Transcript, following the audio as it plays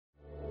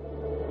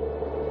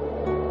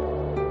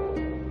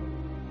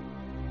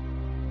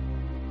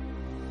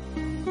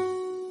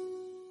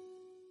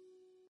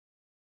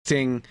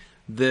looping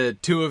the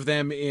two of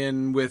them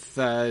in with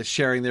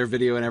sharing their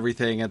video and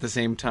everything at the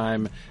same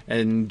time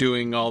and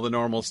doing all the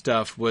normal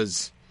stuff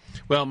was,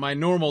 well, my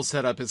normal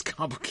setup is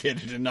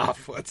complicated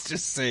enough. Let's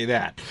just say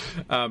that.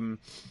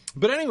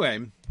 But anyway,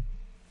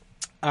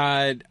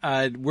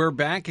 we're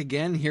back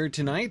again here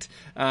tonight.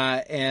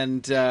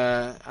 And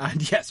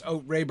yes.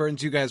 Oh, Ray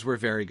Burns, you guys were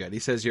very good. He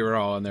says you were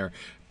all on their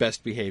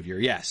best behavior.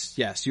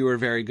 Yes, you were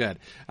very good.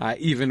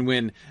 Even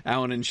when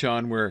Alan and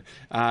Sean were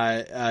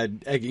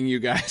egging you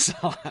guys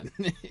on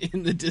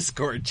in the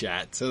Discord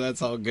chat. So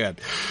that's all good.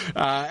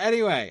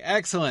 Anyway,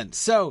 excellent.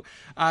 So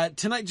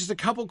tonight, just a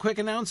couple quick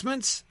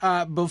announcements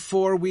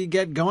before we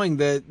get going.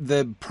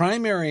 The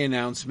primary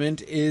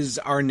announcement is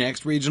our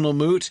next regional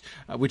moot,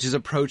 which is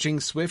approaching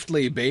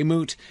swiftly. Bay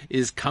Moot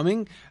is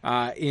coming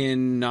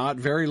in not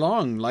very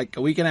long, like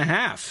a week and a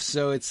half.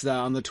 So it's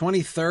on the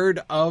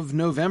 23rd of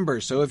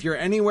November. So if you're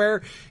anywhere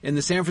in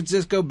the San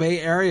Francisco Bay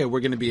Area,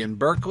 we're going to be in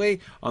Berkeley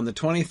on the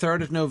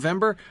 23rd of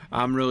November.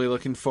 I'm really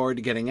looking forward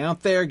to getting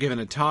out there, giving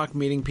a talk,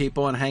 meeting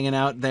people, and hanging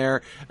out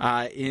there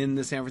in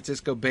the San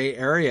Francisco Bay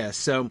Area.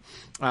 So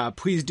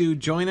please do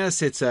join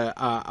us. It's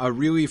a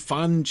really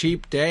fun,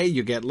 cheap day.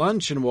 You get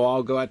lunch, and we'll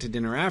all go out to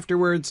dinner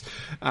afterwards,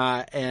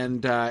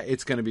 and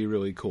it's going to be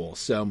really cool.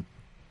 So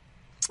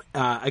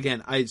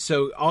again,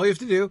 so all you have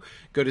to do,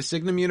 go to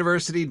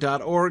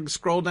signumuniversity.org,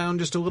 scroll down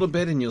just a little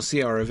bit, and you'll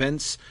see our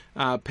events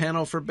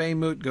panel for Bay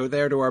Moot. Go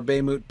there to our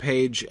Bay Moot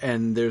page,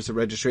 and there's a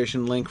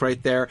registration link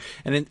right there.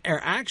 And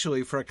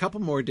actually, for a couple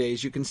more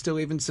days, you can still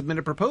even submit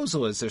a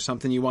proposal. Is there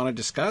something you want to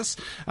discuss?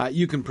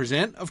 You can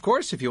present, of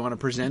course, if you want to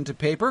present a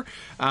paper,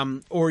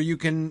 or you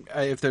can,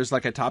 if there's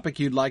like a topic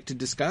you'd like to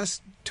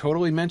discuss,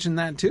 totally mention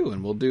that too,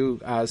 and we'll do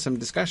some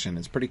discussion.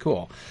 It's pretty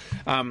cool.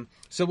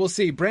 So we'll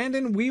see.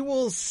 Brandon, we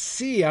will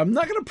see. I'm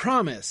not going to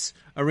promise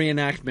a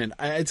reenactment.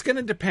 It's going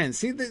to depend.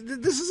 See,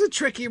 this is a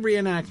tricky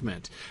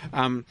reenactment.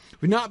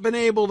 We've not been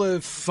able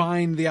to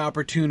find the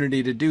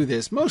opportunity to do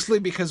this, mostly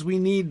because we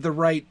need the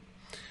right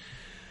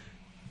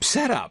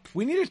setup.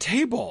 We need a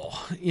table,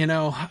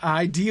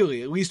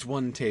 ideally, at least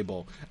one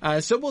table.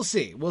 So we'll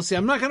see.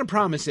 I'm not going to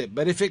promise it,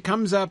 but if it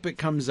comes up, it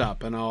comes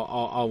up, and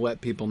I'll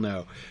let people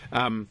know.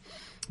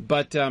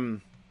 But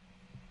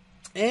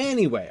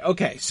anyway,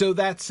 okay, so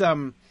that's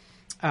the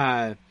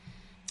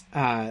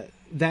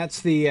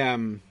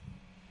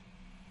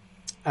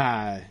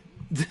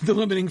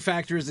limiting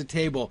factor is a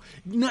table.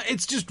 No,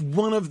 it's just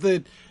one of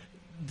the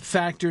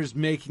factors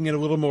making it a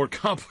little more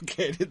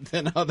complicated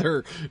than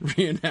other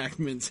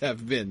reenactments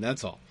have been.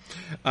 That's all.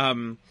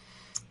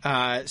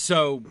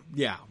 So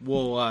yeah,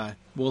 we'll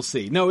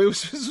see. No, it was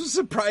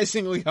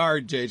surprisingly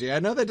hard, JJ. I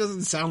know that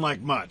doesn't sound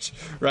like much,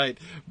 right?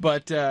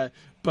 But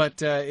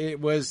it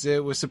was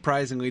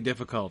surprisingly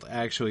difficult,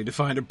 actually, to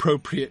find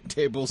appropriate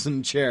tables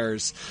and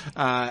chairs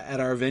at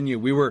our venue.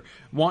 We were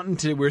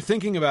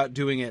thinking about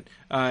doing it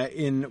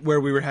in where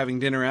we were having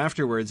dinner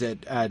afterwards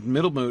at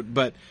Middlemoot,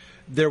 but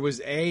there was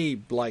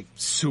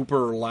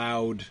super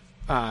loud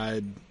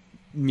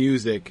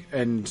music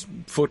and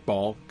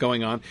football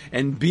going on,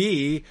 and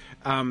B,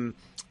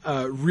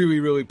 really,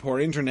 really poor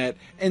internet,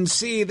 and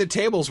C, the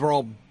tables were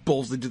all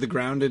bolted to the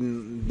ground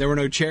and there were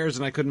no chairs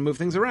and I couldn't move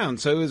things around.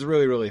 So it was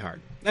really, really hard.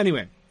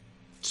 Anyway,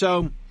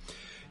 so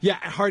yeah,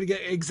 hard to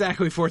get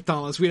exactly Fort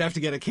Thales. We'd have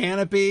to get a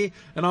canopy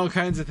and all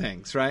kinds of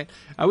things, right?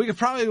 We could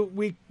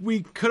probably,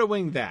 we could have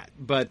winged that,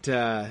 but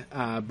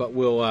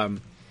we'll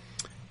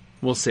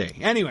see.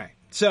 Anyway,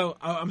 so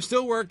I'm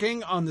still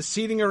working on the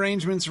seating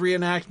arrangements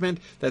reenactment.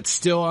 That's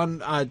still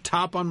on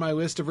top on my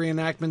list of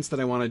reenactments that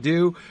I want to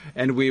do,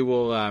 and we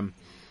will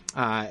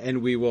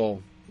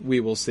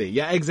see.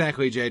 Yeah,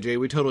 exactly, JJ.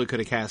 We totally could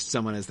have cast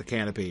someone as the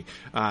canopy,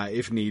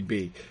 if need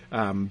be.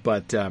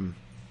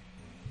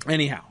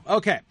 Anyhow,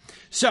 okay.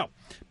 So,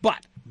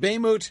 but Bay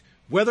Moot,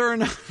 whether or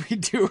not we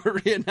do a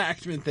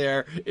reenactment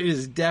there, it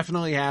is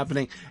definitely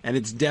happening, and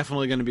it's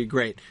definitely going to be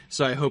great.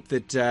 So I hope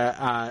that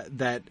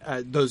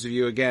those of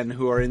you, again,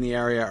 who are in the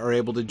area are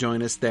able to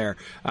join us there.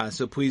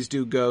 So please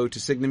do go to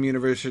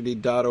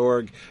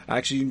signumuniversity.org.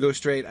 Actually, you can go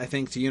straight, I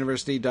think, to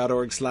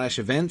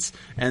university.org/events,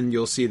 and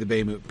you'll see the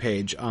Bay Moot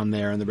page on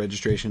there and the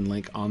registration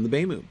link on the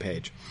Bay Moot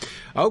page.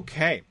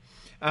 Okay.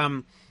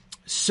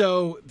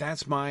 So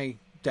that's my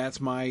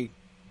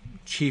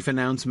chief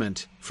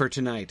announcement for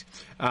tonight.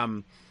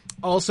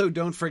 Also,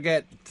 don't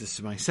forget, this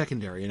is my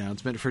secondary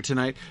announcement for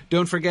tonight,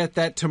 don't forget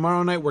that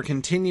tomorrow night we're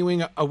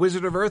continuing A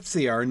Wizard of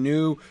Earthsea, our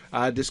new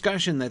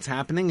discussion that's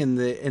happening in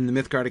the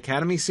Mythgard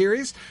Academy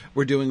series.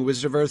 We're doing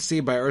Wizard of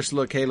Earthsea by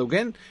Ursula K. Le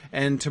Guin,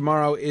 and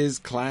tomorrow is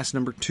class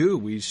number 2.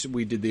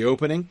 We did the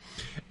opening.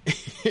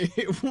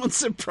 It won't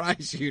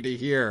surprise you to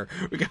hear,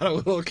 we got a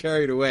little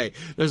carried away.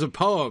 There's a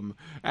poem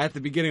at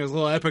the beginning, a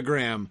little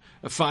epigram,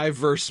 a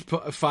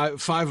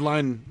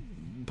 5-line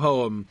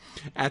poem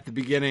at the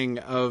beginning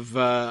of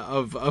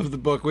the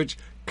book, which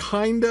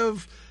kind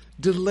of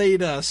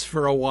delayed us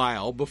for a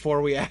while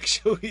before we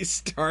actually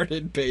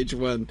started page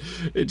 1.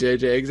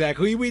 JJ,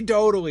 exactly. We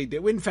totally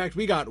did. In fact,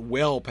 we got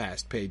well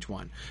past page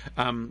 1.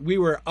 We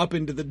were up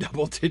into the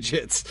double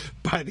digits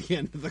by the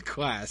end of the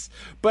class.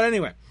 But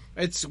anyway,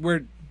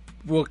 we're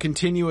will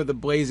continue with the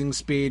blazing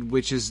speed,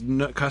 which is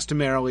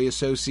customarily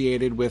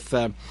associated with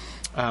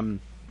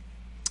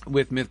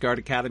Mythgard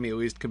Academy, at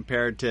least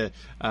compared to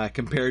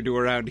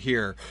around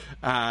here.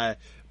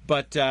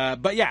 But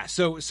yeah,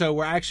 so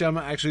I'm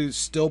actually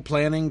still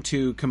planning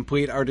to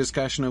complete our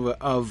discussion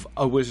of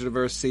A Wizard of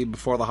Earthsea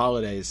before the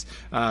holidays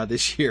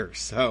this year.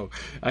 So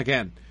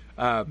again,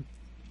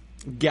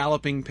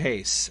 galloping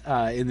pace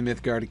in the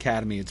Mythgard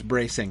Academy. It's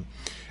bracing.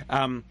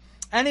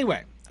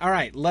 Anyway, all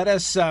right. Let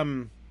us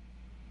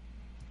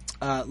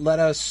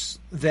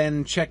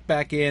then check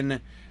back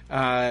in.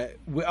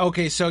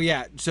 Okay, so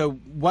yeah. So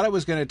what I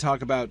was going to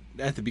talk about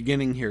at the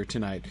beginning here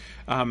tonight.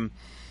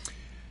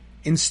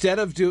 Instead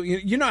of doing,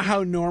 you know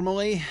how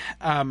normally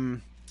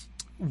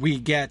we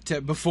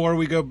get, before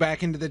we go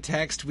back into the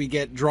text, we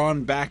get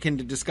drawn back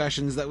into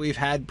discussions that we've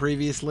had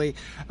previously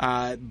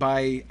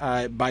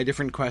by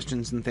different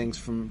questions and things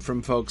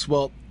from folks.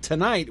 Well,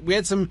 tonight we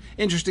had some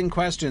interesting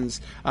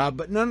questions,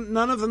 but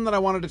none of them that I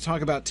wanted to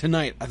talk about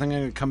tonight. I think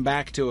I'm going to come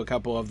back to a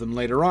couple of them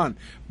later on.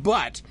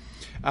 But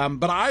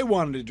I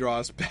wanted to draw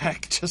us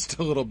back just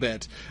a little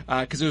bit,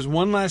 because there's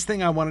one last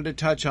thing I wanted to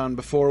touch on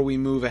before we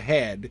move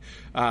ahead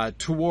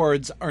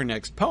towards our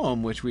next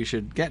poem, which we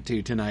should get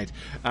to tonight.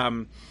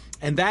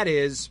 And that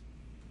is,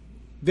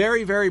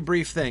 very, very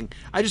brief thing.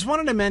 I just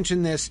wanted to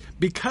mention this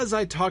because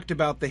I talked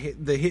about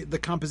the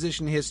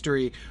composition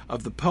history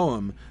of the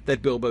poem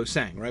that Bilbo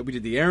sang, right? We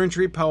did the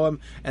errantry poem,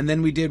 and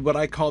then we did what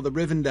I call the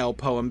Rivendell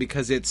poem,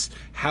 because it's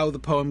how the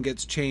poem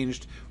gets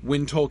changed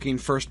when Tolkien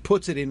first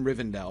puts it in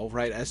Rivendell,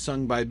 right, as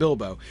sung by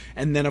Bilbo.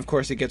 And then, of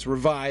course, it gets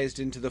revised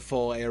into the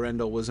full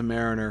Eärendil was a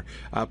Mariner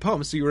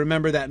poem. So you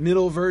remember that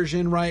middle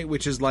version, right,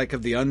 which is like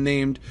of the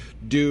unnamed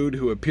dude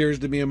who appears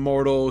to be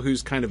immortal,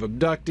 who's kind of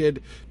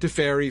abducted to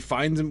Faerie,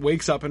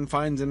 wakes up and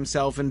finds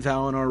himself in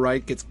Valinor,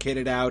 right, gets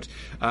kitted out,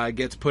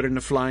 gets put in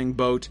a flying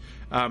boat,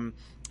 and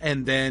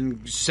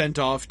then sent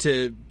off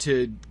to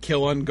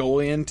kill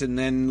Ungoliant and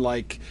then,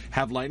 like,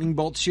 have lightning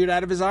bolts shoot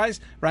out of his eyes,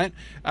 right?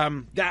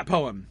 That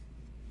poem.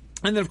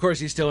 And then, of course,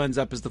 he still ends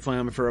up as the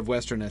Flammifer of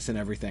Westerness and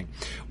everything.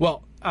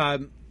 Well,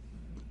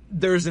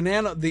 there's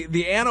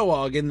the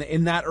analog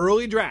in that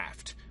early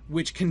draft,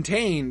 which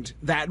contained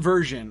that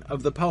version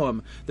of the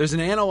poem. There's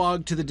an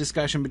analog to the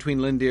discussion between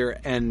Lindir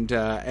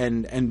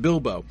and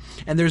Bilbo,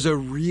 and there's a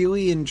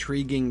really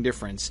intriguing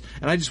difference.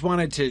 And I just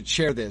wanted to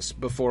share this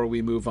before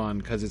we move on,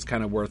 because it's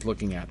kind of worth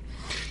looking at.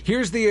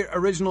 Here's the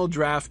original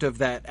draft of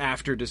that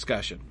after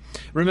discussion.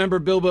 Remember,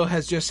 Bilbo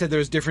has just said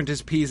there's different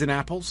as peas and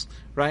apples,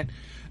 right?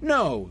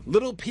 No,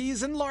 little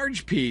peas and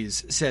large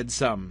peas, said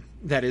some.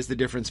 That is the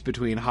difference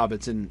between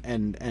hobbits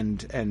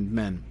and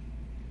men.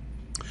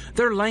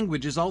 Their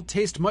languages all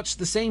taste much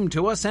the same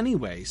to us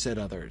anyway, said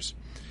others.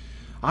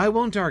 I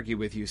won't argue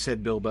with you,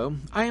 said Bilbo.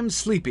 I am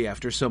sleepy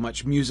after so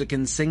much music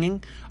and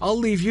singing. I'll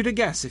leave you to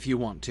guess if you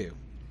want to.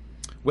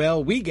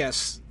 Well, we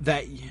guess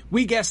that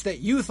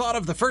you thought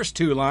of the first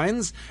two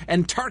lines,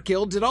 and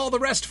Tarkil did all the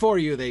rest for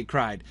you, they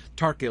cried.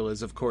 Tarkil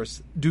is, of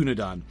course,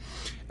 Dunedain.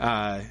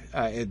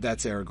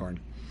 That's Aragorn.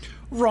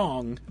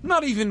 Wrong.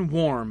 Not even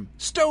warm.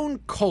 Stone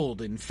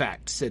cold, in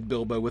fact, said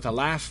Bilbo with a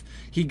laugh.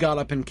 He got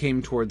up and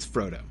came towards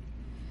Frodo.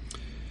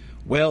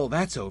 Well,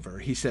 that's over,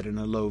 he said in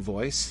a low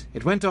voice.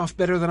 It went off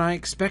better than I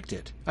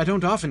expected. I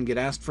don't often get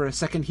asked for a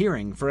second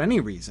hearing for any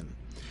reason.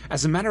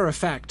 As a matter of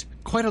fact,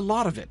 quite a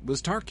lot of it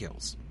was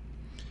Tarkil's.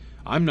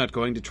 I'm not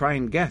going to try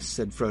and guess,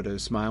 said Frodo,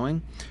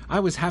 smiling. I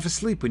was half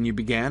asleep when you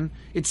began.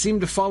 It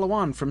seemed to follow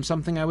on from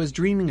something I was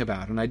dreaming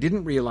about, and I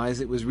didn't realize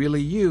it was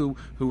really you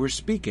who were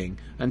speaking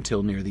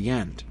until near the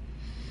end.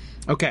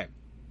 Okay.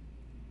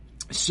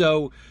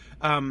 So,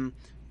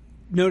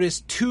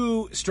 notice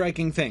two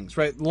striking things,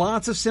 right?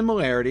 Lots of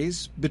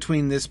similarities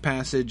between this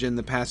passage and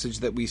the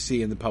passage that we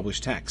see in the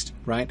published text,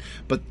 right?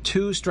 But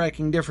two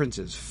striking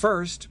differences.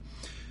 First,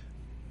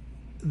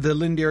 the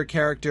Lindir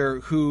character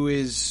who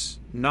is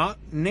not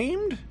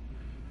named,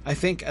 I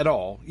think, at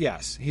all.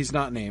 Yes, he's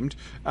not named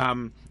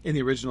in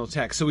the original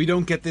text. So we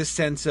don't get this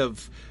sense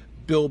of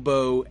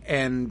Bilbo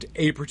and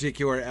a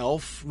particular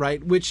elf,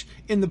 right? Which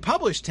in the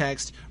published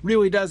text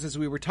really does, as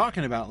we were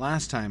talking about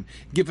last time,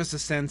 give us a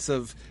sense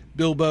of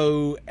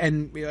Bilbo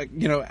and,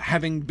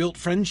 having built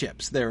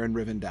friendships there in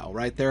Rivendell,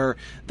 right? There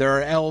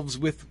are elves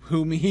with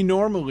whom he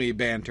normally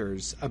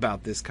banters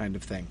about this kind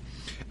of thing.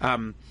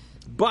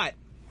 But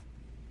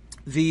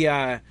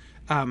the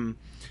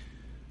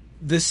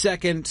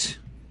second,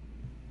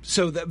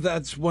 so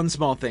that's one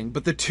small thing,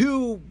 but the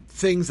two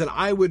things that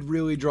I would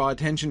really draw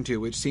attention to,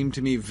 which seem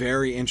to me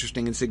very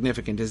interesting and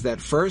significant, is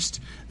that first,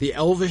 the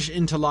elvish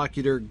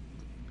interlocutor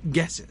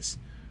guesses,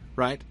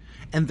 right?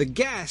 And the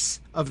guess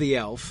of the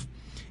elf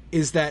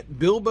is that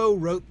Bilbo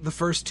wrote the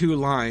first two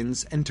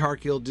lines and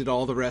Tarkil did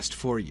all the rest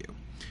for you,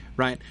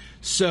 right?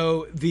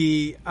 So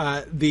the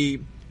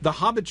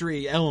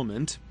hobbitry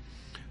element,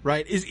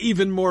 right, is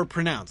even more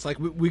pronounced. Like,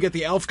 we get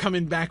the elf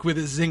coming back with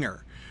a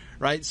zinger,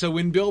 right? So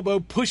when Bilbo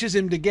pushes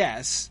him to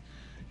guess,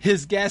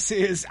 his guess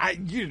is,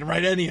 you didn't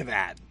write any of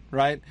that,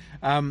 right?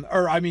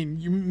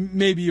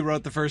 Maybe you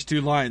wrote the first two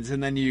lines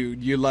and then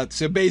you let...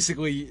 So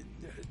basically,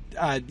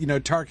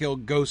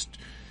 Tarkil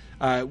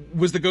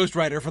was the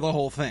ghostwriter for the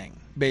whole thing,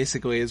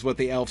 basically, is what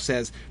the elf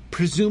says,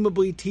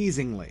 presumably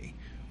teasingly,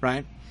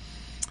 right?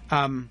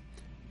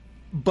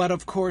 But,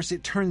 of course,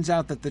 it turns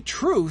out that the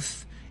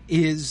truth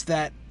is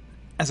that,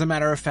 as a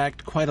matter of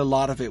fact, quite a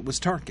lot of it was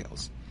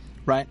Tarkil's,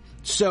 right?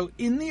 So,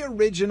 in the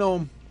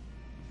original...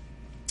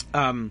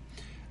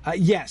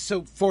 yes,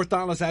 so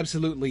Forthalis,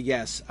 absolutely,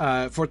 yes.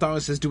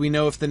 Forthalis says, do we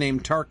know if the name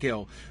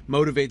Tarkil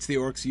motivates the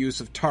orcs' use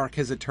of Tark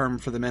as a term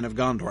for the men of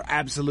Gondor?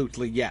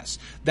 Absolutely, yes.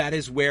 That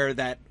is where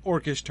that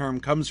orcish term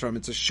comes from.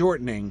 It's a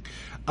shortening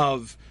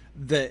of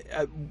the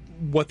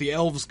what the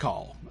elves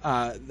call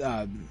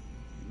Gondor,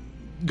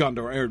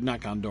 or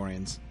not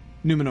Gondorians,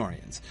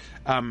 Númenóreans.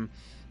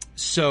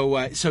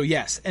 So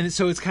yes, and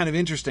so it's kind of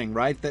interesting,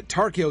 right, that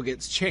Tarkil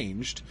gets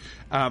changed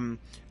to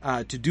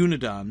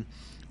Dunedain,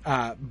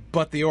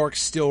 but the orcs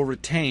still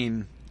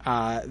retain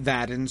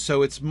that, and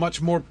so it's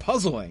much more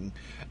puzzling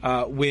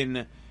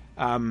when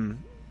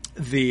Shaggorat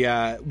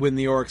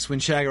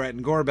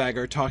and Gorbag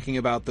are talking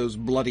about those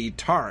bloody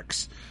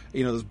Tarks,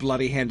 those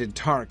bloody-handed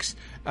Tarks,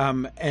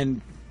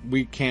 and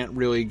we can't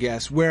really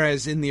guess.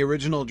 Whereas in the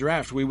original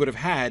draft, we would have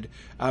had,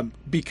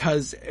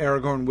 because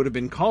Aragorn would have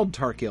been called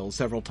Tarkil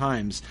several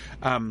times,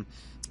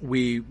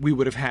 we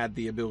would have had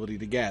the ability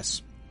to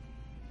guess.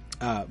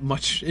 At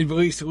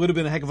least it would have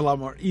been a heck of a lot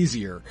more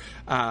easier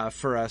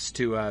for us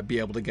to be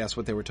able to guess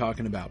what they were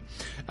talking about.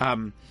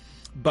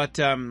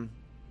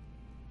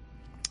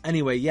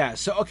 Anyway, yeah.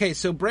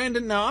 So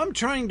Brandon, now I'm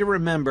trying to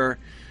remember,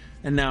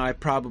 and now I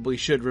probably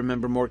should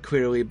remember more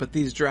clearly, but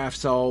these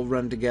drafts all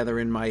run together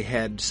in my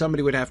head.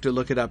 Somebody would have to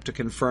look it up to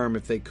confirm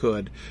if they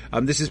could.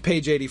 This is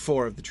page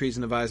 84 of the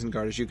Treason of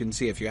Isengard, as you can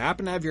see. If you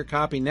happen to have your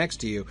copy next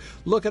to you,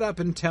 look it up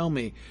and tell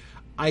me.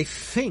 I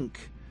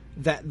think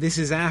that this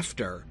is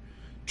after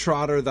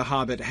Trotter the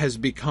Hobbit has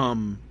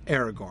become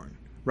Aragorn,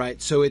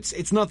 right? So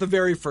it's not the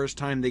very first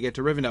time they get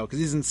to Rivendell, because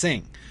he doesn't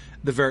sing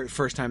the very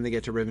first time they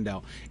get to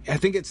Rivendell. I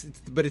think it's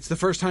the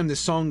first time the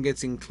song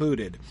gets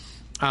included,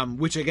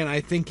 which again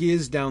I think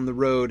is down the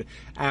road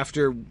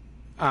after,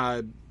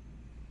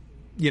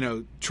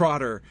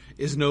 Trotter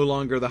is no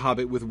longer the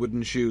Hobbit with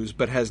wooden shoes,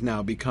 but has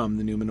now become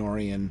the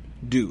Númenórean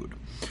dude.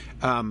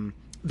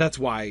 That's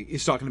why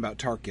he's talking about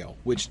Tarkil,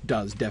 which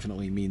does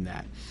definitely mean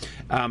that.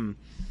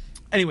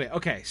 Anyway,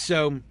 okay,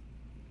 so...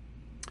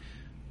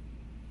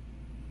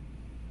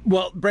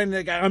 Well,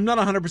 Brandon, I'm not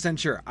 100%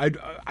 sure.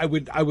 I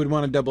would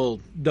want to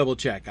double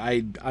check.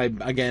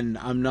 Again,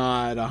 I'm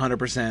not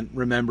 100%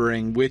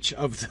 remembering which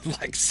of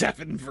the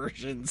 7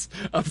 versions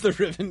of the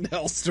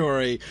Rivendell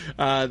story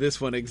this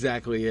one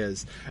exactly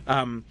is.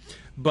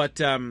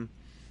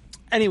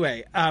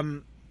 Anyway,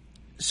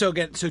 so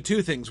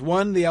 2 things.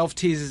 One, the elf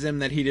teases him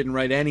that he didn't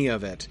write any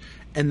of it,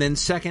 and then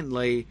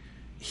secondly,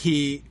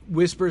 he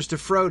whispers to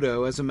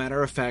Frodo, as a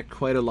matter of fact,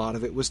 quite a lot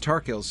of it was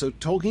Tarkil. So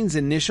Tolkien's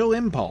initial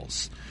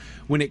impulse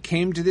when it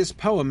came to this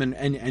poem,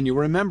 and you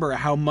remember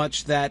how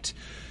much that,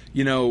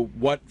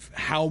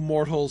 how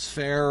mortals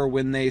fare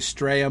when they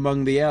stray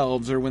among the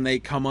elves, or when they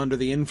come under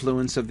the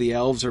influence of the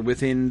elves, or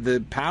within the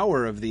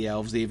power of the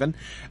elves even.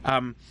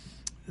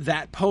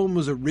 That poem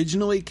was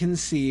originally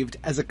conceived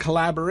as a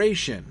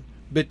collaboration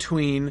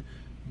between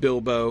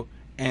Bilbo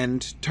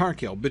and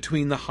Tarkil,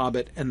 between the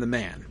Hobbit and the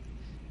man,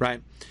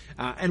 right?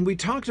 And we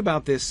talked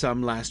about this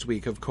some last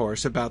week, of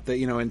course, about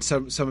the, and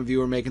some of you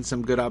were making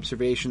some good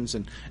observations,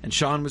 and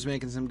Sean was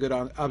making some good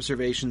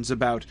observations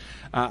about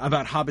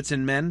hobbits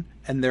and men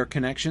and their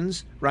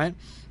connections, right?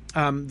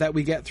 That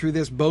we get through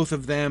this, both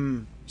of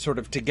them sort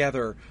of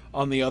together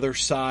on the other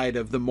side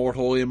of the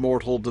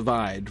mortal-immortal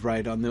divide,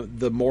 right? On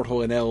the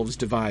mortal and elves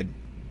divide.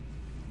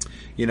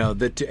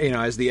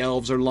 As the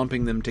elves are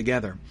lumping them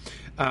together.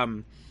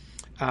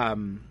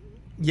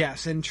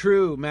 Yes, and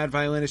true, Mad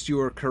Violinist, you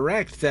are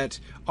correct that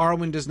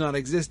Arwen does not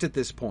exist at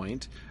this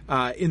point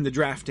in the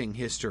drafting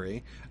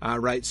history,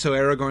 right? So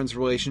Aragorn's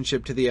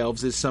relationship to the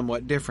elves is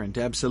somewhat different,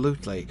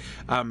 absolutely.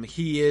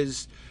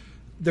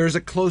 There's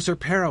a closer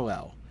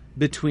parallel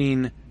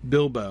between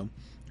Bilbo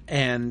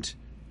and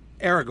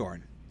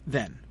Aragorn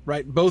then,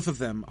 right? Both of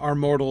them are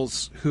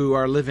mortals who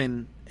are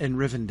living in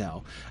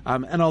Rivendell.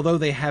 And although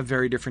they have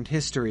very different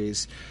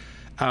histories,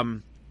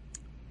 the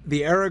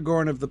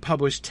Aragorn of the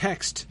published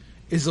text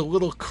is a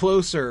little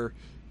closer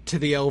to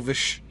the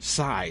elvish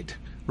side,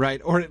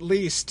 right? Or at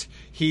least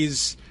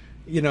he's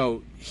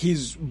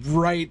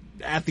right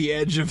at the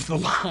edge of the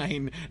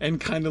line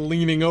and kind of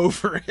leaning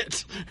over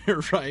it,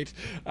 right?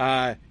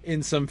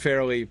 In some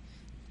fairly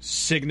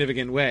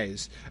significant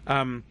ways.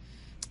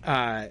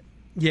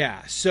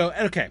 Yeah, so,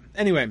 okay,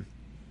 anyway.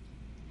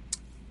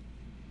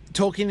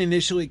 Tolkien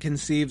initially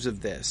conceives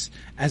of this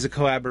as a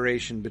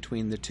collaboration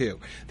between the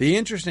two. The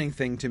interesting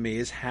thing to me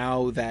is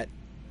how that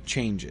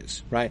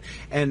changes, right?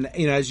 And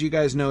as you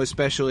guys know,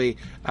 especially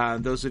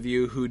those of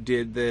you who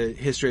did the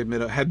history of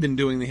have been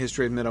doing the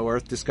history of Middle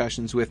Earth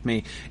discussions with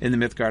me in the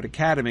Mythgard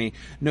Academy,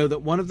 know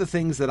that one of the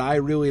things that I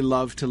really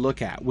love to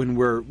look at when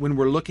we're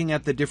looking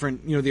at the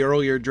different, the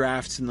earlier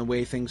drafts and the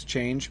way things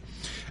change,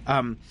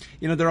 there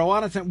are a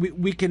lot of times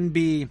we can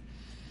be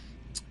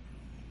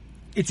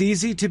it's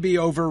easy to be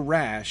over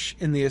rash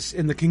in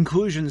the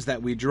conclusions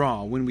that we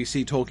draw when we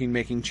see Tolkien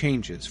making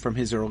changes from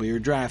his earlier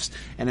drafts.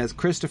 And as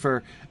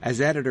Christopher,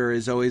 as editor,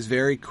 is always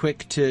very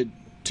quick to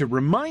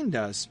remind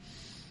us,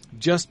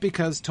 just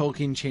because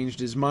Tolkien changed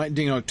his mind,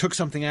 took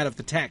something out of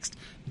the text,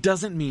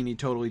 doesn't mean he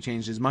totally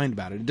changed his mind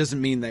about it. It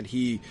doesn't mean that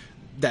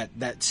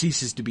that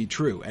ceases to be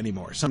true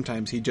anymore.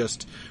 Sometimes he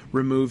just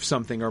removes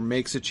something or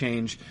makes a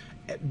change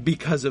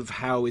because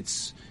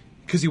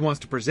he wants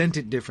to present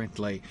it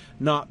differently,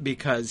 not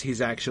because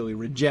he's actually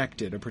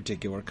rejected a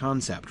particular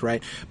concept,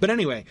 right? But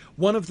anyway,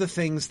 one of the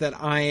things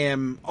that I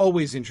am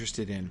always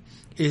interested in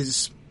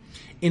is,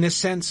 in a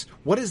sense,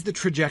 what is the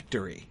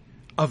trajectory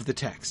of the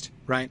text,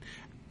 right?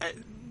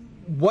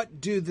 What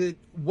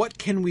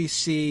can we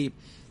see?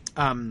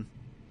 For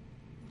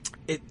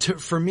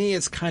me,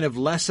 it's kind of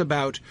less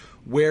about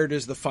where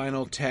does the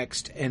final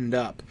text end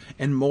up,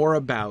 and more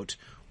about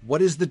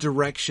what is the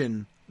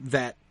direction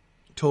that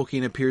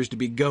Tolkien appears to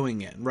be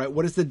going in, right?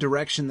 What is the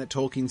direction that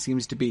Tolkien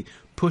seems to be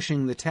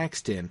pushing the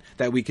text in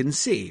that we can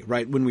see,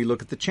 right, when we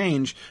look at the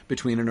change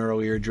between an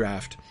earlier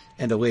draft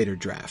and a later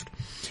draft?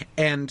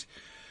 And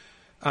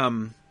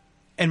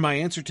my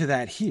answer to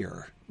that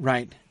here,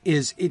 right,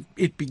 is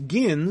it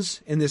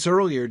begins in this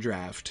earlier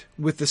draft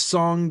with the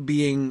song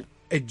being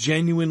a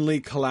genuinely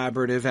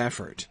collaborative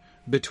effort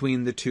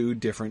between the two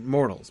different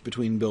mortals,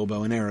 between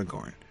Bilbo and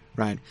Aragorn,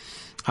 right?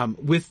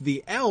 With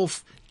the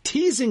elf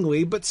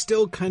teasingly, but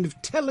still kind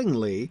of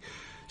tellingly,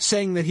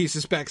 saying that he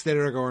suspects that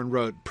Aragorn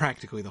wrote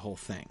practically the whole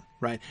thing,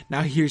 right?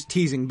 Now here's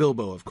teasing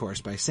Bilbo, of course,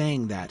 by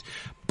saying that.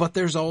 But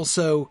there's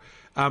also,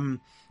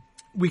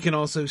 we can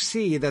also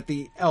see that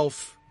the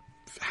elf,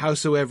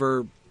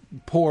 howsoever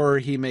poor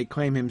he may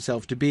claim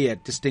himself to be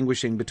at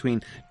distinguishing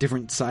between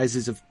different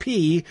sizes of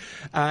pea,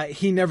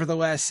 he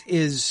nevertheless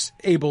is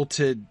able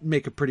to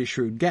make a pretty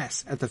shrewd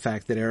guess at the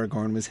fact that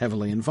Aragorn was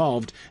heavily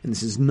involved, and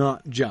this is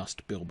not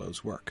just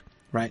Bilbo's work,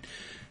 right?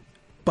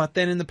 But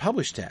then in the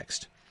published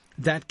text,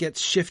 that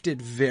gets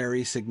shifted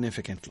very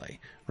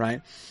significantly,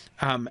 right?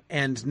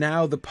 And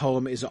now the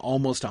poem is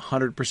almost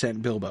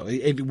 100% Bilbo.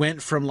 It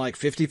went from like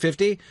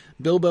 50-50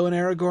 Bilbo and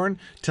Aragorn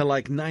to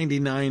like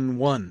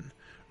 99-1,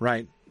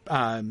 right?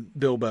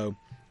 Bilbo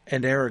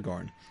and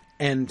Aragorn.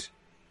 And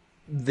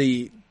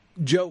the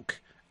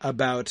joke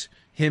about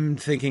him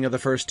thinking of the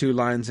first two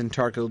lines and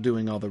Tarkil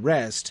doing all the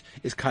rest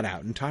is cut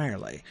out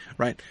entirely,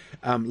 right?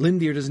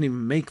 Lindir doesn't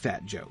even make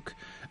that joke.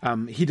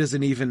 He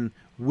doesn't even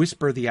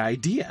whisper the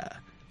idea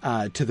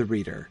to the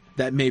reader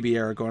that maybe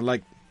Aragorn,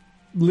 like,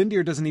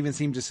 Lindir doesn't even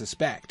seem to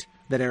suspect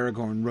that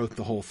Aragorn wrote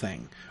the whole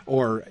thing,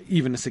 or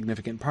even a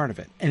significant part of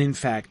it. And in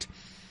fact,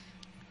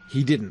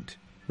 he didn't,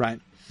 right?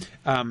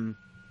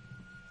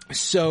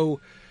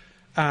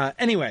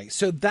 Anyway,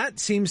 so that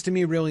seems to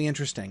me really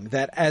interesting,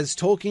 that as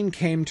Tolkien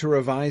came to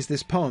revise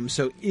this poem,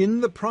 so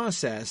in the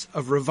process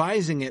of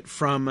revising it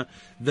from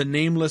the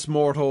nameless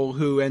mortal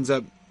who ends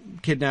up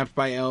kidnapped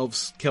by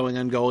elves, killing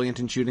Ungoliant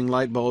and shooting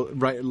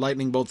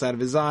lightning bolts out of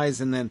his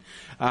eyes, and then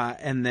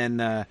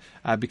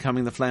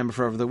becoming the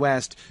Flamberfer of the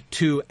West,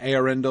 to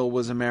Eärendil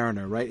was a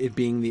mariner, right? It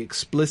being the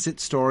explicit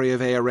story of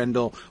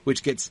Eärendil,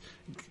 which gets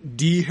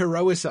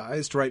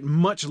de-heroicized, right?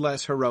 Much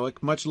less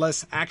heroic, much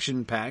less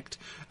action-packed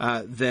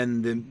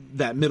than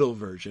that middle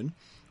version,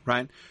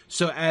 right?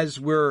 So as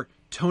we're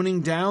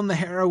toning down the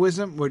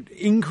heroism, we're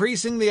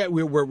increasing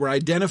we're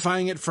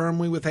identifying it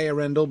firmly with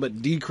Eärendil,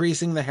 but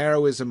decreasing the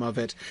heroism of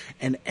it,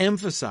 and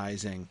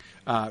emphasizing,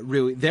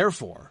 really,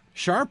 therefore,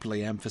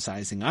 sharply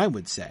emphasizing, I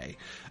would say,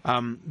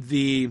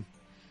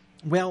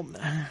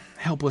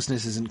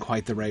 helplessness isn't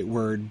quite the right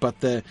word, but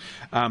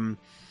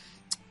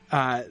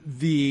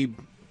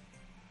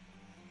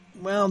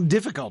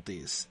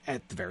difficulties,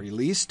 at the very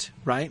least,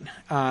 right,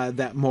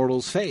 that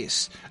mortals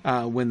face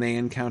when they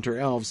encounter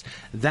elves,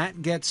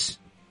 that gets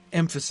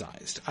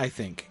emphasized, I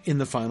think, in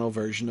the final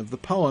version of the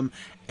poem,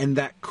 and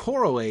that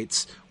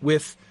correlates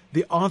with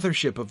the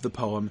authorship of the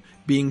poem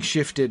being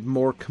shifted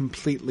more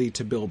completely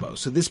to Bilbo.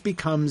 So this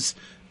becomes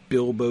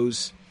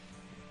Bilbo's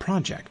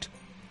project,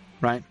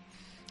 right?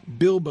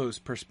 Bilbo's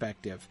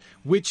perspective,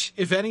 which,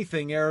 if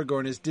anything,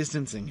 Aragorn is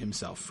distancing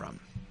himself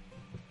from.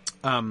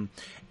 Mad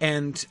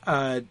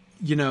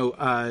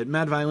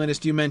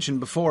Violinist, you mentioned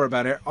before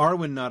about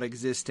Arwen not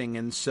existing,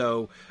 and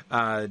so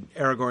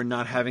Aragorn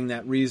not having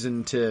that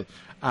reason to,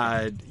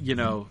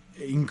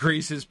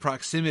 increase his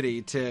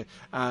proximity to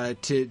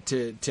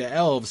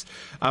elves.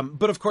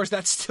 But of course,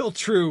 that's still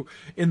true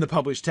in the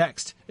published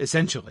text,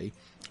 essentially,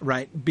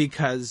 right?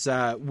 Because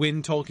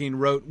when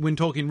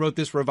Tolkien wrote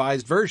this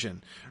revised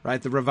version,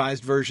 right, the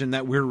revised version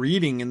that we're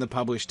reading in the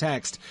published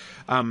text,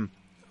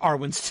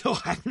 Arwen still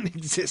hadn't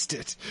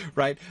existed,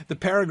 right? The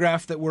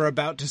paragraph that we're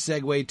about to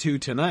segue to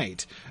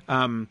tonight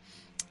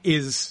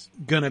is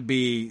going to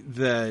be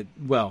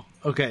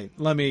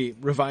let me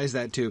revise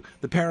that too.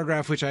 The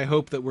paragraph which I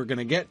hope that we're going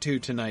to get to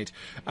tonight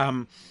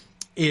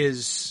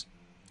is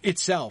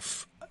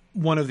itself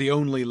one of the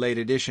only late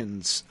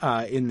additions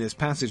in this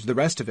passage. The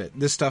rest of it,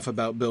 this stuff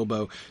about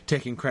Bilbo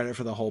taking credit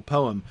for the whole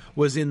poem,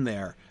 was in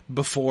there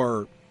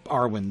before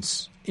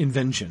Arwen's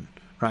invention,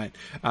 right?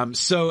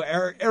 So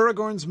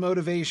Aragorn's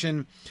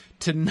motivation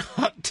to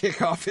not tick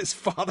off his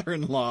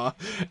father-in-law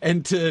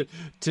and to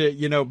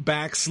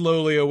back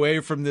slowly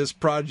away from this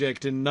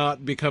project and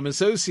not become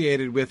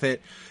associated with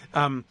it,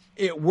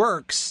 it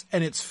works,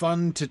 and it's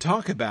fun to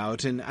talk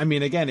about. And I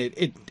mean, again,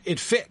 it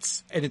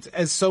fits, and it's,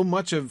 as so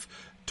much of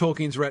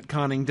Tolkien's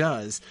retconning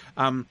does.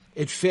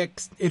 It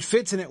fits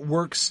and it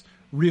works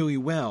really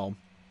well.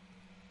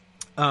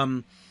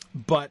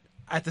 But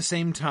at the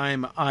same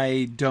time,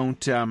 I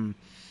don't.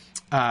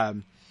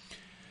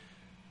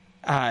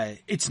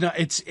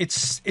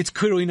 It's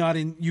clearly not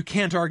in. You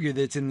can't argue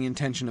that it's in the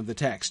intention of the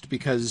text,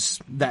 because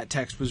that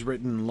text was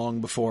written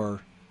long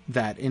before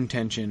that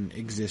intention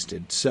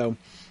existed. So,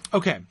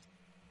 okay.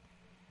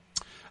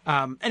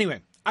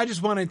 Anyway, I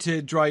just wanted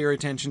to draw your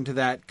attention to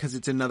that, because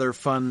it's another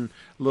fun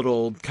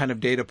little kind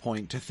of data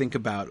point to think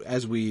about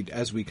as we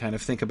kind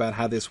of think about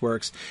how this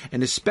works.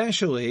 And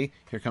especially,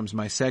 here comes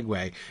my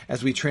segue,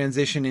 as we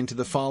transition into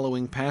the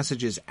following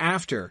passages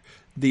after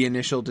the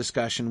initial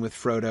discussion with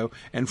Frodo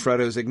and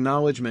Frodo's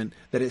acknowledgement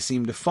that it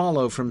seemed to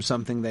follow from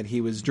something that he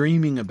was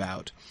dreaming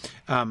about.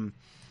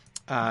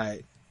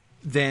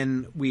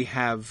 Then we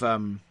have,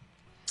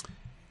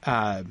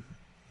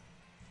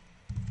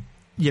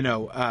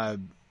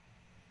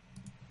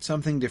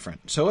 something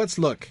different. So let's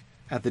look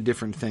at the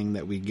different thing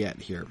that we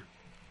get here.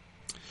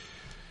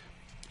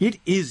 "It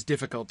is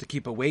difficult to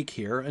keep awake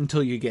here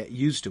until you get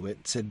used to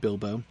it," said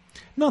Bilbo.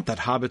 "Not that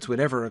hobbits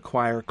would ever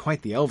acquire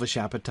quite the elvish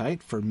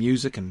appetite for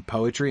music and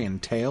poetry and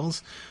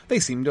tales. They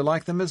seem to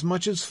like them as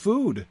much as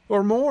food,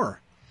 or more.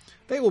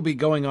 They will be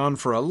going on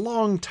for a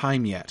long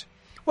time yet.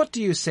 What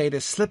do you say to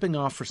slipping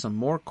off for some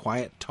more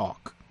quiet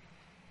talk?"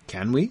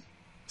 "Can we?"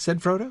 said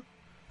Frodo.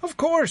 "Of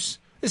course.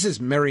 This is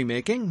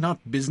merrymaking,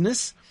 not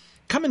business.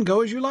 Come and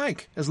go as you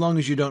like, as long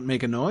as you don't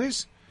make a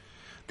noise."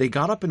 They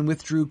got up and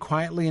withdrew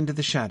quietly into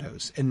the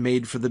shadows, and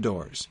made for the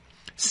doors.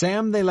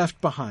 Sam they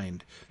left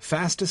behind,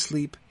 fast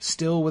asleep,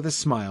 still with a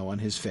smile on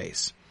his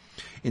face.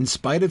 In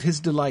spite of his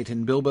delight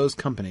in Bilbo's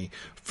company,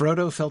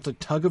 Frodo felt a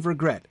tug of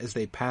regret as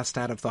they passed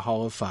out of the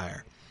Hall of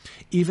Fire.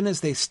 Even as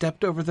they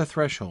stepped over the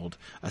threshold,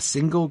 a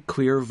single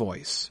clear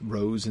voice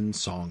rose in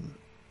song.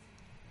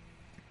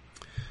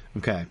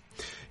 Okay.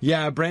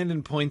 Yeah,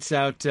 Brandon points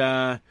out,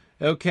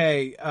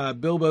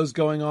 Bilbo's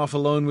going off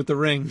alone with the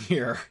ring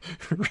here,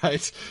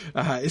 right?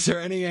 Is there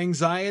any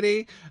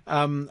anxiety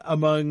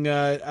among,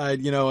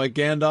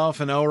 Gandalf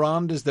and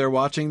Elrond as they're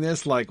watching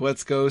this? Like,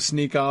 let's go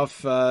sneak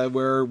off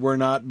where we're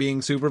not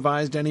being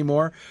supervised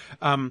anymore?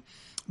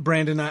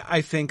 Brandon,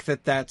 I think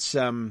that's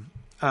a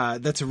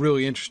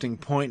really interesting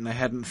point, and I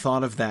hadn't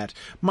thought of that.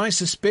 My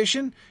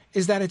suspicion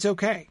is that it's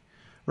okay,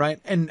 right?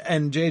 And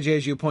JJ,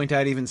 as you point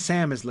out, even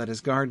Sam has let his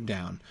guard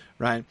down,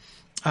 right?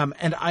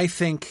 And I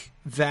think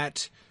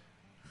that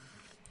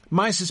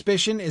my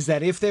suspicion is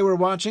that if they were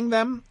watching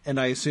them, and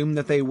I assume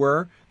that they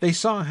were, they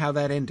saw how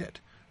that ended,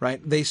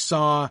 right? They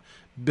saw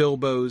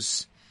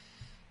Bilbo's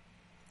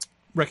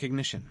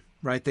recognition,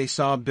 right? They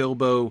saw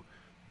Bilbo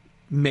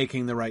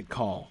making the right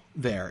call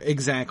there.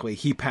 Exactly.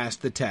 He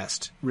passed the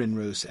test,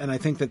 Rinroos, and I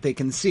think that they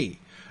can see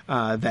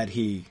that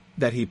he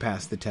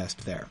passed the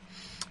test there.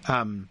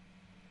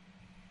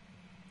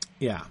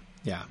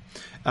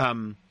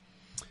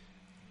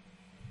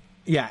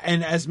 Yeah,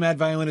 and as Mad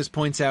Violinist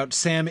points out,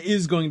 Sam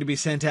is going to be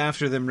sent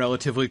after them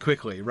relatively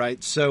quickly,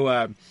 right?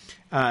 So,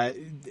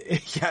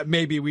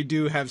 maybe we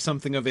do have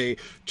something of a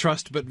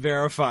trust but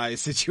verify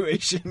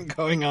situation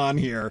going on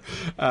here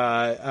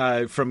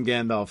from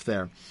Gandalf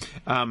there.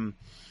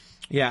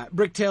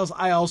 Bricktails,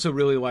 I also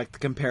really like the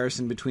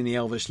comparison between the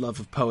elvish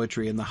love of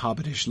poetry and the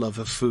hobbitish love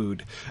of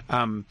food.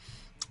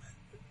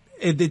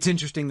 It's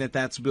interesting that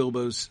that's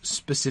Bilbo's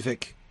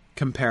specific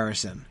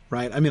comparison,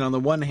 right? I mean, on the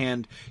one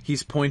hand,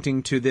 he's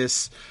pointing to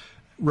this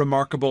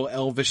remarkable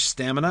elvish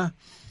stamina,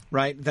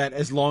 right? That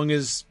as long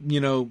as,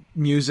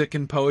 music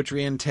and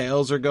poetry and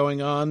tales are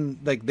going on,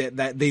 like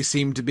that they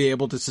seem to be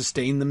able to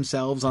sustain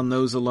themselves on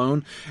those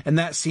alone. And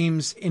that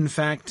seems, in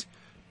fact,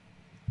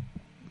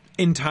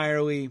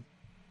 entirely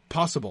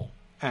possible,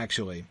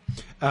 actually.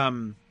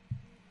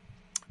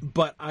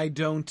 But I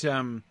don't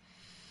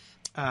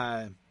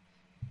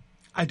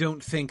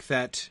think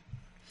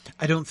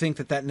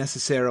that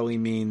necessarily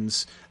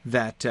means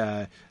that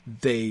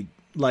they,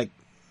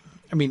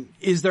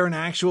 is there an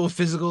actual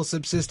physical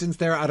subsistence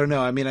there? I don't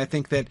know. I mean, I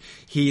think that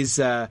he's,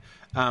 you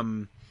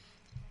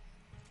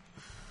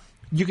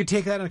could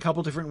take that in a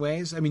couple different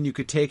ways. I mean, you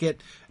could take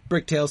it,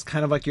 Bricktails,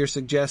 kind of like you're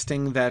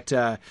suggesting that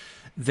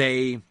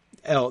the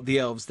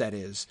elves, that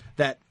is,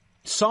 that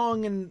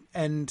song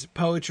and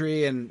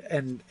poetry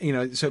and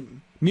so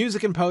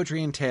music and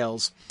poetry and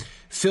tales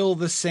fill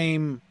the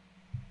same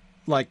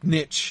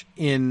niche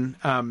in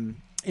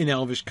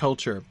elvish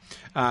culture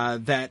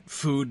that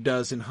food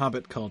does in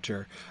hobbit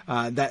culture.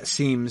 That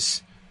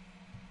seems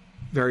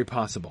very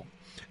possible.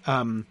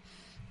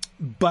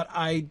 But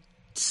I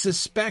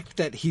suspect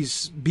that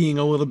he's being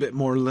a little bit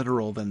more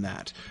literal than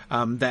that.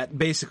 That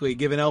basically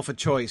give an elf a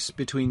choice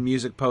between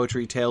music,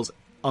 poetry, tales,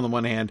 on the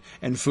one hand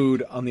and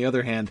food on the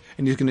other hand,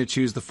 and he's going to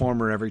choose the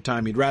former every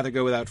time. He'd rather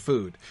go without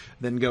food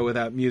than go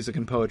without music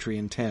and poetry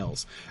and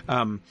tales.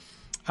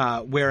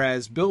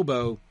 Whereas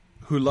Bilbo,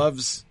 who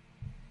loves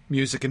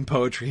music and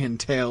poetry and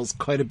tales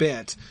quite a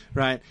bit,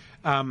 right,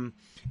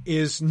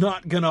 is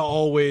not going to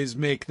always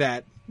make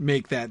that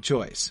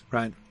choice,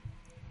 right?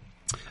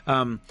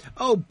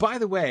 Oh, by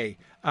the way,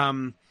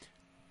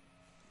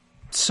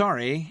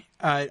 sorry.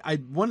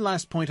 One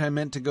last point I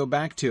meant to go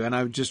back to, and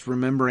I'm just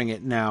remembering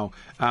it now.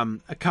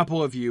 A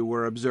couple of you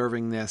were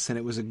observing this, and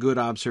it was a good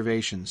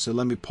observation. So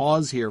let me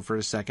pause here for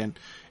a second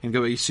and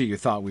go. You see, you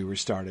thought we were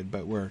started,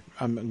 but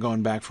I'm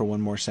going back for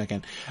one more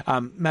second.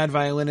 Mad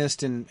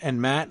Violinist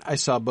and Matt, I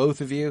saw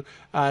both of you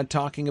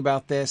talking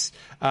about this.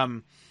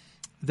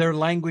 Their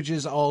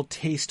languages all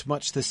taste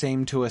much the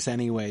same to us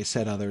anyway,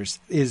 said others,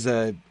 is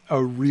a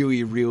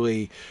really,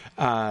 really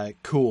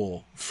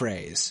cool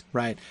phrase,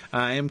 right?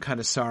 I am kind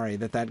of sorry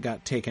that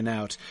got taken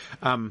out.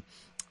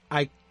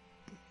 I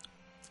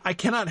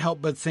cannot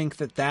help but think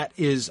that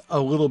is a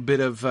little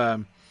bit of,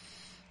 a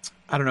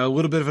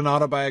little bit of an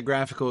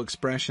autobiographical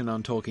expression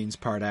on Tolkien's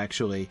part,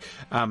 actually.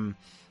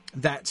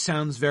 That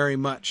sounds very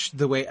much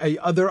the way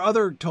there are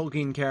other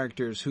Tolkien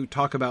characters who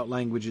talk about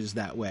languages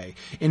that way.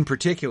 In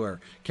particular,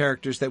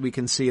 characters that we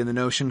can see in the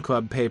Notion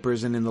Club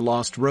papers and in The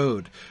Lost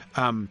Road,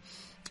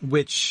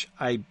 which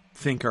I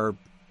think are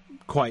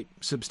quite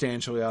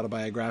substantially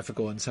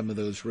autobiographical in some of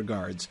those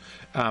regards.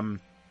 Anyway,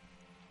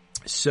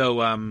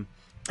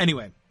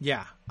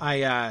 yeah,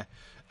 I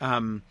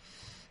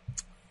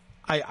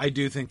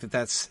do think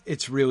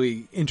it's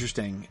really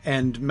interesting.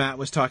 And Matt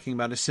was talking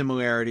about a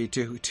similarity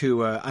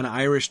to an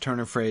Irish turn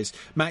of phrase.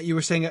 Matt, you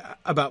were saying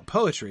about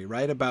poetry,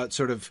 right? About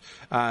sort of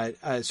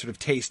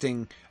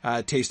tasting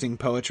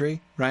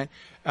poetry, right?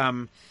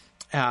 And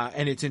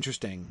it's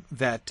interesting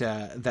that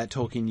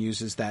Tolkien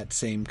uses that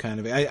same kind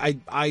of.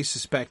 I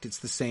suspect it's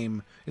the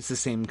same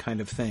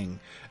kind of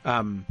thing.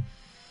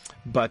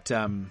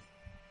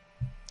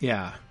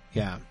 Yeah.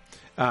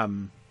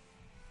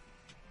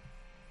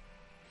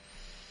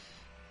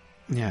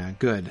 Yeah,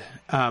 good.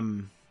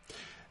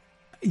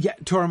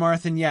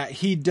 Tormarthan,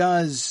 he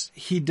does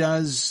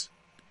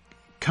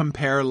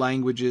compare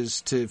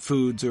languages to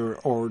foods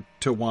or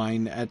to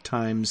wine at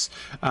times.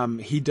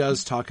 He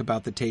does talk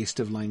about the taste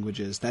of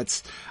languages.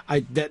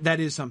 That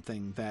is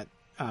something that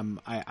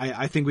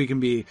I think we can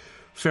be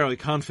fairly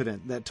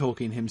confident that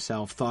Tolkien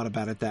himself thought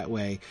about it that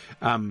way.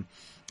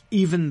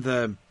 Even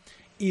the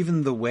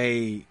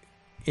way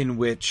in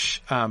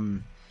which I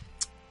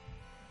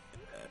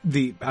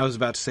was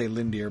about to say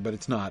Lindir, but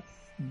it's not.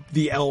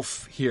 The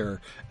elf here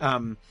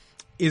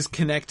is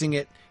connecting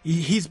it.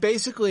 He's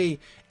basically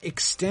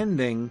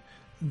extending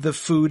the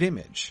food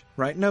image,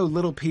 right? No,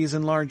 little peas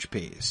and large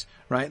peas,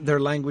 right?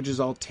 Their languages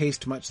all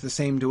taste much the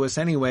same to us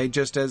anyway,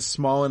 just as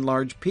small and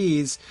large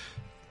peas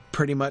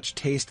pretty much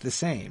taste the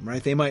same,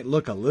 right? They might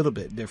look a little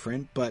bit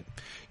different, but,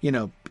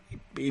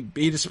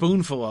 eat a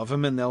spoonful of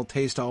them and they'll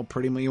taste all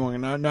pretty much. You're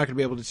not going to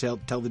be able to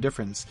tell the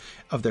difference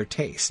of their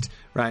taste,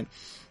 right?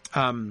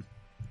 And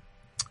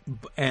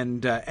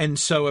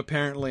so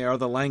apparently are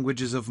the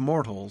languages of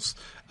mortals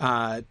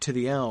to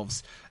the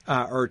elves,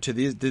 or to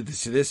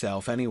this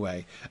elf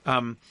anyway.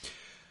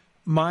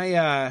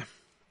 My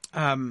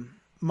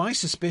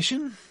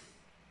suspicion,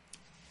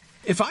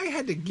 if I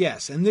had to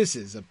guess, and this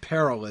is a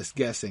perilous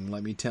guessing,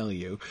 let me tell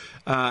you,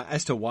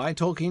 as to why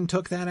Tolkien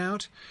took that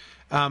out,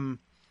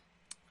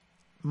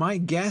 my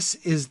guess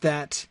is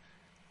that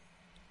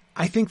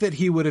I think that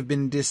he would have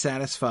been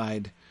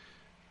dissatisfied.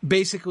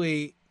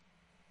 Basically,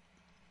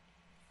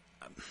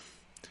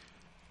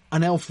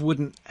 an elf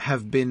wouldn't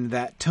have been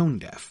that tone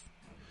deaf,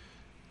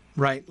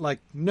 right? Like,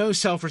 no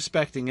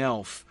self-respecting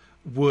elf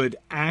would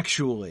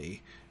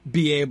actually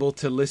be able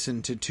to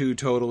listen to two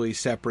totally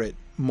separate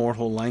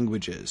mortal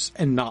languages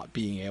and not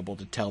being able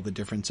to tell the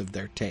difference of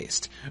their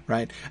taste,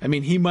 right? I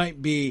mean, he might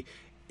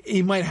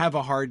have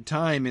a hard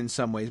time in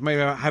some ways, might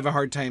have a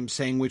hard time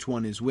saying which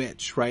one is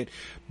which, right?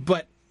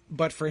 But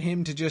for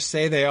him to just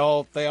say they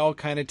all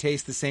kind of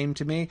taste the same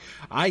to me,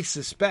 I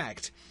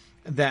suspect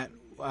that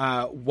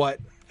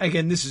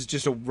again, this is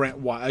just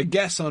a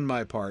guess on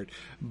my part,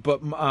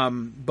 but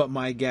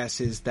my guess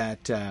is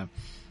that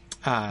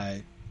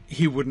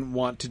he wouldn't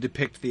want to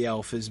depict the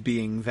elf as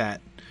being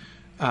that,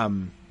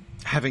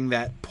 having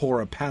that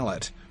poor a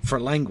palate for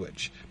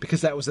language,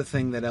 because that was a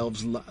thing that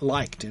elves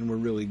liked and were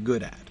really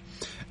good at.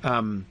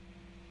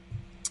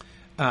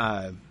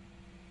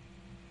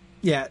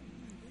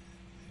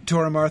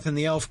 Tormarthan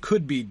the elf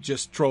could be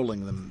just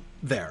trolling them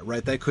there,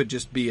 right? That could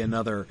just be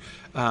another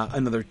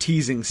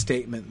teasing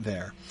statement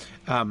there.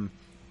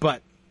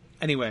 But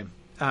anyway,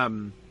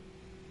 I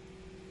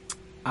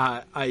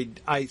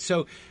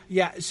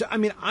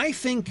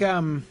think,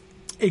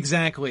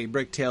 exactly,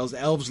 Bricktails,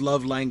 elves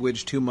love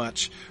language too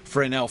much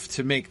for an elf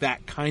to make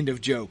that kind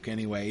of joke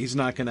anyway. He's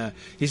not gonna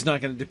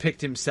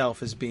depict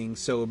himself as being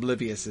so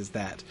oblivious as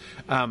that.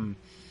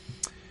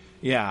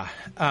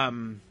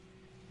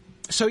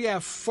 So yeah,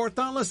 for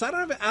Thoughtless, I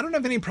don't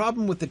have any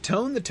problem with the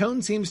tone. The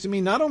tone seems to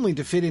me not only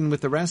to fit in with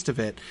the rest of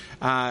it,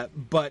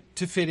 but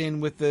to fit in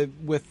with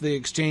the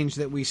exchange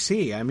that we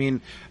see. I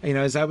mean,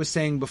 as I was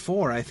saying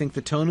before, I think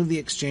the tone of the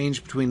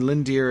exchange between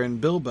Lindir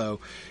and Bilbo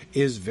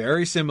is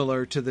very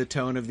similar to the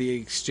tone of the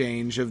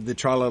exchange of the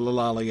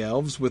Tralalalali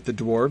elves with the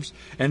dwarves,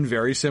 and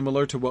very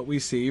similar to what we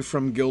see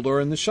from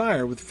Gildor and the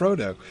Shire with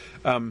Frodo.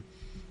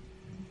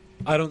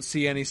 I don't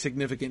see any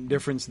significant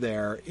difference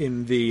there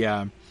in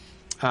the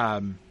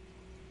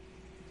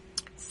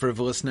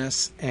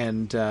frivolousness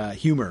and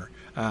humor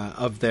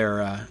of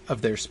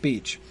their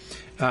speech.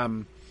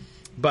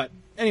 But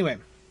anyway,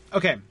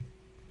 okay.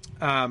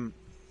 But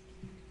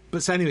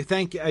so anyway,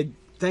 thank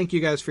you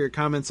guys for your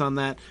comments on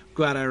that.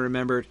 Glad I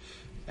remembered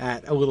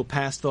at a little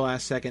past the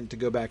last second to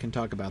go back and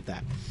talk about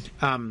that.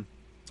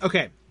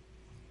 Okay.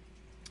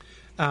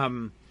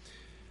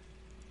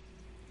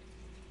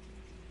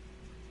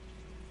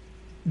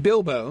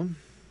 Bilbo.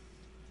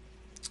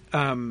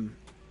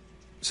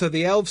 So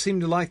the elves seem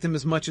to like them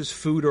as much as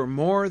food or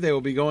more. They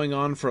will be going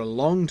on for a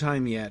long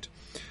time yet.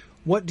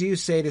 What do you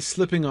say to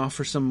slipping off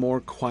for some more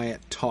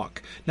quiet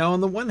talk? Now,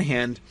 on the one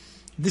hand,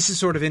 this is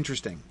sort of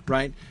interesting,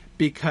 right?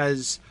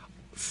 Because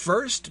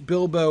first,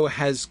 Bilbo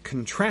has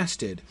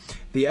contrasted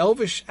the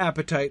elvish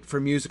appetite for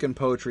music and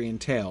poetry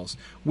and tales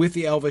with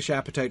the elvish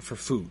appetite for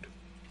food,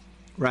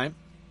 right?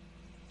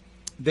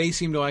 They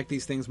seem to like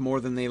these things more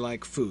than they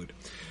like food.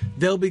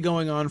 They'll be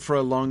going on for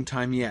a long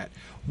time yet.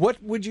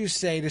 What would you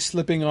say to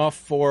slipping off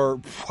for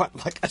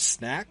like a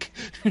snack,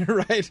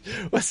 right?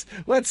 Let's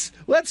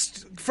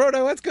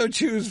Frodo, let's go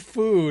choose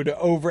food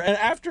over. And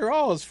after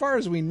all, as far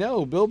as we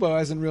know, Bilbo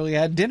hasn't really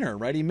had dinner,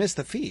 right? He missed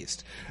the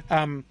feast.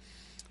 And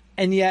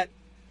yet,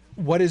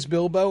 what is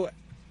Bilbo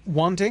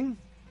wanting?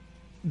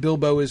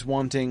 Bilbo is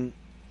wanting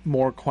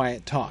more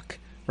quiet talk,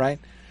 right?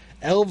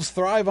 Elves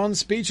thrive on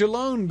speech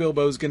alone,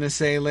 Bilbo's going to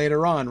say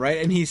later on, right?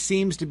 And he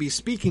seems to be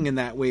speaking in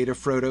that way to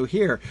Frodo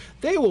here.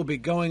 They will be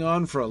going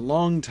on for a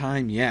long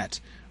time yet,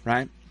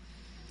 right?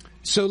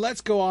 So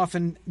let's go off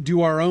and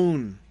do our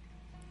own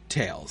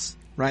tales,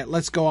 right?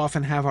 Let's go off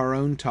and have our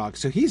own talk.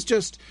 So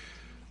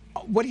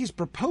what he's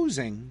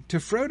proposing to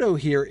Frodo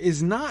here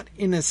is not,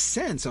 in a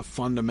sense, a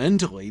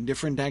fundamentally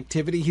different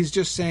activity. He's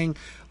just saying,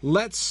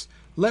 let's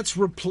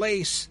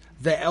replace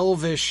the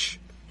elvish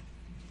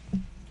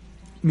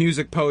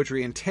music,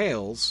 poetry, and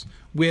tales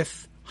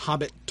with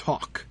Hobbit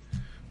talk,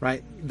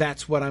 right?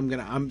 That's what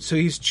so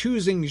he's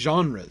choosing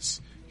genres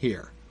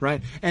here,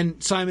 right?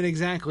 And Simon,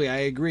 exactly, I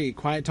agree.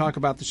 Quiet talk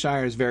about the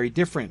Shire is very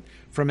different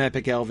from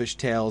epic elvish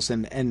tales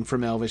and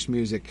from elvish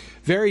music.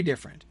 Very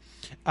different.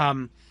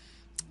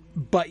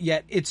 But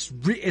yet it's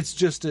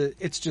just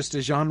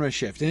a genre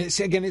shift. And it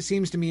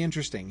seems to me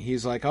interesting.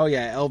 He's like, oh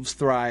yeah, elves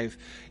thrive.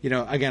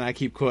 Again, I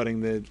keep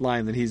quoting the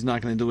line that he's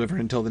not going to deliver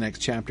until the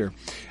next chapter.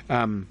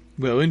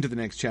 Into the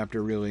next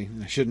chapter, really.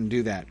 I shouldn't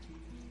do that.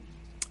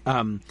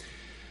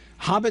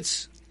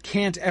 Hobbits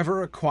can't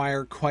ever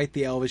acquire quite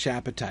the elvish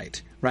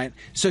appetite, right?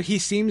 So he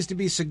seems to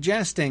be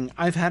suggesting,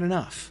 I've had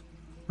enough,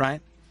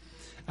 right?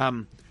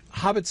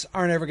 Hobbits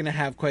aren't ever going to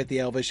have quite the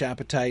elvish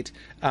appetite.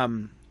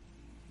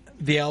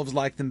 The elves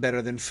like them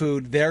better than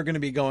food. They're going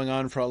to be going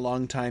on for a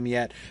long time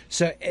yet.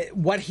 So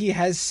what he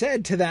has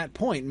said to that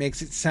point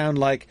makes it sound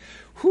like,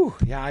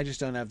 I just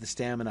don't have the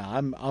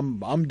stamina.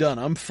 I'm done.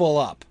 I'm full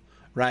up,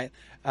 right?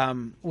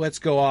 Let's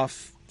go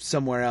off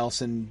somewhere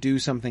else and do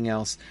something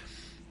else.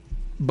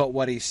 But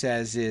what he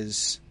says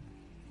is,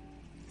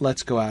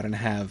 let's go out and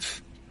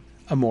have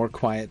a more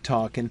quiet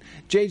talk. And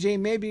JJ,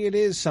 maybe it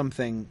is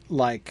something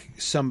like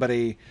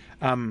somebody,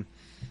 how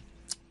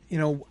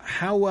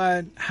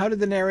did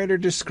the narrator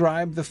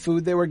describe the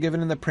food they were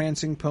given in the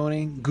Prancing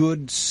Pony?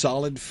 Good,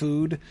 solid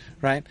food,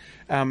 right?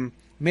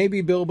 Maybe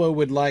Bilbo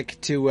would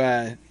like to,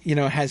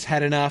 has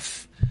had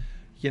enough,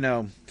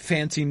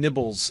 fancy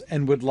nibbles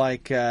and would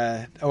like,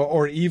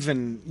 or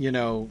even,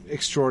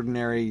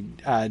 extraordinary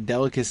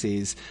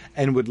delicacies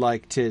and would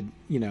like to,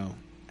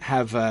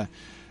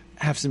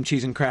 have some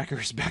cheese and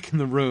crackers back in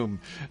the room.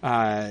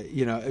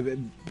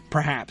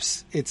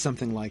 Perhaps it's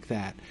something like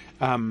that.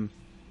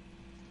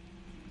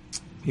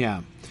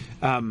 Yeah.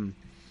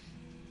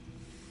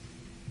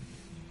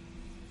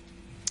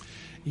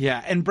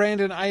 And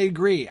Brandon, I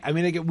agree. I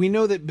mean, again, we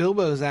know that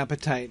Bilbo's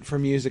appetite for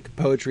music,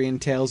 poetry,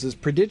 and tales is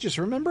prodigious.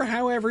 Remember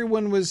how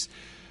everyone was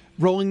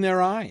rolling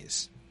their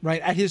eyes,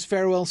 right, at his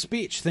farewell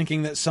speech,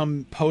 thinking that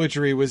some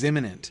poetry was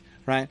imminent,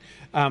 right?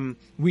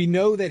 We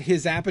know that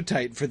his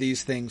appetite for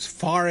these things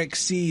far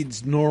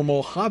exceeds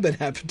normal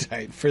Hobbit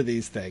appetite for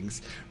these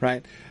things,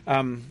 right?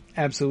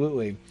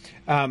 Absolutely.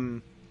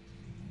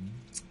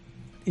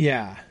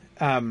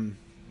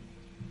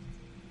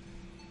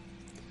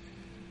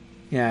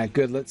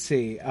 Good. Let's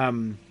see.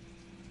 And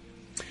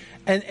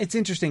it's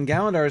interesting.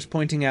 Galandar is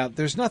pointing out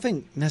there's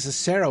nothing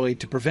necessarily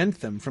to prevent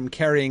them from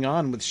carrying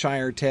on with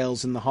Shire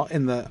tales in the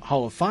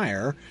Hall of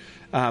Fire.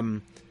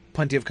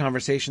 Plenty of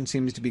conversation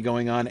seems to be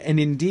going on, and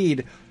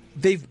indeed,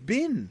 they've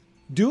been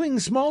doing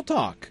small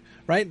talk.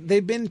 Right?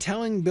 They've been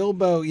telling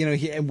Bilbo,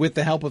 with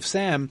the help of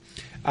Sam,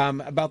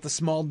 about the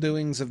small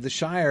doings of the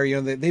Shire.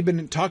 You know, they've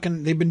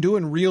been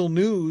doing real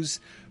news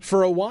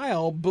for a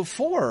while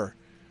before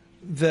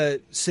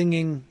the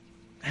singing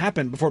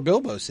happened, before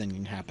Bilbo's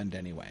singing happened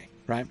anyway,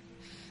 right?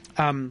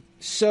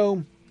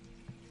 So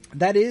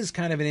that is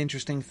kind of an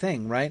interesting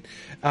thing, right?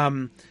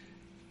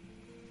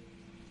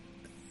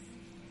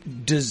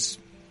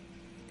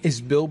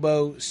 Is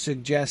Bilbo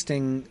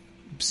suggesting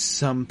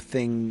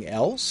something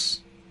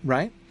else,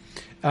 right?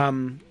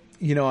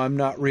 You know, I'm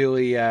not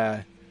really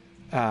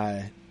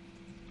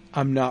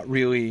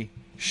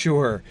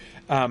sure.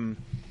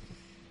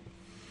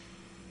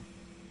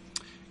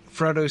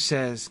 Frodo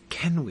says,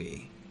 "Can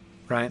we?"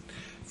 Right?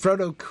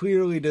 Frodo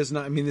clearly does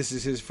not. I mean, this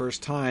is his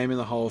first time in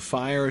the Hall of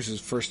Fire. It's his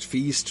first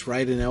feast,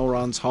 right, in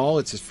Elrond's hall.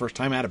 It's his first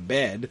time out of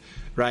bed,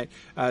 right,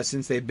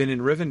 since they've been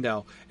in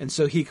Rivendell, and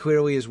so he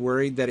clearly is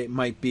worried that it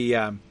might be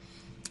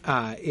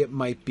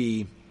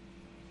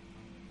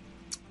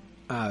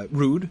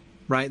rude,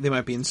 right? They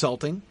might be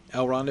insulting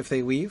Elrond if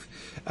they leave.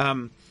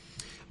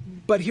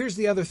 But here's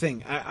the other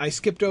thing. I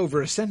skipped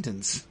over a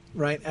sentence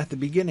right at the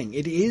beginning.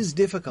 "It is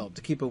difficult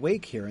to keep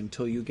awake here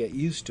until you get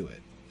used to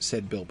it,"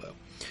 said Bilbo.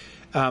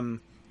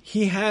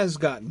 He has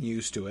gotten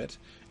used to it,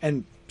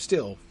 and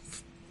still,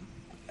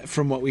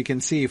 from what we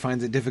can see,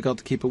 finds it difficult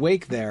to keep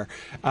awake there.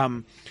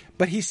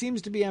 But he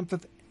seems to be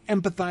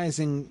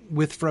empathizing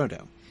with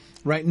Frodo,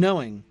 right?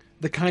 Knowing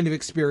the kind of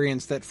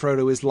experience that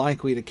Frodo is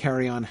likely to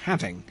carry on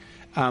having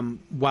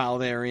while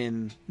they're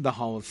in the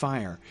Hall of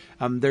Fire.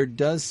 There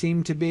does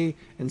seem to be,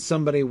 and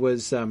somebody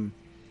was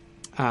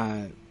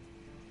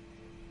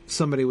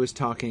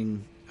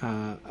talking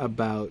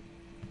about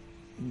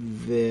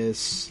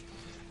this.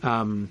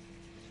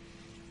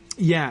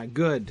 Yeah,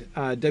 good.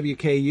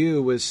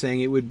 WKU was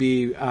saying it would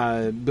be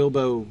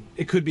Bilbo.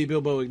 It could be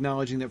Bilbo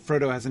acknowledging that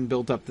Frodo hasn't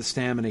built up the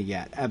stamina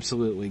yet.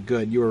 Absolutely,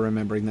 good. You were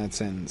remembering that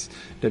sentence,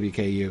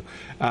 WKU.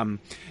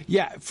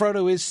 Yeah,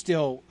 Frodo is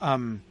still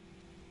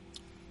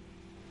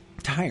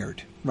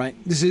tired, right?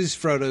 This is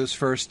Frodo's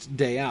first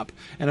day up,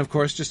 and of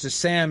course, just as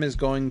Sam is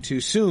going to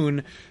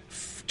soon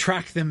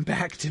track them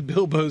back to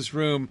Bilbo's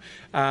room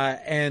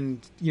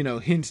and, you know,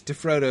 hint to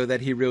Frodo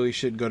that he really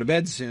should go to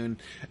bed soon.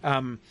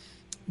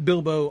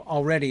 Bilbo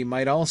already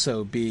might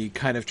also be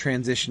kind of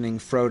transitioning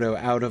Frodo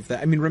out of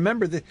that. I mean,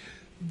 remember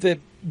this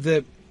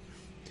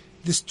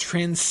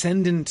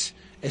transcendent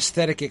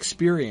aesthetic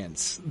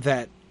experience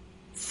that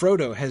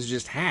Frodo has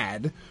just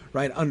had,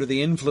 right, under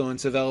the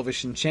influence of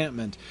elvish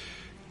enchantment,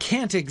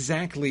 can't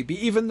exactly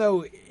be, even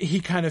though he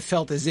kind of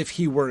felt as if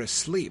he were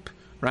asleep,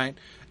 right?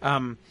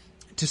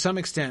 To some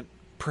extent,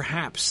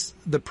 perhaps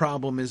the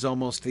problem is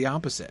almost the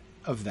opposite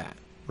of that,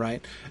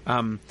 right?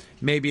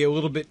 Maybe a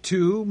little bit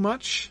too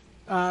much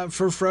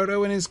for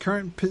Frodo in his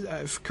current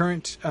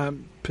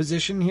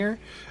position here.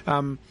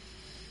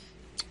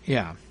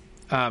 Yeah.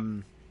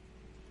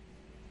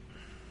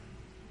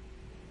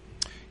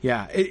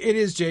 Yeah, it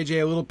is,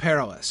 JJ, a little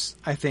perilous,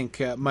 I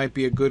think might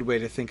be a good way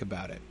to think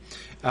about it.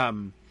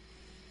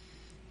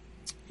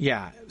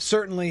 Yeah,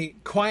 certainly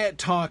quiet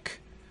talk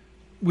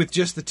with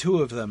just the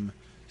two of them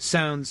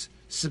sounds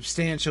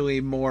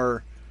substantially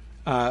more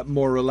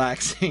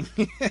relaxing.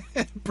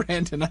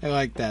 Brandon, I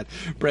like that.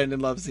 Brandon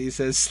loves it. He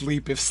says,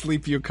 "Sleep if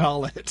sleep you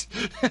call it."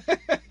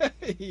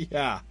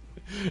 Yeah,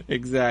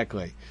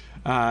 exactly.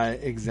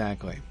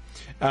 Exactly.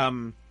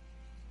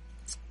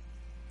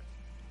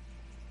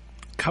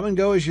 "Come and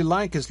go as you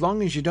like, as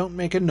long as you don't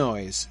make a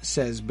noise,"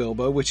 says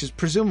Bilbo, which is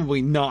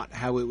presumably not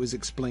how it was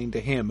explained to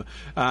him.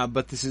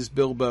 But this is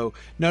Bilbo.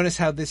 Notice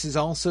how this is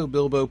also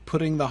Bilbo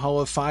putting the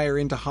Hall of Fire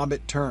into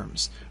Hobbit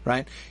terms,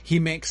 right? He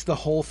makes the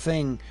whole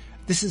thing,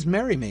 this is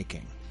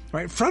merrymaking,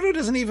 right? Frodo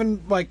doesn't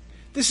even,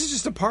 this is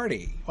just a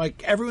party.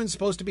 Everyone's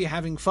supposed to be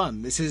having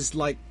fun. This is,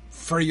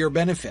 for your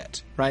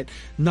benefit, right?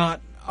 Not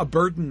a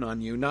burden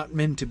on you, not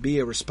meant to be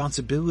a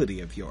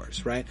responsibility of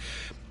yours, right?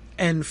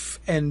 And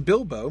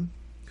Bilbo,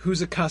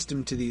 who's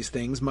accustomed to these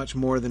things much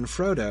more than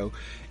Frodo,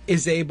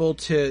 is able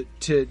to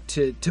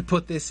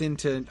put this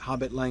into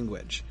Hobbit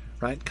language,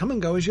 right? Come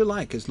and go as you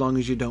like, as long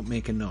as you don't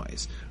make a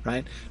noise,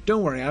 right?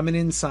 Don't worry, I'm an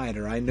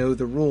insider. I know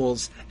the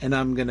rules, and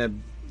I'm gonna,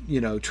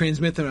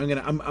 transmit them.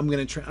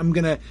 I'm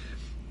gonna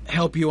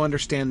help you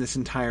understand this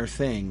entire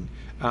thing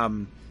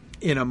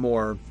in a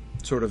more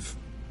sort of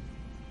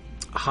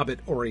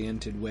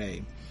Hobbit-oriented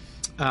way.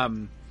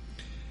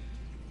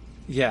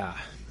 Yeah.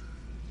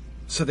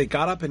 So they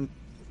got up and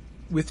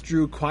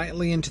withdrew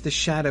quietly into the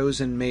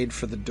shadows and made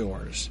for the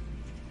doors.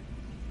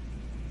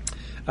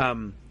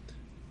 They're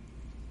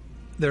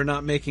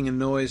not making a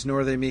noise, nor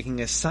are they making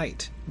a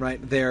sight,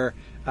 right? They're,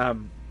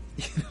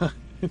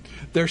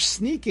 they're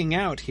sneaking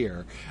out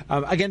here.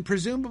 Again,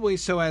 presumably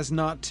so as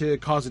not to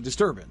cause a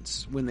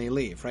disturbance when they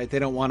leave, right? They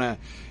don't want to,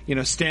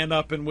 stand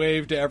up and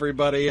wave to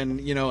everybody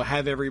and,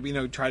 have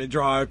try to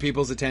draw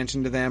people's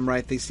attention to them,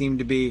 right? They seem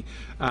to be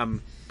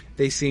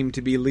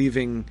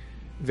leaving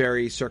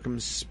very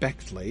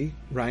circumspectly,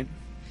 right?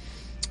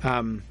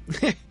 Come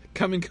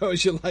and go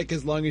as you like,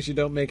 as long as you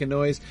don't make a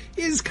noise,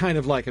 is kind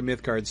of like a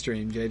Mythgard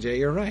stream, JJ.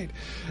 You're right.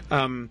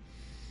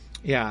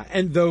 Yeah,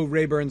 and though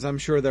Rayburns, I'm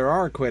sure there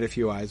are quite a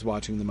few eyes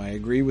watching them, I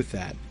agree with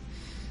that.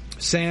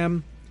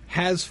 Sam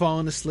has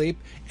fallen asleep,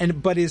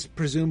 but is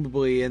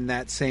presumably in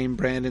that same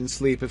Brandon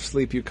sleep, if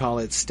sleep you call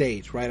it,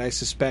 state, right? I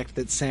suspect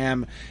that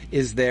Sam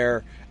is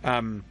there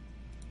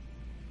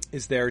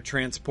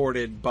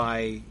transported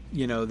by,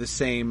 the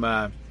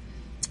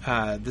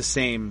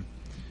same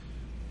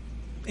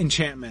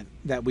enchantment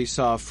that we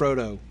saw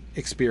Frodo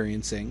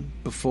experiencing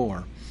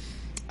before.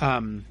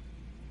 And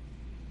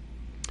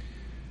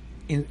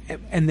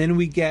then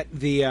we get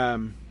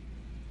the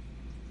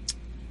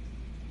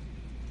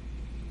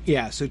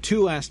so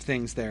two last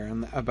things there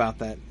about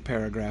that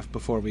paragraph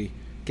before we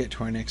get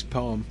to our next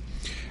poem.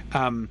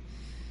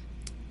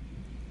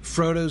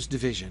 Frodo's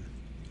division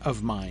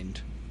of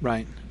mind,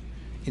 right?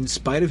 In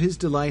spite of his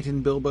delight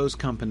in Bilbo's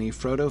company,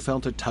 Frodo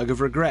felt a tug of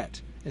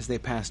regret as they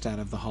passed out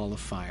of the Hall of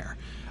Fire.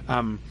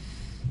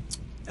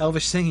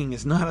 Elvish singing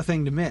is not a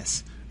thing to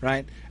miss,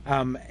 right?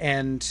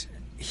 And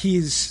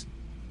he's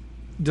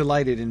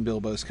delighted in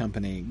Bilbo's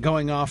company.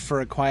 Going off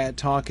for a quiet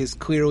talk is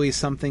clearly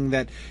something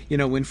that,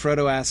 when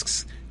Frodo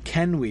asks,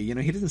 can we?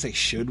 He doesn't say,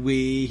 should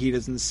we? He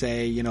doesn't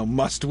say,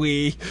 must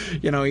we?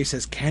 He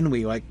says, can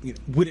we? Like,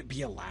 would it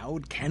be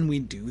allowed? Can we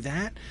do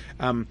that?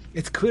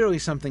 It's clearly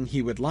something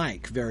he would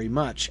like very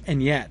much,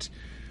 and yet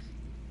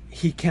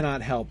he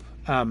cannot help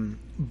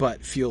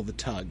but feel the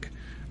tug,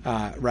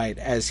 right,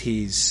 as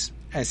he's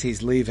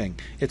leaving.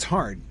 It's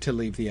hard to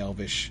leave the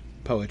Elvish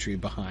poetry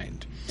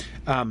behind.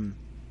 And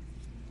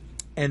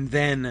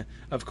then,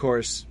 of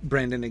course,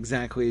 Brandon,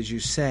 exactly as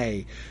you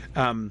say,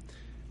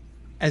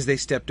 as they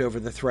stepped over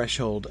the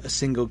threshold, a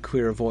single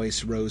clear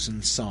voice rose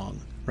in song,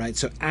 right?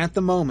 So at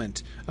the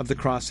moment of the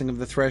crossing of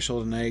the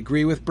threshold, and I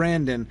agree with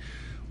Brandon,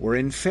 we're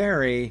in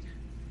Fairy,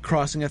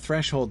 crossing a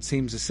threshold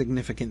seems a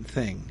significant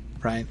thing,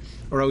 right?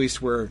 Or at least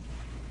we're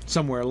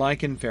somewhere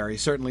like in Fairy.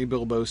 Certainly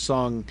Bilbo's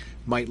song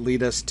might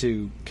lead us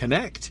to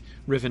connect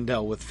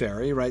Rivendell with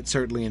Fairy, right?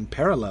 Certainly in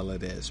parallel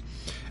it is.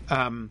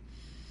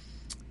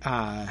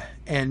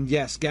 And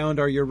yes,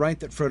 Gallandar, you're right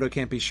that Frodo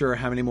can't be sure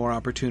how many more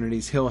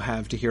opportunities he'll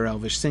have to hear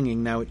Elvish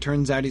singing. Now, it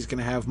turns out he's going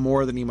to have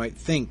more than he might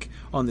think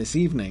on this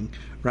evening,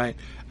 right?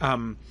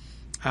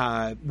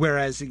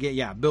 Whereas,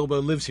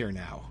 Bilbo lives here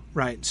now,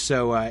 right?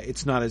 So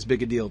it's not as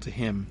big a deal to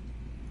him.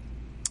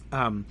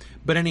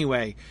 But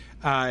anyway,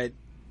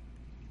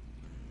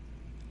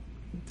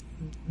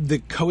 the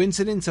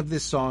coincidence of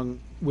this song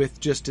with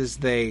just as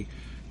they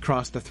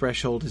cross the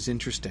threshold is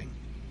interesting.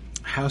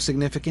 How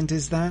significant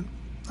is that?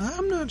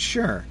 I'm not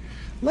sure.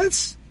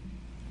 Let's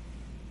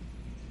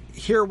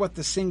hear what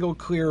the single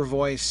clear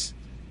voice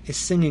is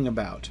singing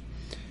about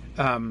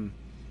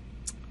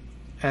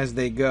as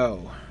they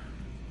go.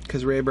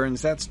 Because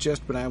Rayburns, that's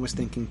just what I was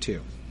thinking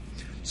too.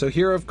 So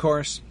here, of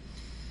course,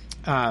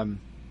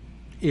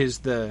 is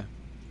the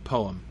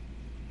poem.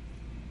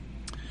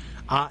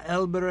 A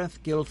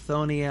Elbereth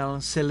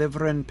Gilthoniel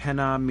Silivren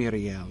Penna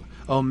Miriel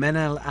O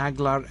Menel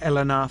Aglar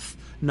Elanath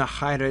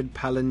Nahired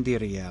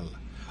Palindiriel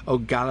O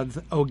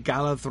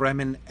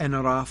Galadhremin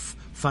Enoroth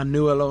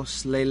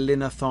Fanuelos Le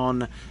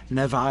Linathon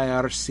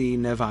Nevair Si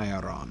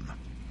Nevairon.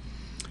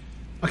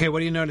 Okay, what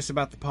do you notice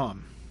about the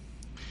poem?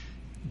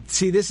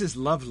 See, this is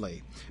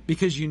lovely,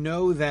 because you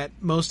know that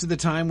most of the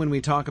time when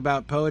we talk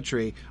about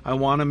poetry, I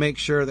want to make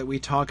sure that we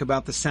talk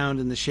about the sound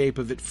and the shape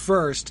of it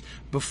first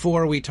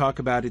before we talk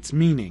about its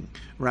meaning,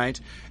 right?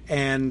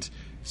 And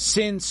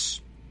since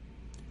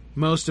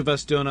most of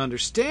us don't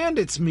understand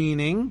its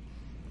meaning,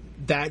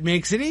 that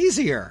makes it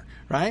easier,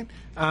 right?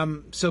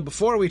 So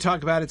before we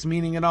talk about its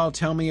meaning at all,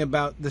 tell me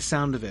about the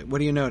sound of it. What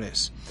do you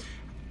notice?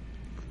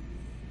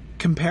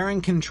 Compare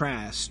and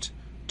contrast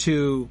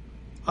to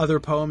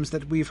other poems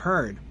that we've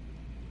heard.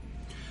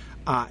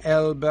 A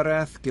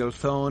Elbereth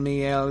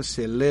Gilthoniel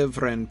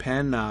Silivren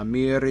Penna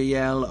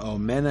Miriel O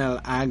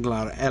Menel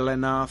Aglar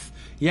Elenath.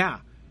 Yeah,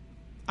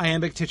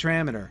 iambic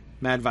tetrameter,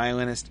 mad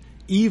violinist,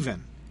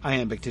 even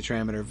iambic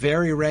tetrameter,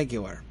 very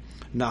regular.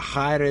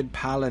 Nahired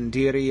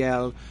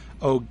Palindiriel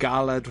O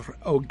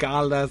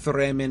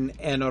Galadhremin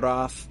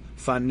Enoroth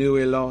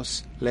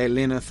Fanuilos Le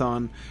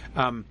Linathon.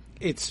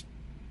 It's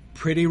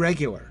pretty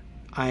regular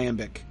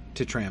iambic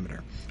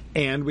tetrameter.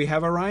 And we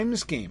have a rhyme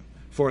scheme.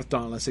 Fourth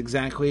Dauntless,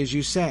 exactly as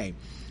you say.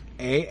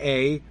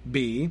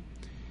 A-A-B,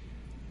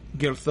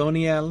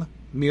 Gilthoniel,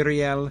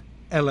 Miriel,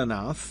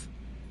 Elenath,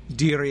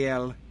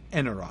 Diriel,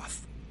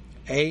 Enoroth.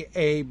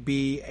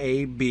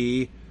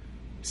 A-A-B-A-B,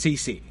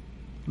 C-C,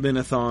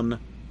 Linathon,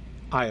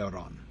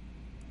 Ioron.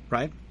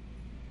 Right?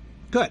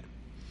 Good.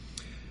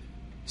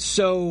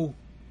 So,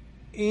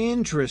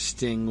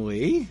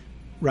 interestingly,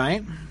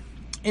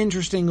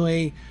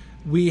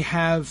 we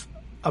have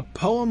a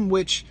poem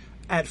which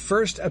at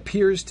first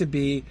appears to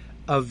be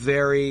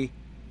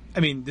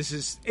this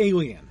is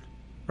alien,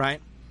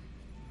 right?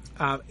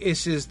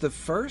 This is the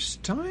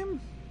first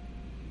time,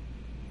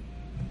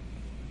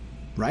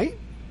 right?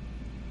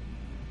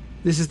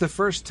 This is the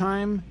first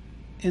time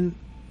in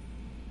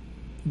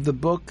the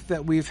book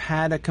that we've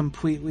had a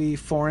completely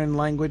foreign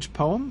language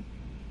poem.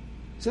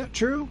 Is that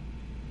true?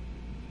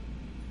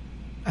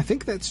 I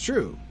think that's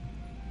true.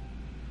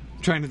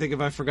 trying to think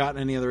if I've forgotten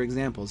any other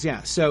examples.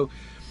 Yeah, so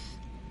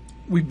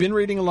we've been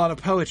reading a lot of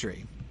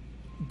poetry,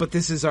 but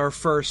this is our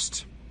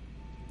first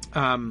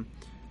poem.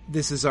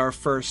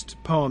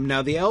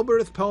 Now, the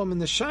Elbereth poem in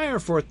the Shire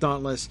Fourth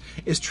Dauntless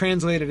is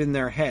translated in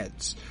their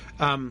heads.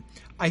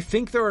 I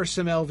think there are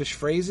some Elvish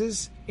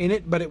phrases in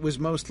it, but it was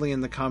mostly in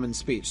the common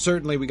speech.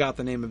 Certainly we got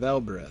the name of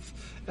Elbereth,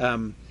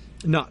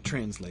 not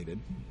translated.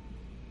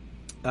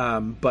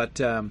 But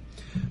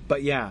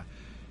yeah.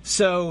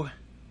 So,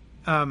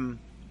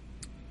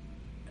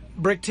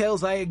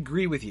 Bricktails, I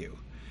agree with you.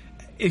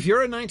 If you're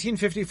a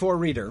 1954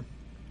 reader,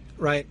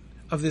 right,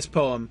 of this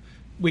poem,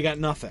 we got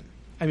nothing.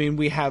 I mean,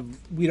 we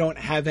don't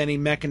have any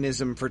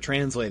mechanism for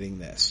translating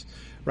this,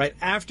 right?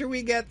 After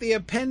we get the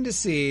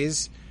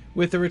appendices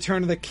with the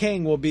Return of the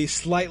King, we'll be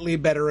slightly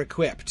better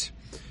equipped.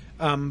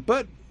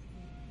 But,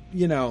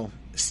 you know,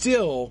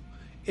 still,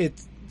 it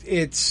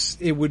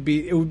would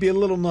be a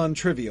little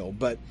non-trivial.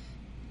 But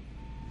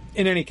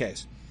in any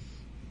case,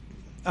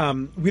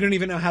 we don't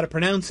even know how to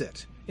pronounce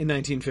it in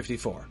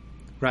 1954,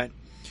 right?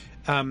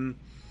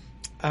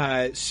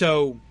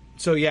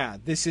 So yeah,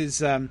 this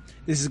is going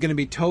to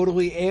be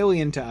totally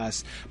alien to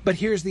us. But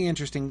here's the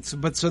interesting.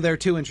 So there are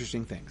two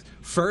interesting things.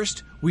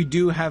 First, we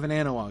do have an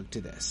analog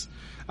to this.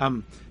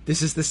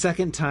 This is the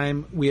second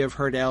time we have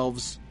heard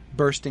elves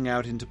bursting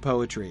out into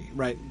poetry,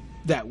 right?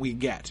 That we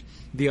get.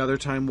 The other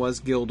time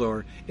was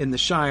Gildor in the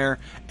Shire,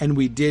 and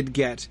we did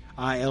get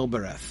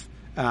Elbereth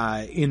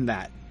in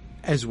that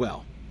as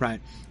well,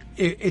 right?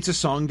 It's a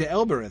song to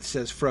Elbereth,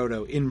 says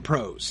Frodo in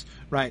prose,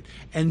 right?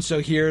 And so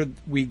here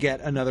we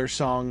get another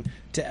song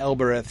to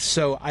Elbereth.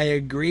 So I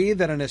agree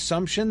that an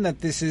assumption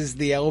that this is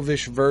the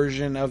Elvish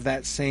version of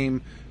that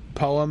same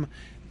poem,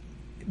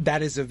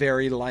 that is a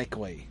very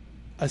likely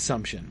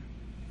assumption.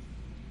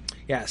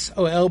 Yes.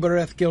 O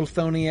Elbereth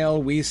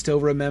Gilthoniel, we still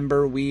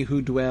remember, we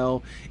who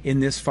dwell in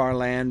this far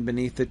land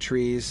beneath the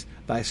trees,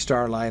 thy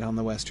starlight on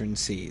the western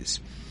seas.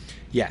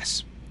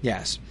 Yes.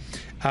 Yes.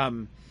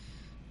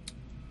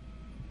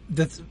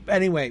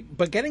 Anyway,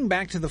 but getting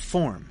back to the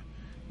form,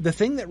 the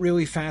thing that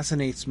really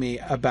fascinates me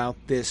about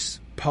this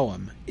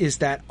poem is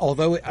that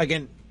although,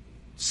 again,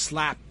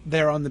 slap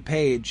there on the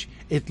page,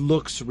 it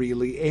looks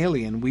really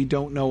alien. We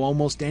don't know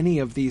almost any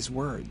of these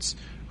words,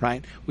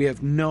 right? We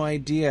have no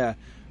idea,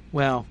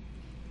 well,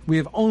 we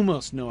have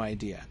almost no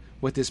idea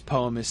what this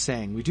poem is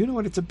saying. We do know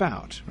what it's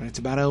about, right? It's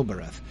about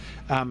Elbereth.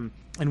 And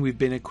we've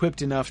been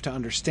equipped enough to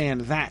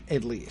understand that,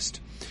 at least.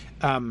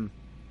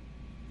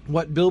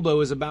 What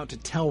Bilbo is about to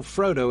tell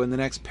Frodo in the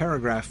next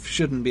paragraph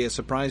shouldn't be a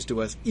surprise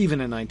to us,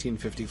 even in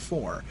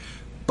 1954.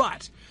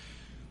 But,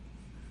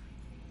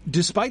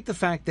 despite the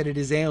fact that it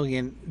is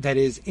alien, that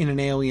is, in an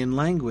alien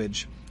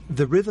language,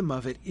 the rhythm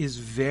of it is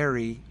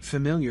very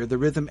familiar. The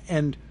rhythm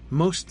and,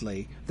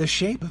 mostly, the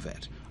shape of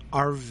it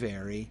are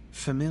very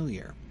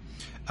familiar.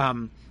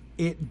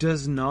 It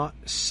does not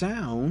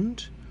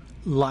sound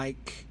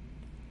like...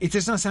 It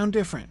does not sound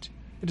different.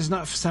 It does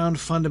not sound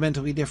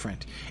fundamentally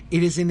different.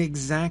 It is in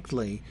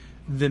exactly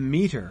the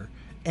meter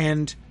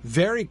and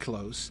very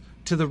close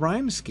to the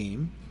rhyme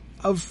scheme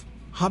of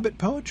Hobbit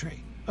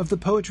poetry, of the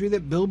poetry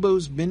that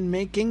Bilbo's been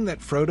making, that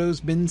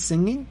Frodo's been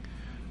singing,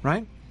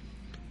 right?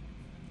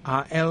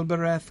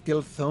 Elbereth,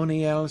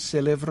 Gilthoniel,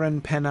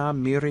 Silivren, Penna,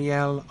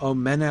 Miriel,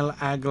 Omenel,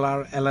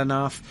 Aglar,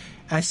 Elenoth.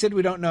 I said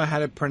we don't know how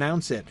to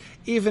pronounce it.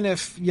 Even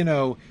if,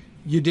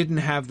 you didn't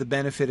have the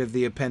benefit of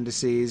the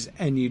appendices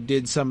and you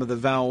did some of the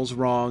vowels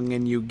wrong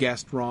and you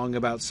guessed wrong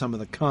about some of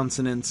the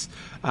consonants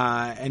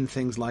and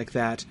things like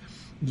that,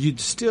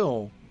 you'd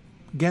still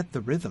get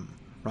the rhythm,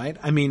 right?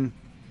 I mean,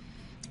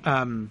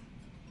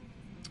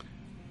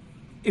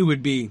 it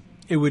would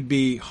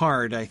be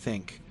hard, I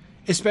think,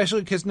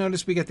 especially because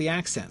notice we get the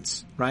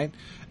accents, right?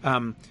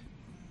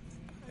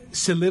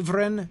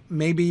 Silivren,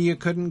 maybe you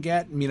couldn't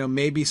get,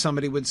 maybe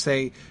somebody would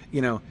say,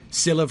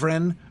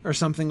 Silivren or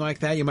something like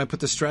that. You might put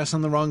the stress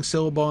on the wrong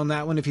syllable on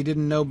that one if you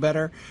didn't know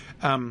better.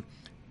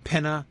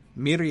 Penna,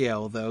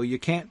 Miriel, though, you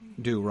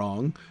can't do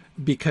wrong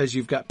because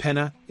you've got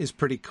Penna is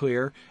pretty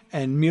clear,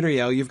 and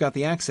Miriel, you've got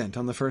the accent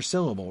on the first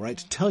syllable, right,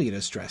 to tell you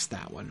to stress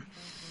that one.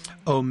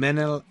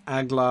 Omenel,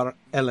 Aglar,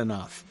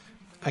 Elenoth.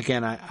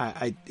 Again,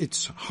 I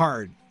it's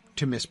hard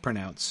to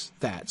mispronounce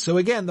that. So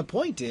again, the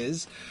point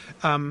is,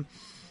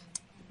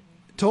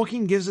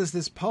 Tolkien gives us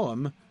this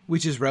poem,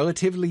 which is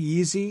relatively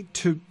easy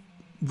to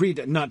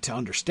read, not to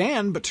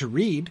understand, but to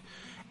read,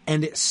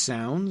 and it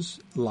sounds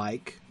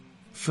like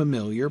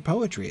familiar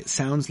poetry. It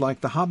sounds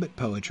like the Hobbit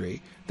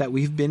poetry that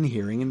we've been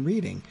hearing and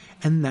reading,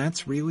 and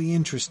that's really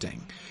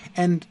interesting.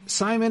 And,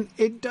 Simon,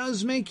 it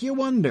does make you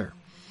wonder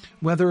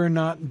whether or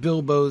not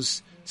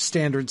Bilbo's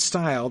standard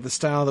style, the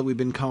style that we've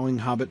been calling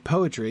Hobbit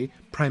poetry,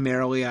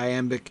 primarily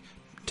iambic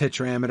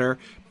tetrameter,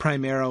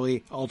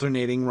 primarily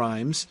alternating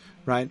rhymes,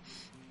 right,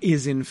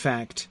 is in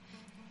fact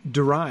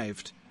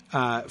derived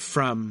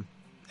from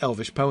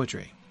Elvish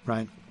poetry,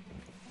 right?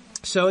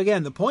 So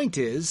again, the point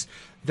is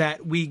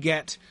that we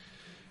get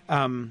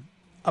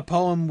a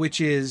poem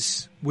which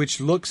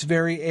looks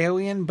very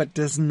alien, but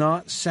does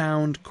not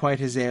sound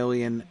quite as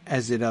alien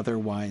as it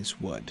otherwise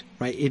would,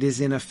 right? It is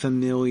in a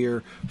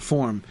familiar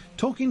form.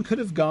 Tolkien could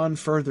have gone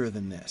further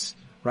than this,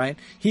 right?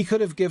 He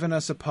could have given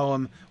us a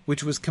poem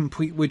which was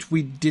complete, which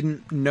we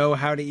didn't know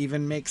how to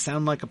even make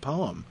sound like a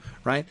poem,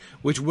 right?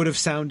 Which would have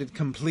sounded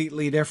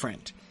completely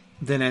different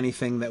than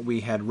anything that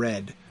we had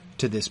read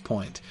to this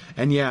point.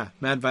 And yeah,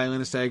 Mad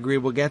Violinist, I agree,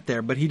 we'll get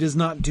there, but he does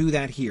not do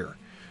that here,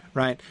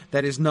 right?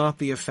 That is not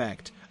the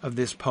effect of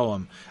this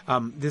poem.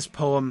 This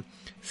poem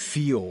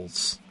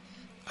feels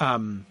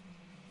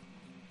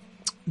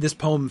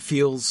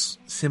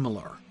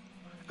similar,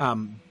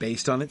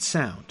 based on its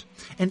sound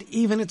and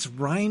even its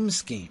rhyme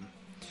scheme.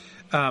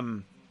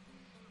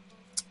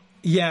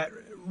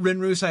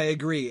 Rinrus, I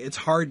agree. It's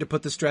hard to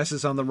put the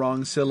stresses on the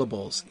wrong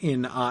syllables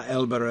in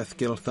Elbereth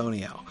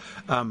Gilthoniel.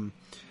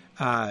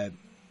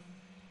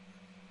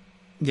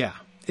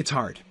 It's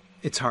hard.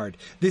 It's hard.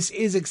 This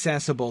is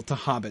accessible to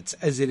hobbits,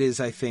 as it is,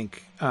 I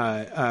think,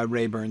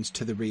 Rayburn's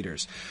to the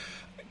readers.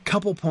 A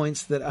couple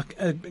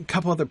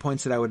other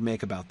points that I would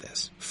make about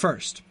this.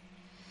 First,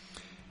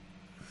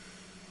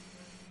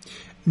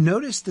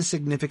 notice the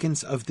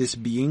significance of this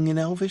being in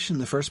Elvish in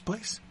the first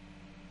place.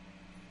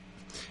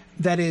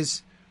 That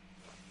is,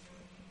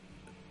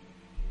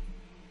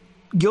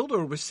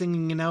 Gildor was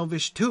singing in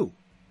Elvish too,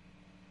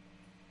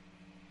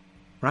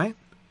 right?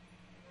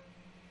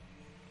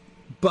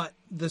 But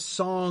the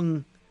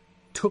song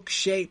took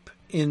shape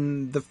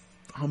in the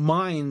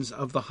minds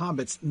of the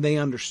hobbits. They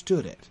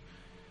understood it,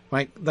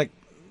 right? Like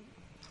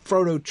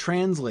Frodo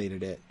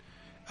translated it.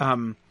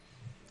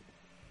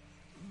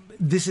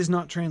 This is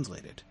not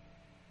translated,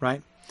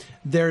 right?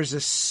 There's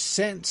a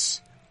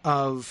sense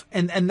of,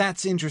 and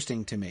that's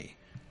interesting to me,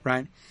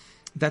 right?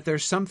 That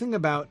there's something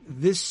about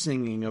this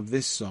singing of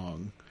this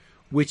song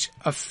which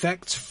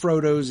affects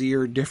Frodo's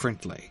ear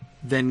differently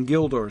than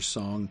Gildor's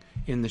song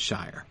in the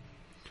Shire.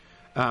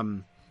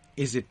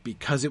 Is it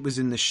because it was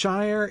in the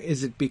Shire?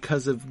 Is it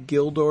because of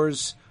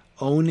Gildor's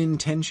own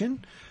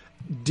intention?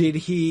 Did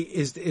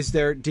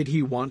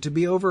he want to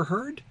be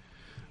overheard?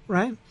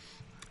 Right?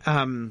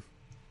 I'm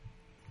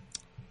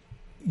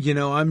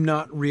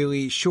not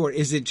really sure.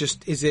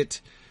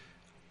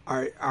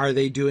 Are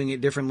they doing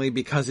it differently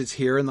because it's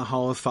here in the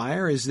Hall of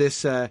Fire? Is this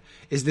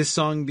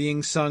song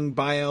being sung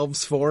by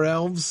elves for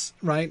elves,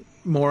 right?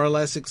 More or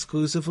less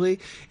exclusively?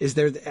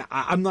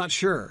 I'm not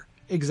sure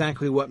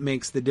exactly what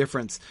makes the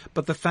difference,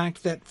 but the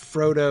fact that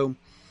Frodo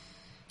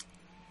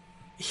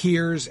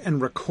hears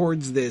and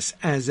records this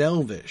as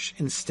Elvish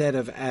instead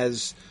of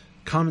as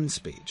common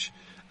speech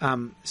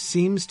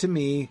seems to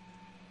me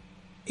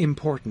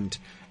important,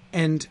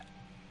 and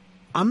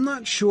I'm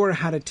not sure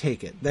how to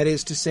take it. That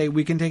is to say,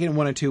 we can take it in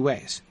one of two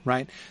ways,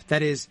 right?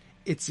 That is,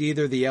 it's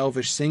either the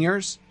Elvish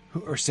singers,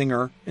 or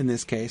singer in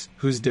this case,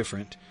 who's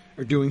different,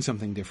 or doing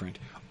something different,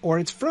 or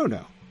it's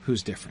Frodo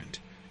who's different.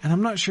 And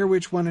I'm not sure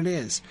which one it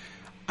is.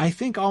 I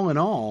think all in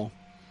all,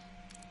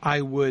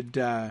 I would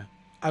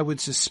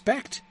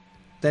suspect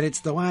that it's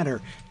the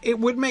latter. It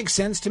would make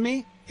sense to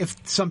me if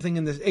something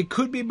in this, it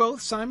could be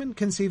both, Simon,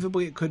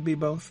 conceivably it could be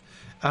both.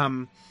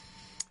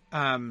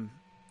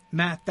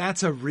 Matt,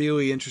 that's a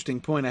really interesting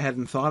point. I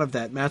hadn't thought of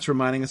that. Matt's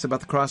reminding us about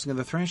the crossing of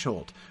the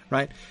threshold,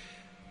 right?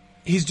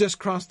 He's just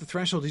crossed the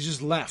threshold. He's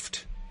just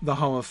left the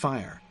Hall of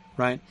Fire,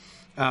 right?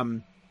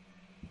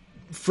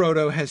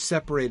 Frodo has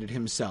separated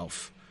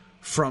himself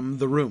from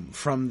the room,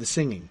 from the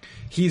singing.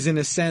 He's, in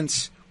a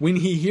sense, when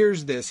he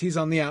hears this, he's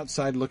on the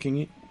outside looking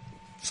in.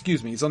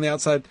 He's on the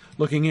outside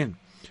looking in,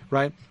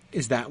 right?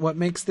 Is that what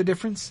makes the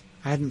difference?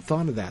 I hadn't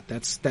thought of that.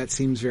 That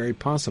seems very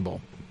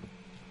possible.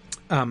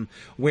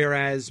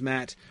 Whereas,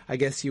 Matt, I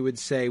guess you would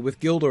say with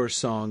Gildor's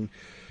song,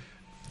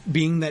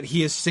 being that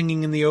he is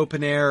singing in the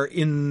open air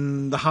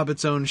in the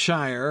Hobbit's own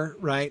Shire,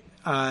 right?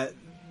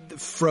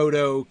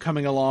 Frodo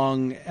coming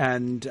along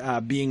and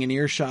being in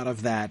earshot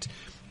of that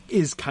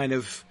is kind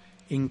of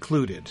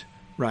included,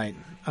 right,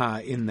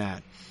 in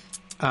that.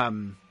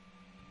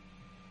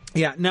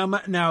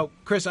 Now,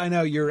 Chris, I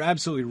know you're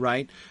absolutely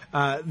right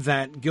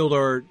that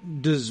Gildor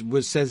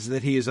says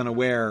that he is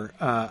unaware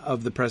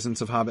of the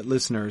presence of Hobbit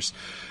listeners.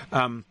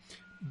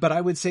 But I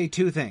would say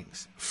two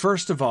things.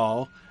 First of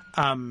all,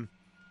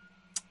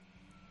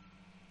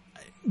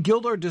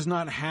 Gildor does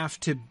not have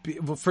to be...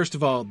 Well, first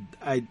of all,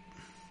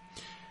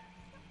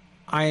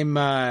 I'm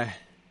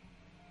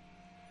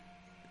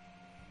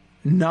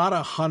not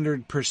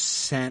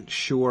 100%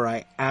 sure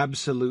I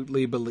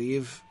absolutely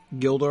believe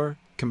Gildor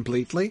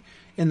completely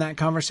in that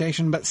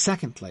conversation. But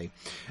secondly,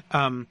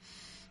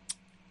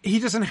 he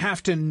doesn't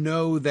have to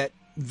know that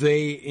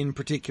they in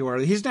particular,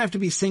 he doesn't have to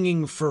be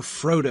singing for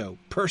Frodo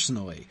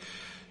personally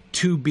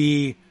to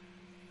be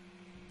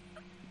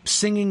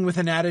singing with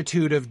an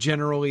attitude of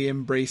generally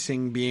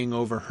embracing being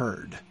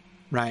overheard,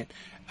 right?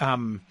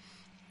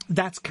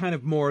 That's kind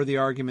of more the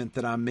argument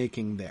that I'm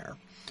making there.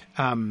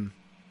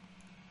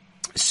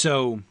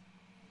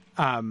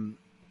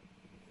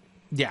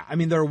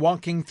 They're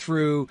walking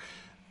through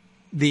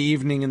the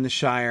evening in the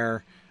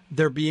Shire.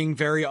 They're being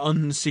very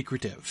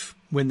unsecretive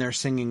when they're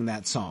singing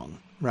that song,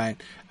 right?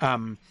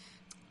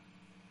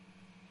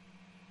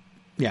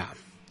 Yeah.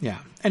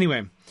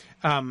 Anyway,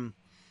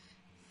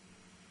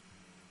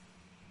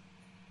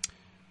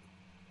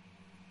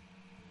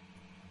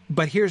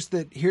 but here's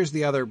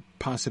the other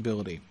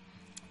possibility.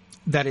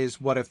 That is,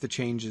 what if the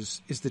change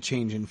is the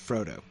change in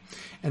Frodo?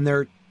 And there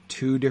are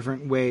two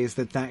different ways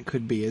that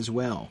could be as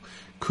well.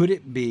 Could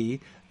it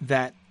be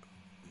that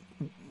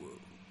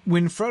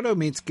when Frodo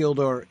meets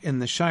Gildor in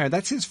the Shire,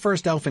 that's his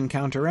first elf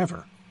encounter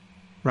ever,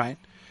 right?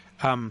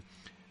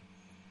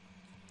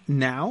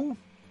 Now,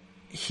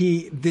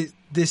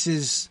 this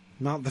is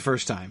not the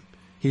first time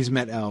he's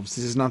met elves.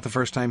 This is not the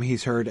first time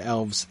he's heard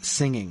elves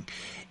singing.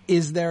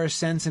 Is there a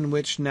sense in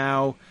which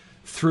now,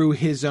 through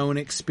his own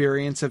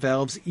experience of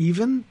elves,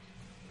 even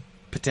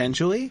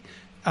potentially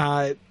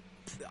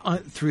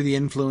through the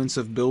influence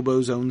of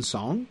Bilbo's own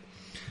song,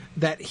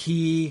 that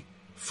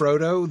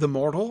Frodo, the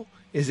mortal,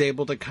 is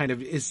able to kind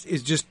of is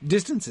just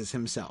distances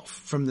himself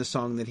from the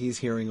song that he's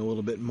hearing a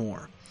little bit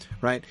more,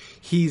 right?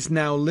 He's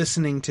now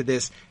listening to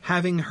this,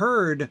 having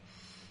heard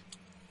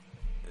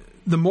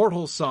the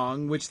mortal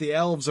song, which the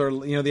elves are,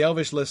 the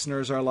elvish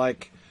listeners are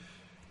like,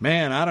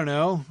 man, I don't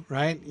know,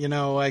 right?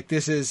 Like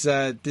this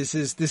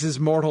is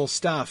mortal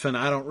stuff, and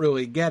I don't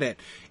really get it.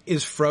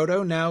 Is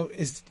Frodo now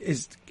is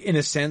in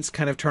a sense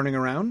kind of turning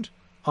around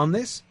on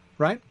this,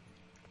 right?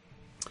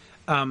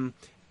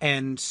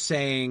 And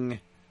saying,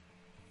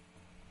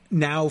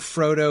 now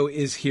Frodo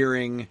is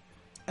hearing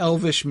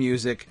elvish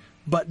music,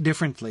 but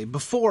differently.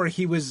 Before,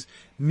 he was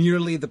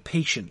merely the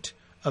patient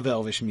of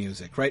elvish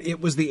music, right? It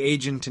was the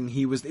agent, and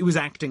it was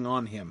acting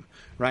on him,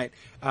 right?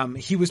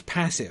 He was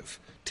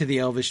passive to the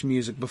elvish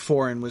music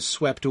before and was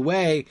swept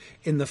away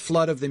in the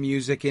flood of the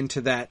music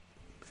into that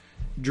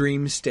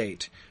dream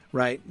state,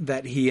 right,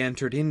 that he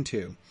entered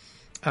into.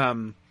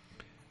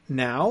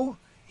 Now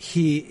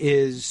he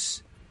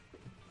is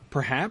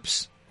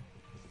perhaps,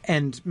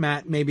 and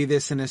Matt, maybe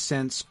this in a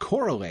sense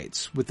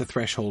correlates with the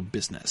threshold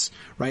business,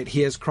 right?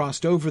 He has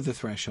crossed over the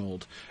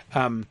threshold.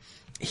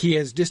 He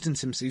has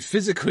distanced himself, he's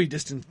physically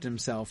distanced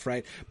himself,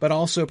 right? But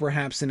also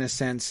perhaps in a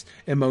sense,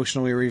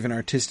 emotionally or even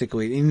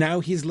artistically. And now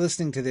he's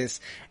listening to this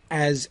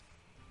as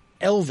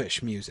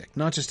elvish music,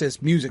 not just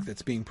as music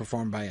that's being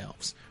performed by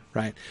elves,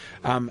 right?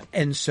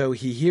 And so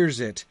he hears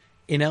it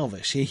in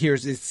elvish. He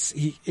hears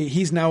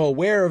he's now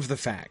aware of the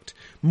fact,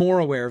 more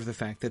aware of the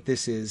fact that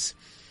this is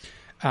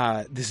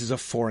a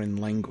foreign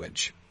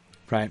language,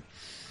 right?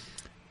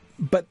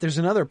 But there's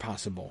another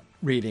possible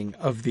reading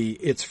of the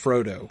It's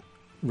Frodo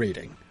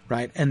reading,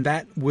 right? And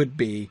that would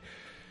be,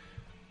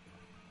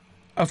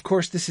 of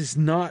course, this is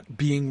not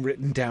being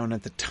written down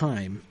at the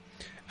time.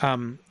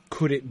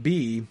 Could it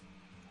be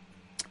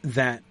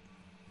that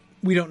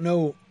we don't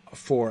know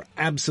for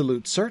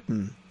absolute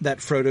certain that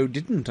Frodo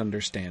didn't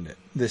understand it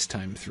this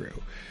time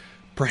through?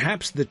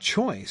 Perhaps the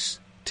choice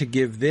to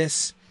give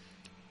this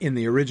in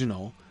the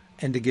original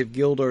and to give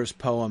Gildor's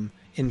poem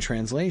in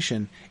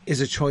translation is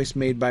a choice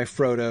made by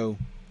Frodo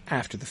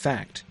after the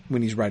fact,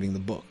 when he's writing the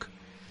book,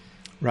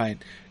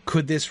 right?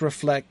 Could this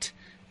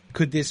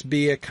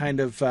be a kind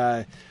of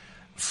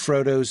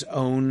Frodo's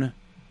own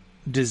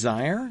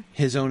desire,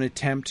 his own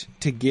attempt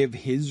to give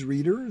his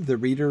reader, the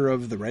reader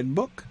of the Red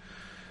Book,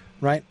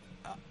 right,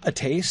 a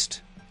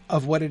taste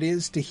of what it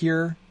is to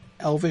hear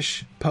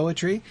elvish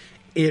poetry?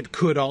 It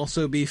could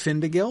also be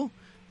Findegil,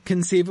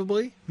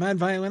 conceivably, Mad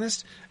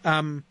Violinist.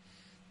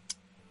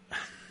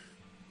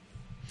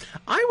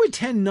 I would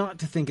tend not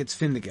to think it's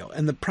Findegil,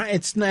 and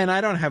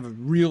I don't have a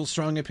real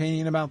strong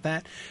opinion about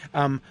that.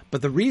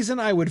 But the reason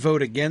I would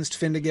vote against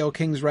Findegil,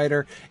 King's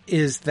Writer,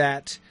 is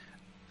that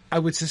I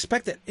would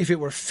suspect that if it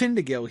were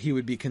Findegil, he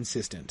would be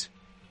consistent,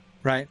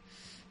 right?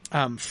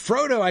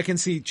 Frodo, I can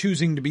see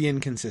choosing to be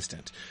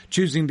inconsistent,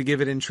 choosing to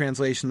give it in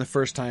translation the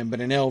first time, but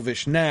in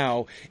Elvish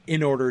now,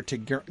 in order to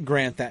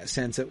grant that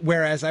sense.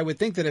 Whereas I would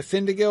think that if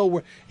Findegil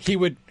were,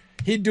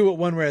 he'd do it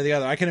one way or the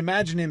other. I can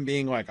imagine him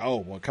being like, "Oh,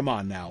 well, come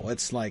on now,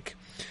 let's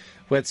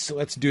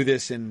do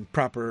this in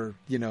proper,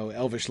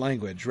 Elvish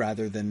language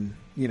rather than,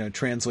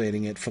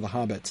 translating it for the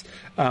hobbits."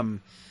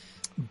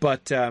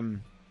 But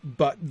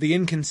the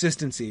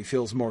inconsistency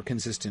feels more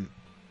consistent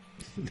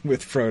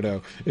with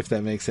Frodo, if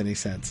that makes any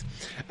sense.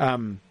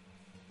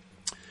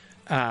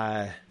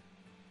 Yeah.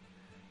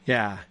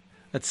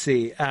 Let's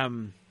see.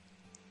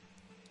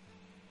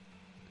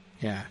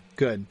 Yeah,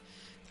 good.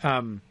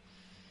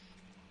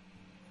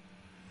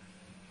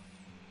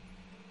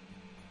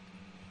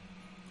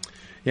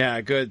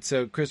 Yeah, good.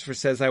 So Christopher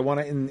says, I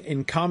want to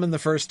in common the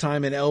first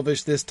time and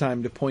Elvish this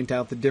time to point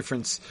out the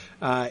difference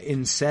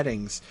in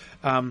settings.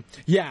 To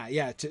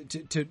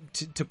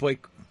play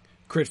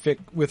Critfic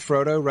with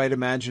Frodo, right?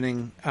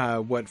 Imagining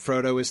what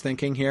Frodo is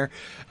thinking here.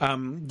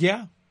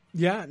 No,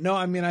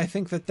 I mean, I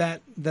think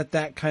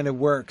that kind of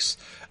works.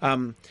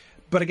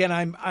 But again,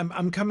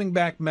 I'm coming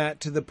back,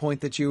 Matt, to the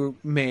point that you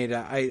made.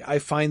 I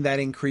find that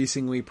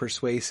increasingly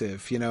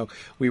persuasive.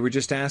 We were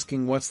just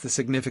asking what's the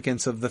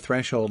significance of the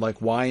threshold? Like,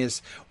 why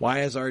is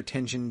our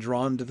attention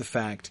drawn to the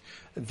fact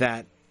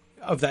that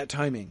of that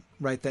timing,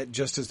 right? That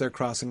just as they're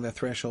crossing the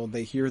threshold,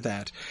 they hear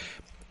that.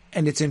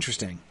 And it's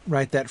interesting,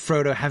 right? That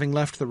Frodo, having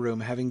left the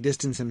room, having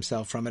distanced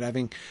himself from it,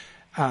 having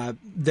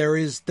there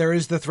is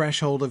the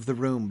threshold of the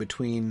room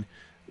between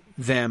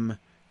them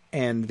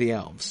and the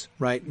elves,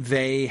 right?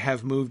 They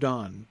have moved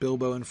on.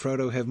 Bilbo and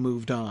Frodo have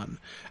moved on,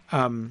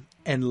 and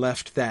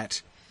left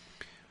that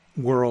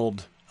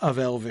world of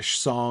elvish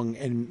song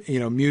and,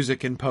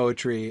 music and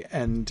poetry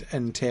and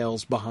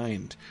tales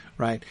behind,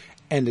 right?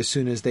 And as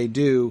soon as they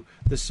do,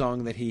 the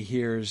song that he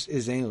hears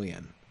is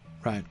alien,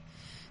 right?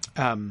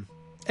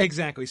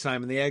 Exactly,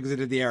 Simon. They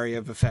exited the area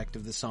of effect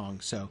of the song,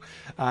 so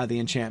the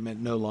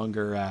enchantment no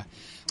longer.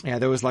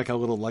 There was like a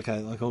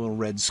little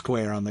red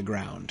square on the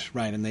ground,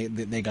 right? And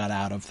they got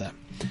out of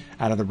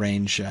the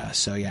range.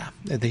 So yeah,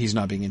 he's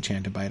not being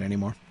enchanted by it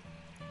anymore.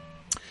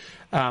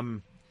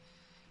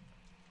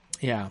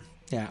 Yeah.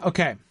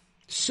 Okay.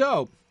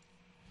 So,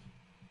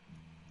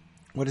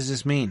 what does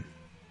this mean?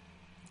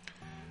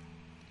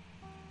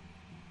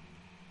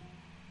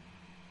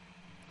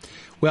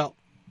 Well,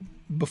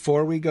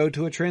 before we go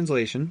to a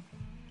translation,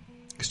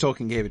 because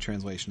Tolkien gave a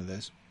translation of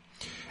this,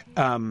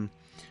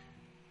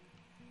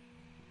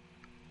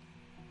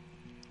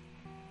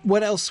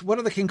 what else? What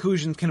other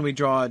conclusions can we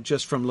draw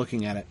just from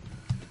looking at it?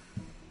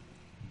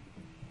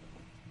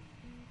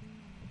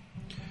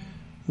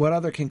 What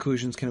other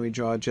conclusions can we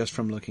draw just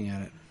from looking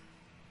at it?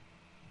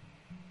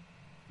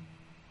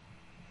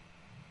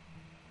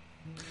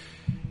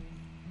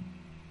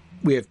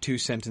 We have 2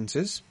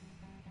 sentences,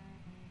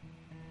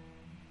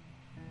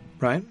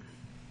 right?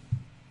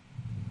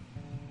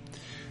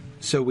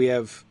 So we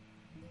have,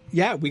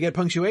 we get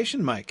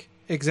punctuation, Mike.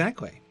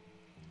 Exactly.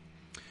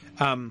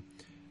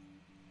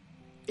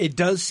 It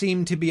does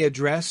seem to be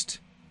addressed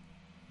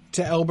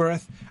to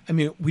Elbereth. I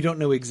mean, we don't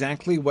know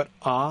exactly what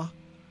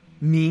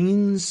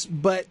means,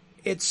 but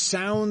it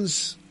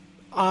sounds,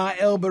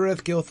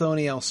 Elbereth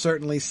Gilthoniel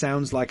certainly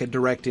sounds like a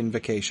direct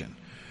invocation.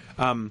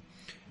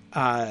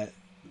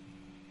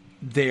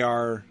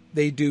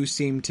 They do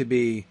seem to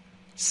be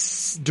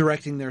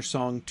directing their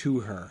song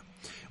to her.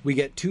 We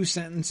get 2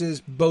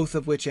 sentences, both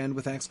of which end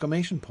with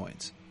exclamation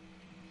points.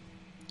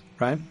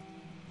 Right?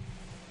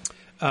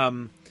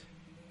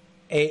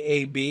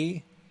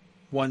 AAB,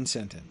 1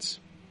 sentence.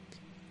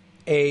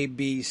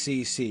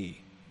 ABCC,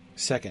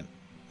 2nd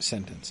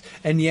sentence.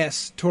 And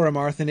yes,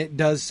 Toramarthan, it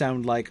does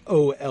sound like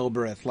O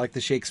Elbereth, like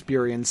the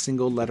Shakespearean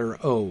single letter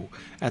O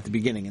at the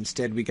beginning.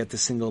 Instead, we get the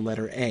single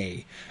letter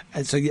A.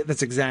 And so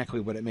that's exactly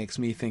what it makes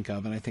me think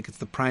of. And I think it's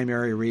the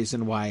primary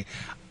reason why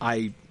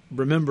I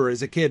remember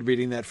as a kid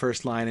reading that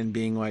first line and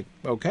being like,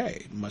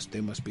 okay,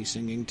 they must be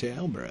singing to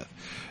Elbereth.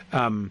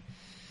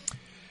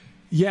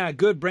 Yeah,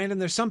 good, Brandon.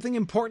 There's something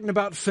important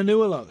about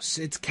Fanuelos.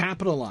 It's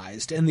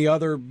capitalized, and the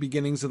other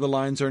beginnings of the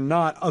lines are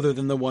not, other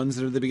than the ones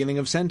that are the beginning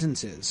of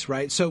sentences,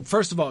 right? So,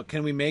 first of all,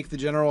 can we make the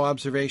general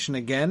observation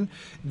again?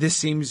 This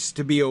seems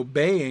to be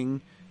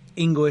obeying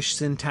English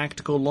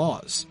syntactical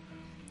laws.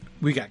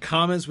 We got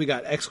commas, we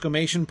got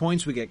exclamation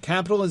points, we get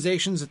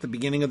capitalizations at the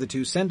beginning of the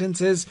 2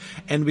 sentences,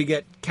 and we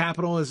get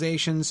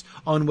capitalizations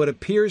on what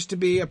appears to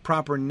be a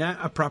proper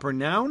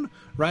noun,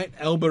 right?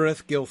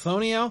 Elbereth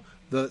Gilthoniel.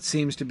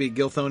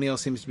 Gilthoniel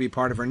seems to be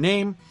part of her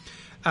name.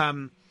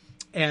 And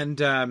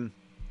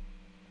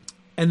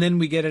then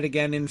we get it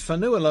again in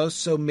Fanuelos,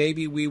 so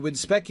maybe we would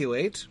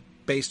speculate,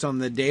 based on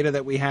the data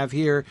that we have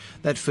here,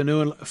 that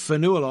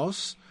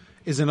Fanuelos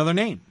is another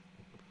name,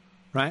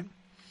 right?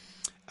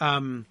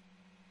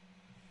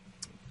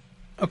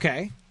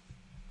 Okay.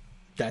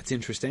 That's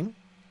interesting.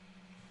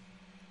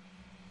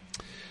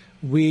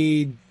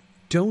 We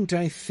don't,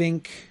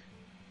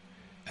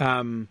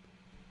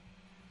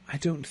 I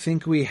don't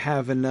think we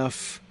have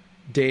enough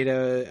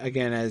data,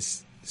 again,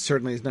 as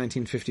certainly as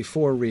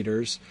 1954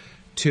 readers,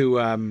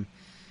 to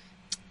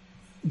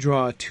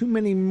draw too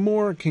many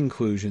more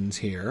conclusions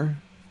here.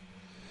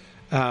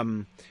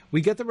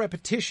 We get the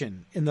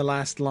repetition in the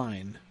last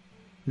line.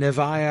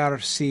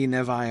 Nevair si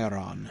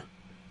nevairon,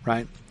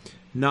 right?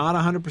 Not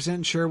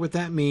 100% sure what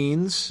that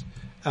means,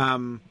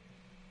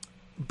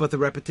 but the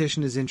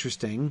repetition is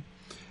interesting.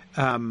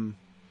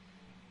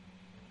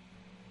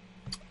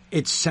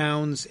 It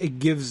sounds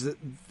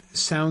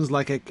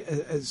like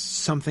a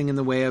something in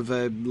the way of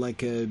a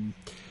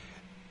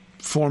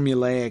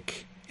formulaic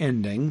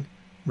ending,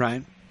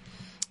 right?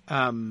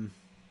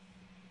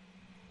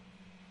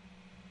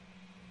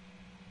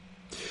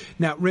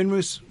 Now,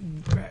 Rinrus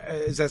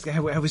is asking,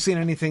 have we seen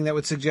anything that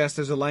would suggest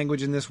there's a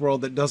language in this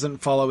world that doesn't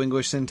follow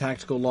English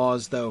syntactical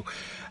laws, though?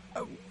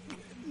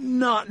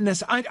 Not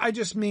necessarily. I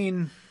just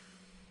mean,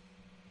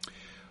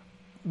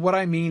 what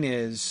I mean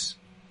is,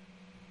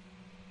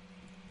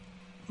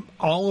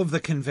 all of the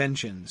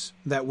conventions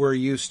that we're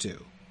used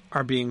to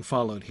are being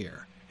followed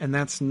here. And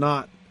that's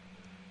not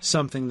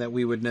something that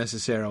we would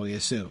necessarily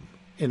assume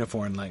in a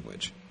foreign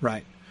language,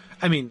 right?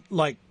 I mean,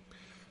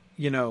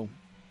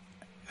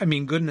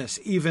 goodness,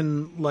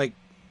 even like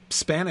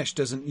Spanish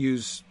doesn't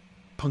use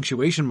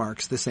punctuation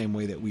marks the same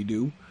way that we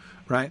do,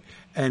 right?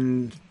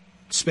 And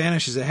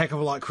Spanish is a heck of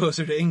a lot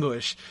closer to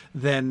English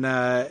than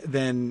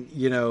Sindarin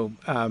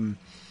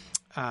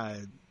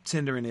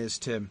is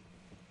to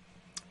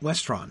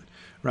Westron,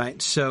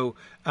 right? So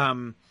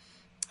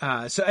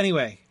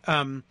anyway,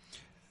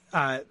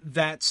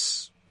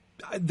 that's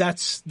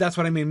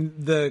what I mean.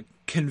 The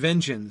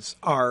conventions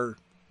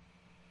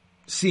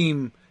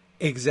seem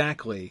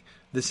exactly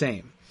the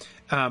same,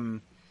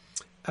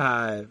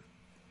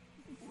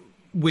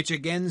 which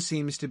again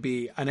seems to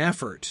be an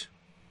effort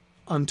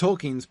on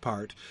Tolkien's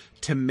part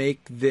to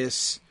make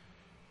this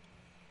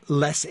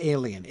less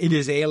alien. It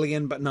is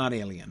alien, but not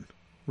alien,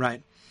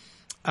 right?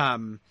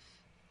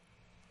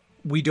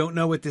 We don't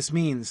know what this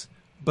means,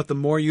 but the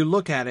more you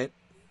look at it,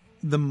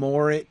 the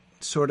more it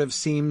sort of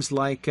seems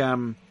like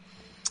you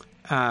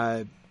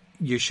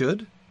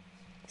should,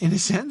 in a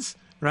sense,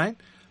 right?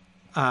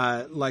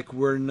 Like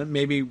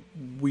maybe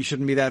we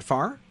shouldn't be that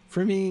far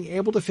from being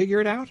able to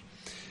figure it out.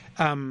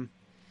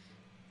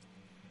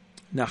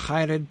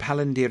 Nachared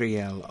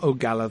Palindiriel, O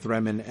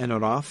Galadhremin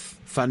Enorath,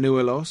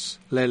 Fanuelos,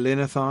 Le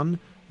Linathon,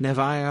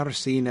 Nevair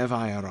si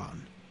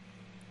Nevairon.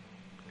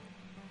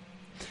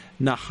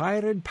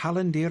 Nachared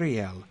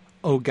Palindiriel,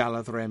 O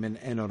Galadhremin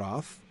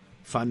Enorath,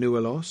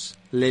 Fanuelos,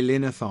 Le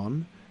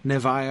Linathon,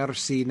 Nevair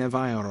si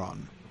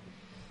Nevairon.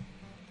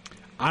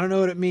 I don't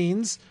know what it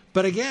means,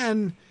 but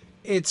again,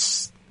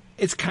 it's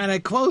kind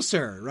of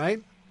closer,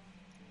 right?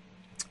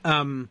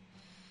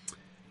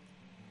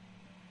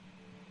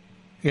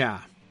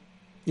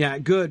 Yeah,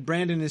 good.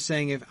 Brandon is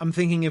saying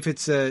if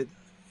it's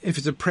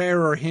a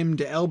prayer or hymn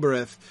to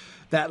Elbereth,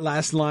 that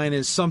last line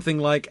is something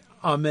like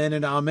Amen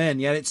and Amen.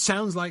 Yet it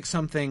sounds like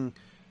something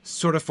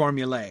sort of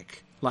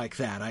formulaic like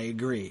that. I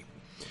agree.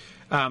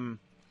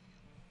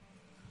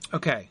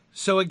 Okay,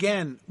 so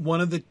again,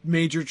 one of the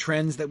major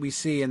trends that we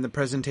see in the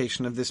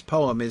presentation of this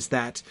poem is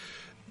that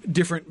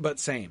different but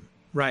same,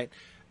 right?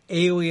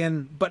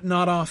 Alien but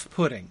not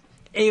off-putting.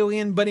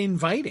 Alien but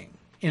inviting,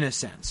 in a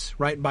sense,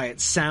 right? By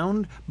its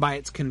sound, by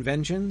its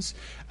conventions.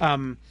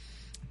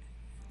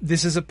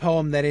 This is a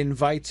poem that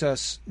invites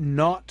us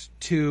not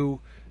to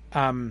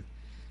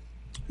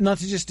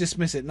just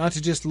dismiss it, not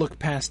to just look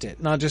past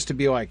it, not just to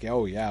be like,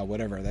 oh yeah,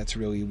 whatever, that's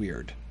really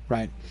weird,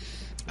 right?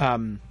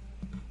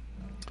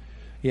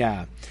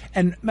 Yeah.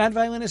 And Mad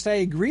Violinist, I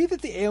agree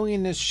that the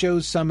alienness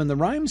shows some in the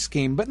rhyme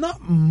scheme, but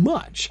not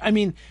much. I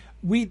mean,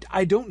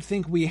 I don't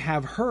think we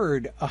have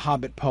heard a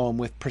Hobbit poem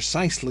with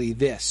precisely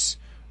this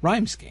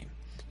rhyme scheme.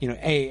 You know,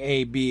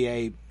 A,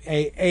 B,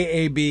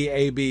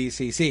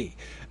 C, C.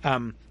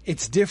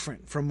 It's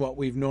different from what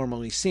we've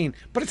normally seen,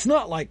 but it's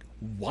not like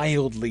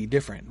wildly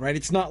different, right?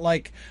 It's not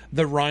like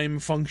the rhyme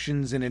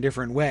functions in a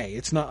different way.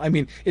 It's not, I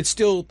mean, it's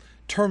still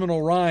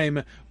terminal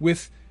rhyme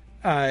with,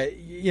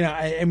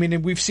 I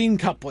mean, we've seen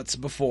couplets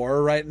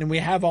before, right? And we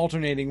have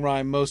alternating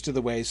rhyme most of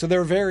the way. So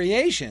there are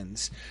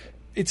variations.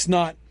 It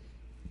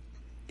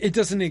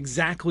doesn't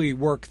exactly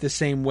work the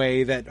same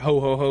way that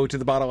ho, ho, ho, to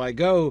the bottle I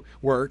go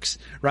works,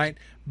 right?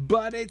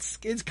 But it's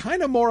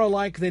kind of more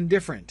alike than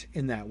different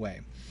in that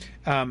way.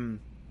 And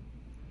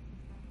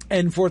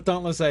for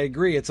Dauntless, I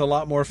agree. It's a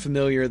lot more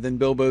familiar than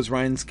Bilbo's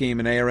rhyme scheme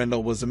and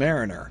Eärendil was a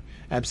mariner.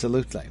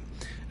 Absolutely.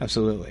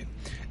 Absolutely.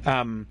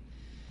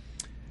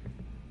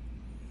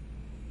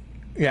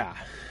 Yeah.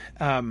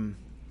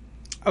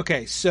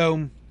 Okay,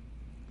 so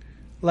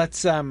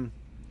let's look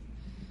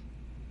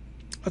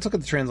at the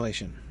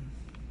translation.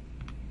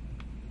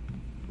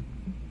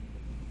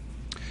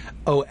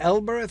 O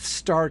Elbereth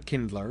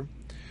Starkindler,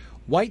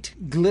 white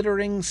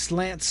glittering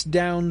slants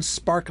down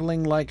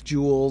sparkling like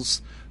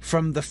jewels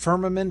from the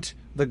firmament,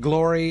 the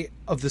glory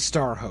of the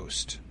star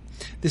host.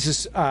 This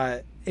is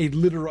a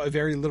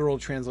very literal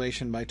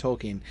translation by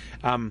Tolkien.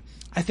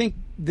 I think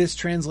this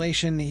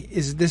translation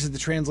is the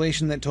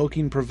translation that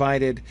Tolkien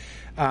provided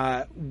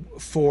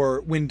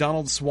for when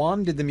Donald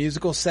Swann did the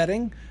musical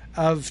setting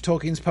of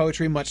Tolkien's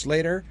poetry much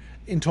later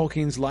in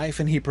Tolkien's life,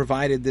 and he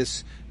provided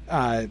this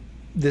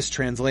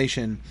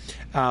translation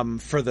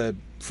for the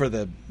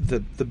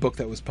book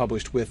that was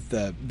published with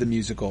the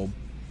musical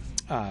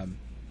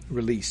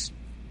release.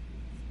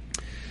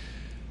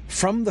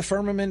 From the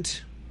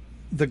firmament,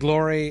 the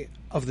glory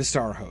of the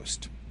star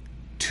host,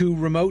 to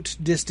remote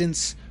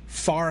distance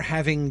far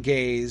having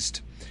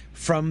gazed,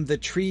 from the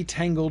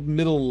tree-tangled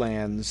middle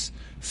lands,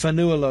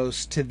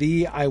 Fanuelos, to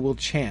thee I will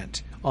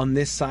chant, on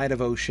this side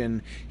of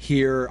ocean,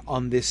 here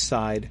on this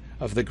side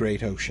of the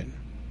great ocean.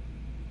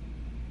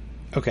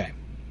 Okay.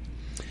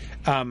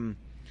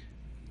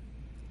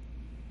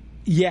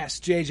 Yes,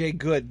 JJ,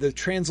 good. The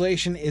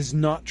translation is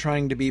not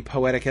trying to be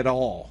poetic at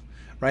all,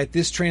 right?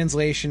 This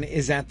translation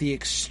is at the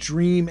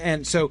extreme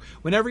end. So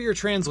whenever you're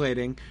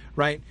translating,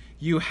 right,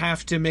 you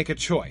have to make a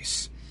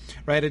choice,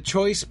 right? A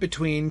choice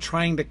between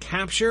trying to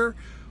capture,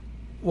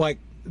 like,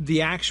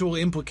 the actual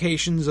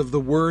implications of the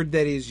word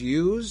that is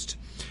used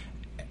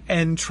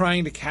and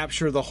trying to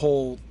capture the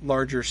whole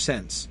larger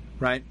sense,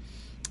 right?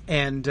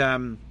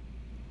 And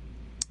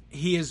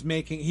he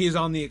is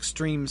on the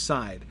extreme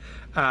side.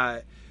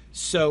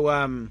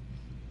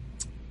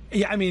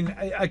 Yeah, I mean,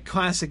 a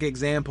classic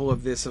example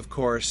of this, of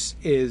course,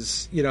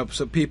 is,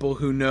 so people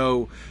who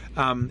know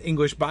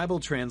English Bible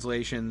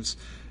translations,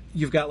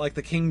 you've got like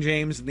the King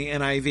James and the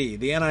NIV.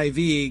 The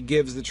NIV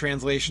gives the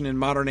translation in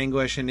modern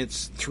English, and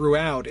it's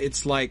throughout.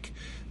 It's like,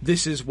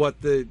 this is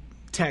what the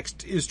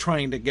text is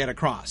trying to get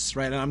across,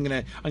 right? And I'm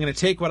gonna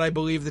take what I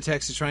believe the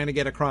text is trying to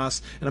get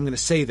across, and I'm gonna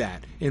say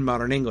that in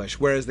modern English.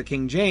 Whereas the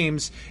King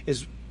James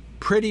is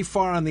pretty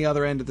far on the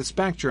other end of the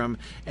spectrum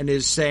and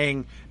is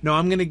saying, no,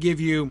 I'm gonna give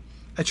you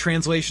a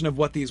translation of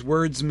what these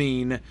words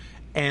mean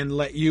and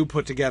let you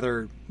put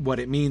together what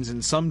it means.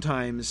 And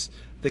sometimes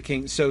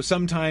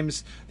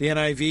sometimes the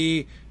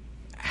NIV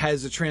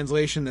has a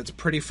translation that's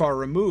pretty far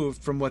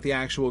removed from what the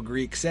actual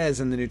Greek says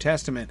in the New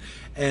Testament.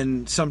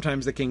 And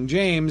sometimes the King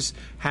James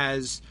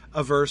has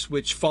a verse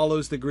which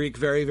follows the Greek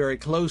very, very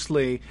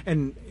closely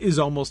and is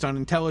almost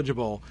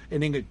unintelligible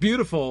in English.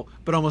 Beautiful,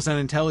 but almost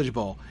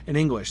unintelligible in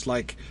English,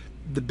 like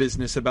the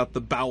business about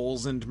the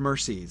bowels and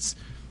mercies.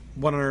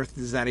 What on earth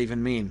does that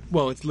even mean?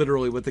 Well, it's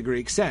literally what the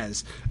Greek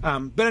says.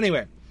 But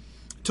anyway,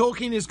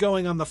 Tolkien is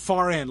going on the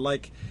far end,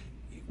 like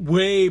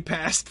way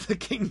past the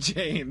King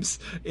James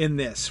in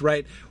this,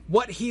 right?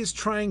 What he's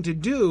trying to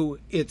do,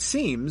 it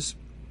seems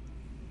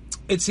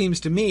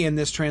to me in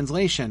this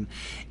translation,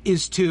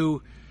 is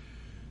to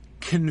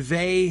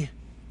convey,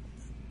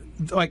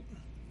 like,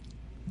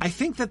 I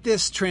think that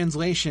this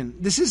translation,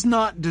 this is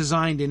not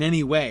designed in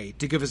any way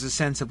to give us a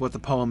sense of what the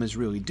poem is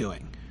really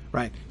doing,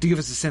 right? To give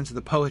us a sense of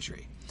the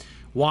poetry.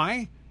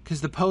 Why? Because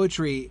the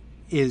poetry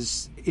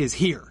is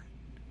here.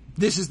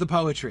 This is the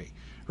poetry,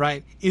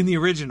 right? In the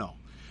original.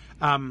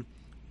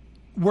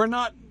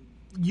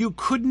 You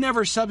could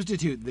never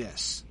substitute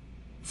this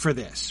for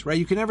this, right?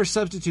 You can never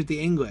substitute the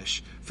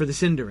English for the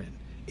Sindarin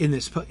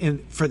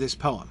for this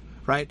poem,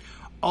 right?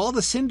 All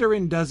the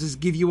Sindarin does is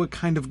give you a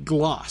kind of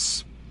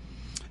gloss,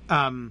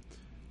 on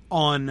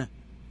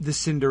the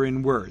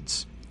Sindarin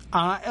words.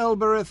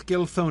 Elbereth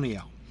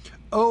Gilthoniel.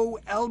 O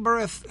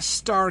Elbereth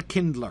Star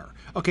Kindler.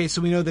 Okay,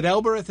 so we know that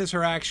Elbereth is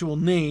her actual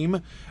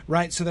name,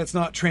 right? So that's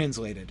not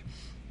translated.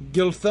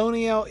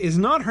 Gilthoniel is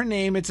not her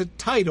name, it's a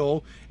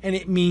title, and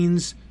it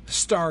means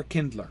Star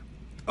Kindler.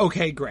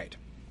 Okay, great.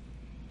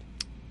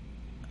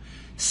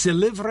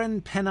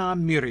 Silivren Penna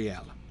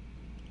Muriel.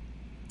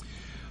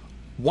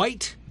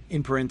 White,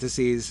 in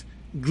parentheses,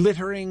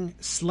 glittering,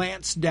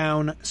 slants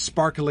down,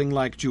 sparkling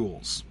like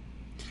jewels.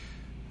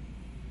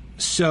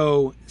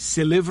 So,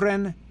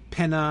 Silivren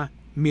Penna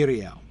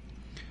Muriel.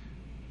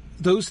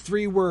 Those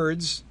three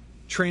words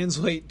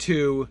translate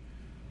to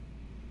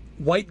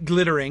white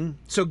glittering.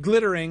 So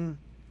glittering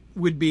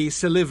would be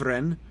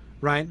silivren,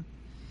 right?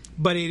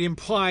 But it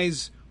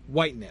implies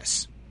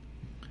whiteness,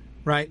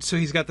 right? So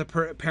he's got the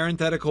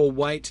parenthetical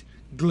white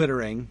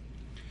glittering.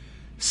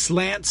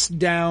 Slants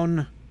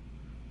down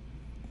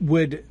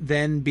would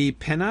then be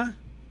penna,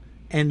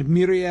 and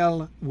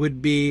Muriel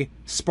would be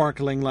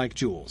sparkling like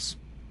jewels,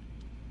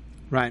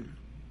 right?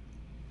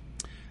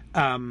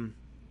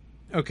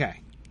 Okay.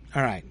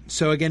 All right.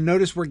 So again,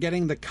 notice we're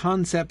getting the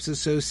concepts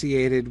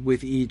associated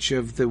with each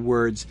of the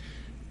words.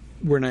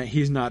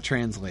 He's not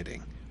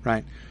translating,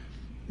 right?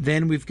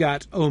 Then we've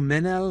got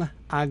Omenel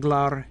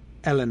Aglar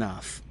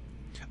Elenath.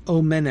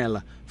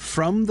 Omenel,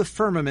 from the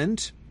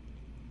firmament.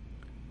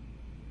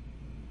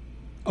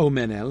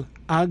 Omenel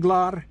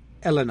Aglar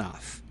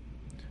Elenath.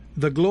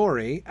 The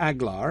glory,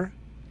 Aglar,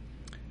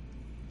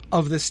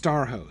 of the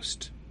star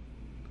host.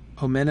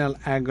 Omenel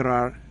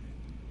Aglar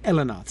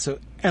Elenath. So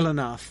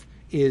Elenath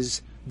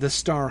is the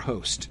star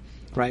host,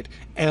 right?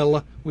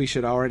 El, we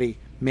should already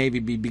maybe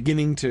be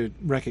beginning to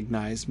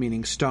recognize,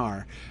 meaning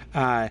star,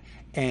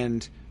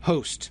 and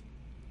host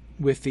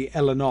with the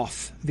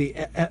Elenoth, the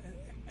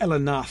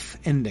Elenoth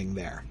ending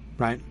there,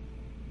 right?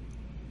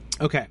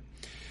 Okay.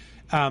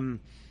 And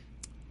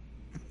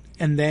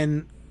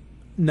then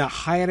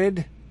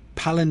Nahaired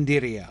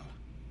Palindiriel.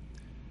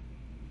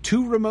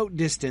 To remote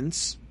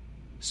distance,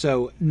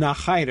 so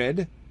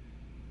Nahaired,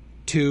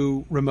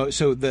 to remote,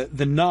 so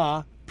the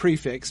na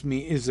prefix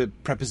is a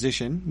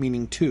preposition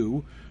meaning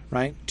to,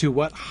 right? To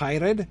what?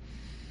 Haired,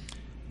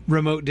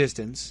 remote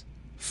distance,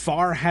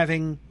 far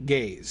having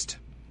gazed.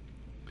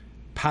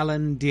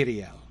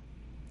 Palindiriel.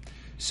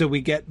 So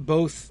we get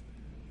both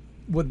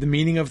what the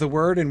meaning of the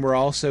word, and we're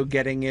also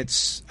getting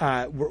its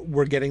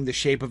we're getting the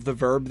shape of the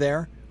verb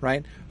there,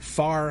 right?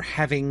 Far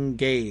having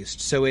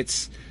gazed. So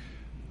it's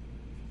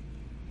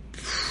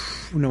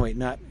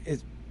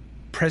it's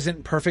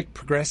present perfect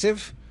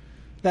progressive,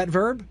 that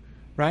verb,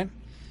 right?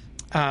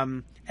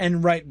 And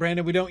right,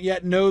 Brandon, we don't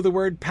yet know the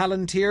word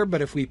palantir,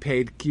 but if we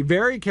paid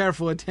very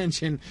careful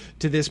attention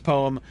to this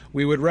poem,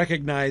 we would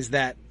recognize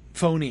that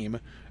phoneme,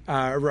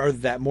 or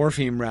that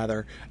morpheme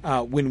rather,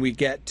 when we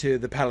get to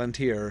the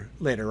palantir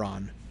later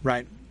on,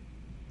 right?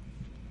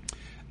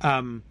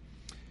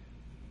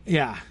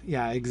 Yeah,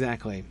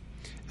 exactly.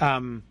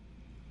 O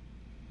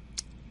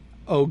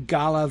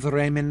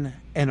Galavremin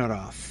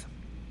Enorath.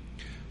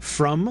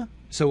 From,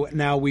 so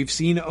now we've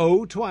seen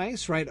O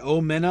twice, right?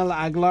 O Menel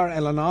Aglar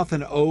Elanoth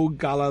and O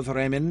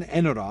Galavremin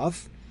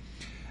Enorath.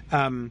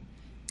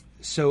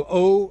 So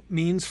O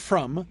means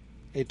from,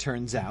 it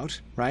turns out,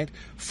 right?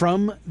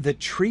 From the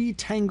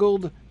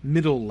tree-tangled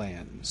middle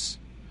lands.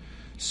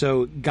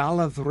 So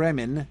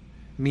Galavremin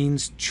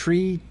means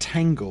tree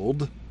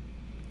tangled,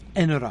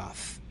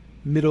 Enrath,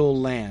 middle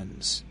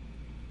lands.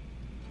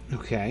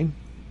 Okay.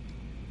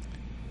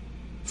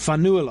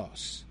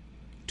 Fanuelos,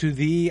 to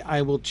thee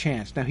I will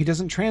chant. Now he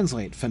doesn't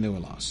translate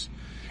Fanuelos,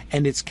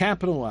 and it's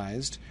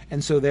capitalized,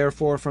 and so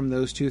therefore from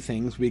those two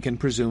things we can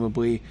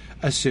presumably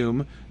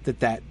assume that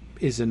that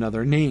is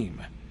another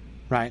name,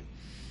 right?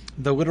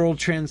 The literal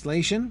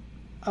translation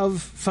of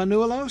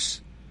Fanuelos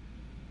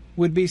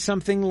would be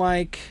something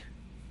like,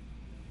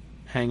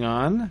 hang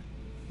on,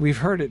 we've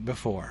heard it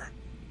before,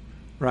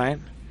 right?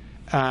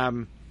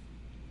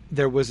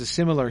 There was a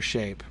similar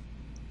shape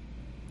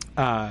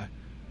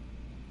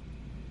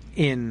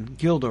in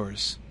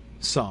Gildor's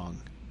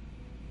song,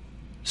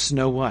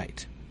 Snow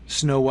White.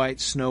 Snow White,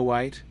 Snow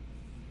White,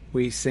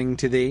 we sing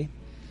to thee.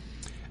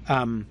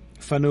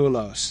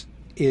 Fanuelos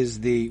is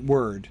the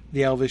word,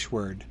 the Elvish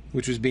word,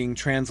 which was being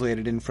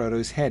translated in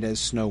Frodo's head as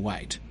Snow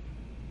White.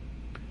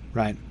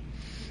 Right?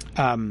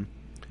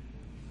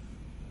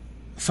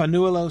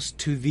 Fanuelos,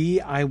 to thee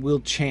I will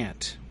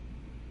chant.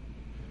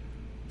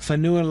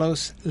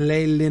 Fanuelos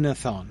le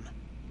Linathon.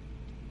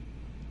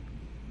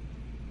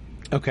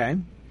 Okay.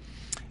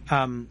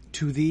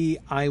 To thee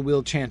I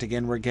will chant.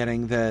 Again, we're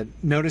getting the...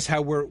 Notice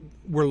how we're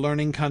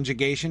learning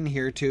conjugation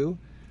here too.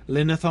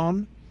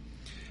 Linathon.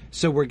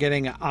 So we're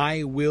getting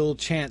I will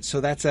chant.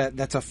 So that's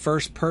a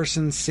first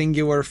person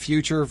singular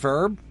future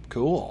verb.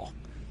 Cool.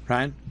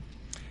 Right?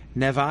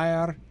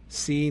 Nevair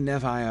si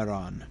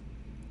Nevairon.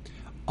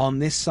 On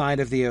this side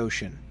of the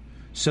ocean.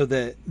 So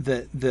the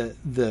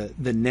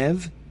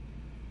Nev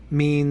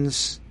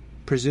means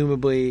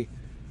presumably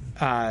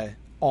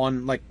on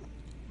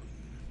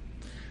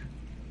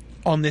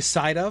this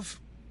side of,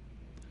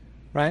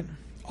 right?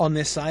 On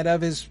this side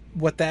of is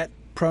what that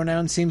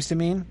pronoun seems to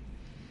mean.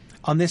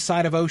 On this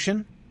side of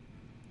ocean,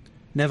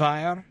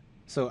 Nevair.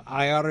 So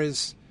Ayar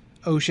is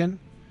ocean.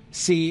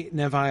 Si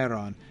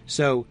Nevairon.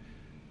 So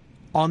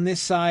on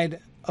this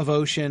side of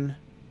ocean,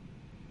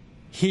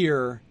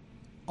 here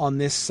on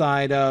this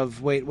side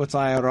of, wait, what's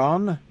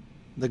Ayaron?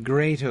 The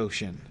great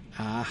ocean.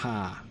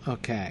 Aha.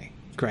 Okay.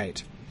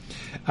 Great.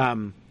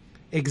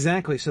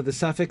 Exactly. So the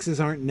suffixes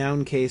aren't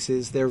noun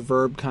cases. They're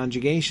verb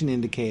conjugation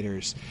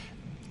indicators,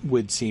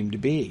 would seem to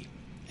be.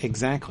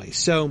 Exactly.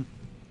 So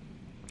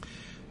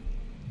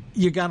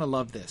you gotta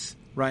love this,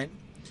 right?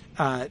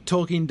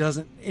 Tolkien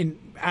doesn't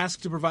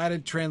ask to provide a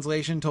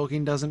translation.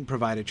 Tolkien doesn't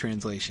provide a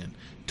translation.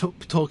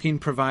 Tolkien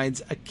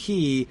provides a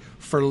key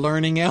for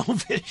learning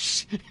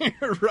Elvish,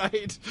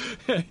 right?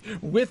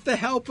 With the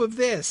help of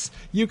this,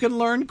 you can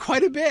learn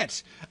quite a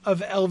bit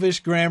of Elvish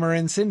grammar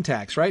and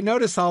syntax, right?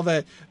 Notice all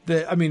the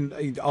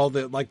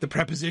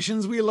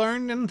prepositions we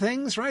learned and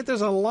things, right? There's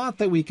a lot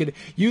that we could,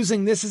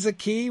 using this as a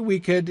key, we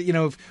could,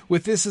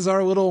 with this as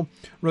our little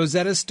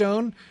Rosetta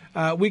Stone,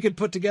 we could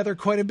put together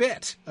quite a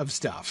bit of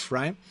stuff,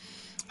 right?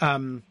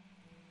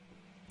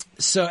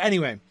 So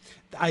anyway,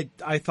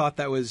 I thought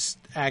that was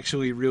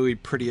actually really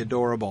pretty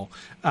adorable.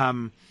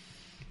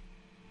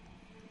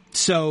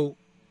 So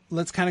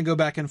let's kind of go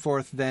back and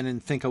forth then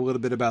and think a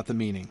little bit about the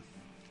meaning.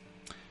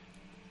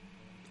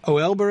 O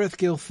Elbereth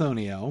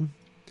Gilthoniel,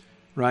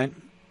 right?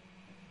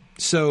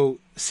 So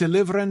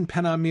Silivren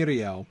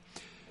Penamiriel,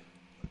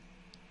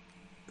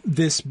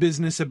 this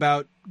business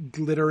about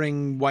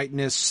glittering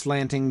whiteness,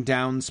 slanting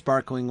down,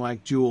 sparkling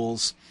like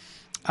jewels,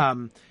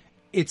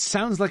 it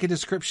sounds like a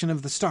description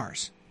of the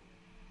stars,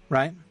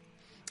 right?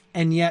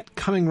 And yet,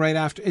 coming right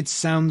after, it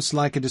sounds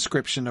like a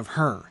description of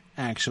her,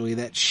 actually,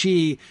 that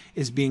she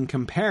is being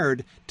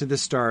compared to the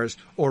stars,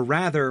 or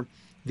rather,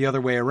 the other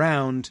way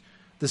around,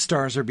 the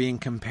stars are being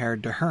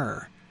compared to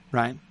her,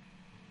 right?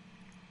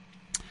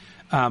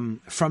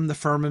 From the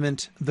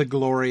firmament, the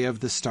glory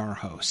of the star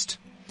host.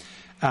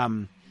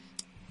 The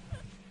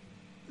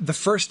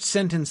first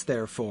sentence,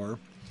 therefore,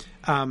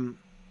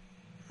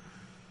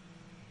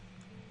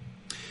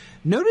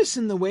 notice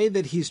in the way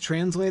that he's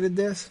translated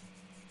this,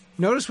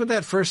 notice what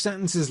that first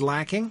sentence is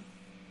lacking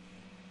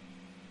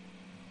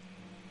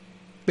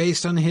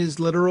based on his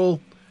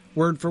literal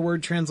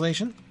word-for-word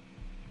translation.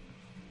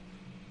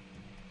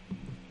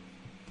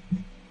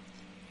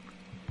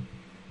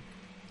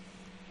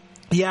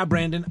 Yeah,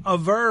 Brandon, a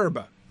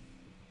verb.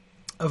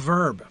 A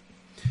verb.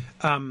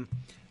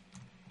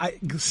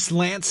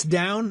 Slants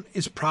down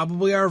is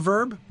probably our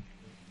verb,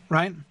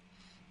 right?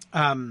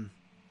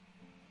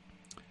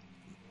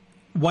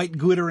 White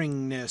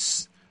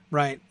glitteringness,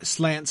 right?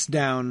 Slants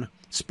down,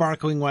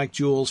 sparkling like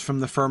jewels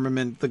from the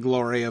firmament, the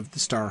glory of the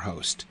star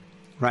host,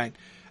 right?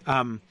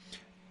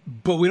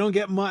 But we don't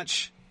get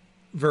much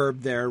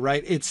verb there,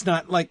 right? It's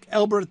not like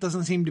Elbereth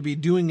doesn't seem to be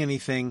doing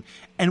anything,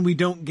 and we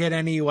don't get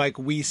any like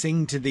we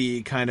sing to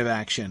thee kind of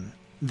action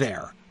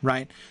there,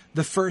 right?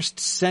 The first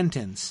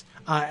sentence,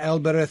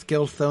 Elbereth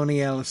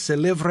Gilthoniel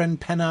Silivren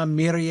Penna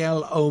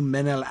Miriel O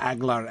Menel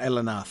Aglar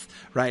Elenath,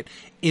 right,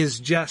 is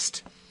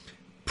just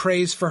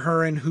praise for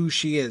her and who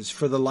she is,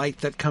 for the light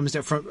that comes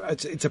down from.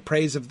 It's a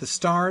praise of the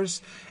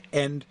stars,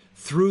 and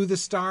through the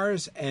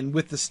stars, and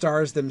with the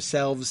stars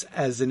themselves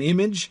as an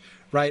image,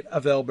 right,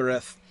 of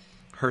Elbereth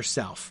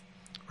herself,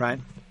 right?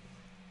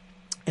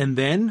 And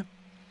then,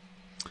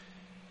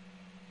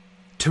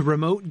 to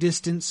remote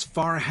distance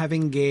far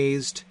having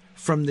gazed,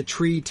 from the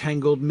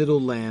tree-tangled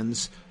middle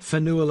lands,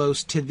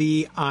 Fanuelos, to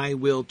thee I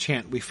will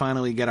chant. We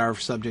finally get our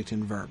subject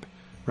and verb,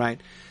 right?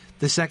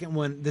 The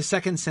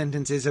second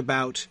sentence is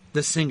about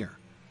the singer,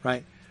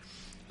 right?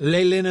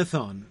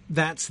 Lelinathon,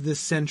 that's the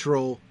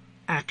central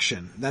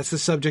action. That's the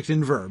subject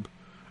and verb,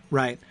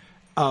 right?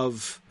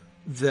 Of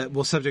the,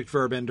 well, subject,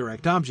 verb, and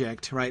direct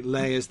object, right?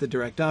 Le is the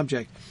direct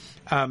object,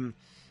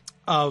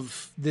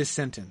 of this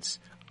sentence.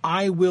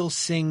 I will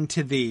sing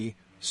to thee,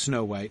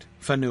 Snow White,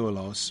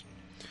 Fanuelos,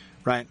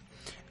 right?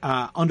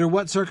 Under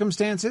what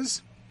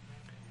circumstances?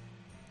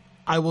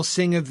 I will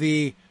sing of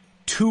thee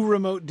to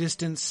remote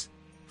distance,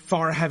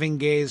 far having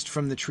gazed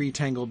from the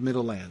tree-tangled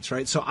middlelands,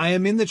 right? So I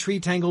am in the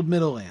tree-tangled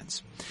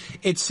middlelands.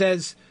 It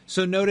says,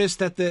 so notice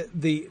that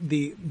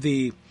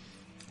the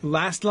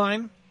last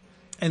line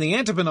and the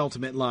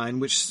antepenultimate line,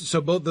 which, so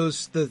both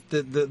those,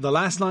 the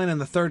last line and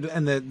the third,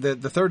 and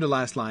the third to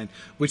last line,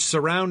 which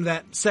surround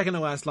that second to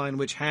last line,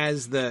 which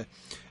has the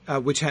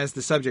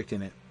subject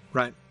in it,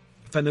 right?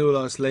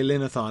 Fanuelos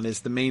Lelinathon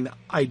is the main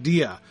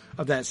idea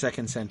of that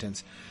second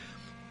sentence.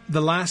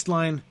 The last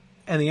line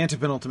and the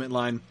antepenultimate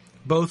line,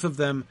 both of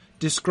them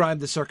describe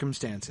the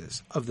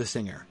circumstances of the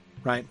singer,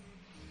 right?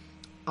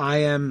 I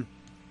am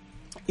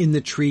in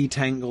the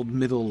tree-tangled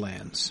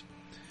middlelands,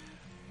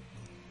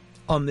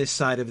 on this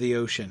side of the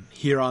ocean,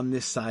 here on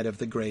this side of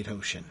the great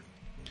ocean,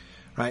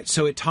 right?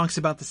 So it talks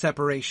about the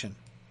separation.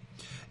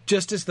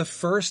 Just as the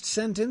first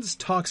sentence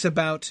talks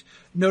about,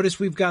 notice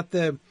we've got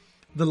the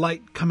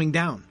light coming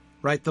down,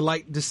 right? The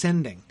light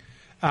descending.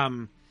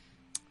 The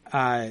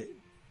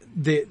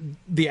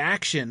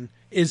action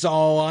is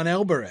all on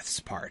Elbereth's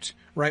part,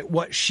 right?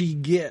 What she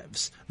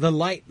gives, the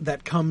light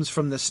that comes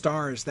from the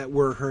stars that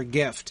were her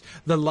gift,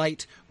 the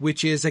light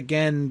which is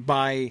again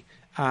by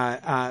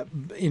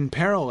in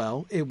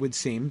parallel, it would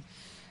seem,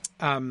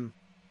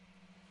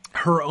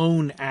 her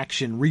own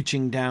action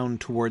reaching down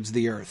towards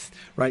the earth,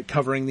 right?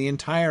 Covering the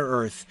entire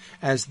earth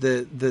as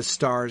the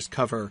stars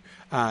cover,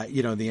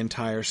 the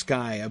entire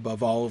sky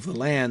above all of the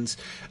lands.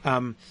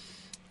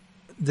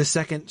 The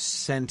second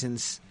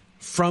sentence,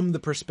 from the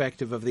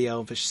perspective of the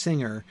elvish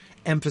singer,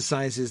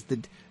 emphasizes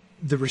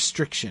the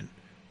restriction,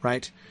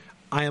 right?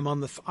 I am on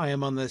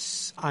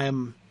this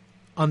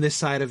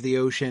side of the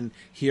ocean,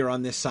 here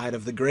on this side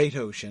of the great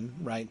ocean,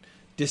 right?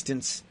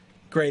 Distance,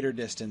 greater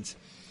distance.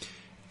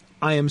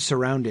 I am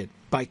surrounded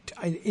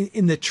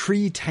in the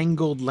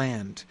tree-tangled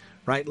land,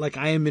 right? Like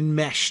I am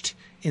enmeshed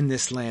in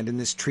this land, in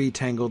this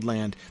tree-tangled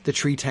land, the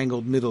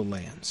tree-tangled middle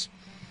lands,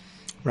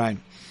 right?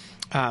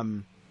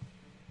 And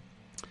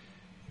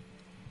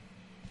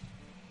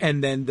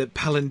then the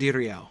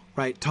Palindirio,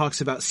 right,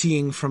 talks about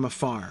seeing from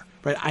afar,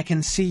 right? I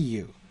can see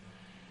you.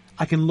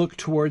 I can look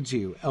towards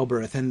you,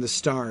 Elbereth, and the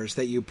stars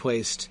that you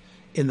placed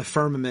in the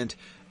firmament,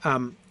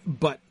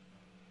 but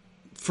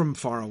from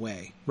far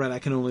away, right? I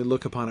can only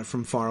look upon it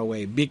from far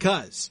away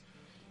because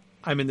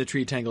I'm in the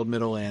tree-tangled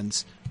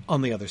middlelands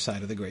on the other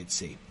side of the Great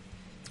Sea,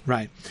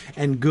 right?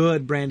 And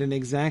good, Brandon,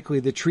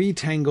 exactly. The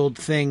tree-tangled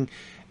thing,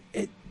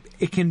 it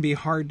can be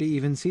hard to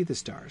even see the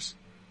stars,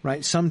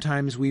 right?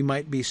 Sometimes we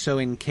might be so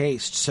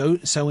encased,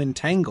 so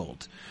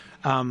entangled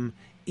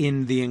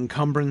in the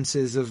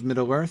encumbrances of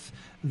Middle-earth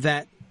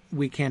that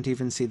we can't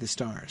even see the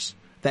stars,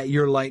 that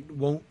your light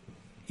won't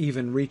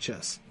even reach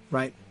us,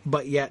 right?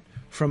 But yet,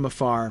 from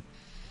afar,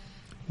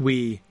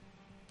 we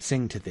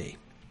sing to thee,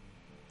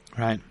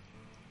 right?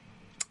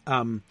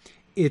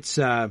 It's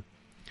a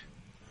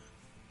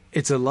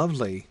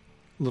lovely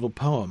little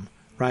poem,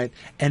 right?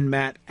 And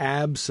Matt,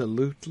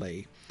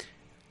 absolutely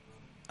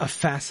a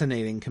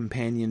fascinating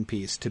companion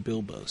piece to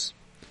Bilbo's,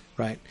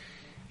 right?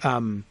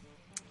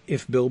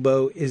 If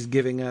Bilbo is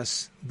giving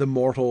us the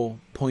mortal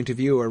point of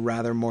view, or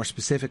rather more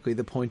specifically,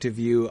 the point of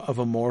view of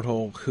a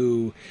mortal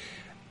who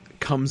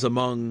comes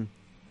among,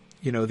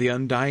 the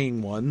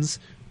undying ones,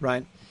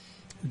 right?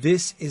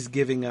 This is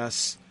giving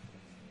us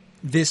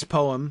this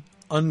poem,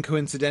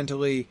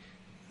 uncoincidentally,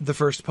 the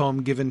first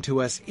poem given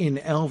to us in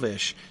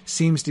Elvish,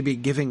 seems to be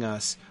giving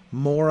us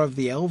more of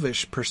the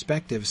Elvish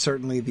perspective,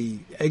 certainly the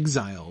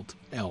exiled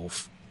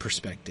elf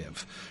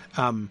perspective,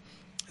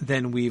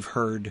 than we've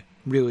heard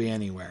really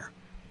anywhere,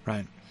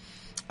 right?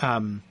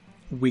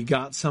 We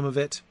got some of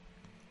it.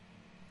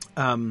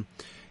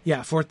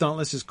 Fourth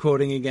Dauntless is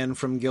quoting again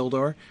from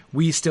Gildor.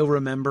 We still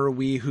remember,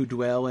 we who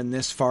dwell in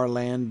this far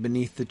land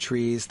beneath the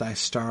trees, thy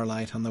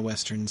starlight on the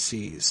western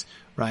seas,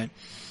 right?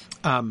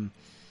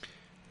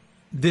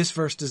 This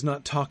verse does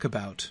not talk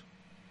about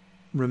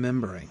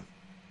remembering,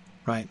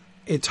 right?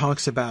 It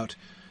talks about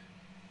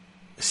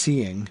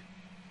seeing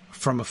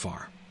from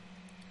afar,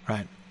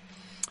 right?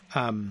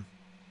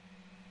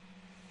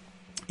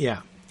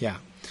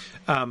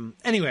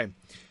 Anyway,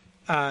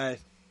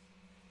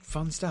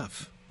 fun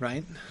stuff,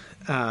 right?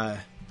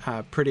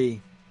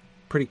 Pretty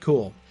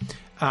cool.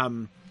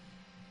 I'm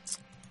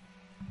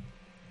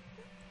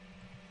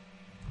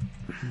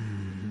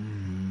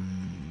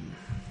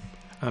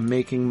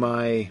making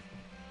my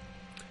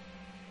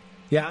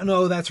Yeah,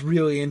 no, that's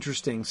really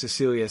interesting,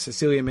 Cecilia.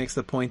 Cecilia makes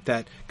the point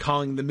that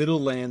calling the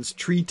Middle Lands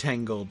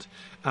tree-tangled,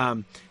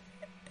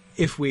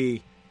 if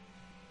we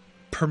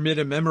permit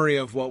a memory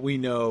of what we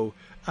know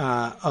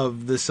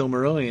of the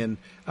Silmarillion,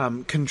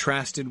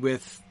 contrasted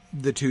with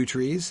the two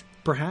trees,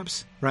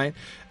 perhaps, right?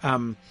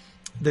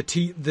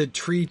 The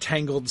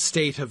tree-tangled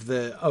state of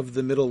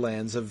the Middle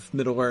Lands, of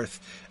Middle Earth,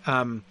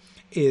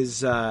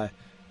 is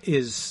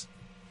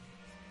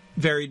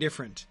very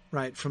different,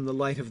 right, from the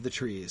light of the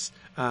trees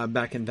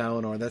back in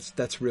Valinor.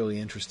 That's really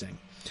interesting.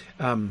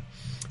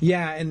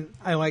 Yeah, and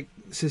I like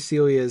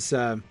Cecilia's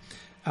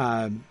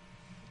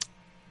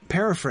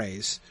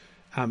paraphrase.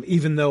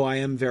 Even though I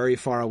am very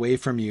far away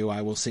from you,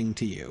 I will sing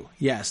to you.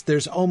 Yes,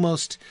 there's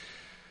almost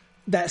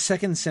that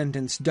second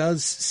sentence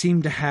does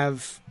seem to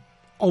have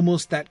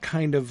almost that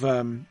kind of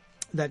a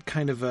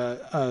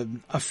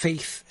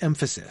faith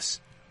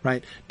emphasis.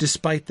 Right,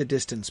 despite the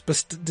distance,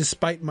 but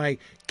despite my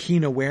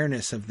keen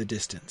awareness of the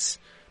distance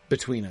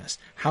between us,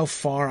 how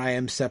far I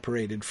am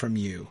separated from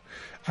you,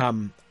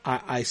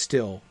 I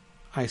still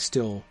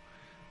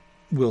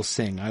will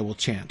sing. I will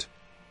chant,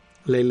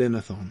 Le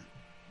Linathon.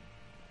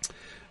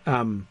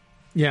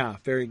 Yeah,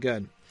 very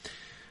good.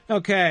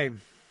 Okay.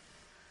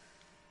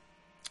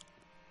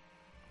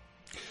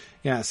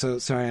 Yeah, so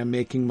sorry, I'm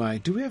making my.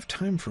 Do we have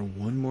time for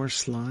one more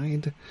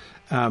slide?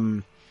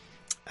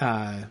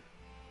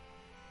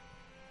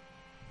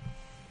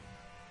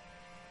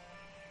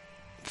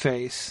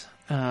 Face.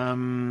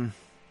 Nah,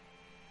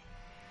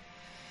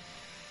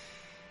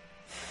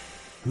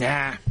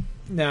 I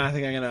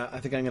think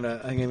I'm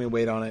gonna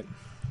wait on it.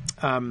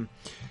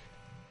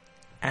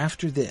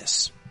 After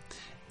this,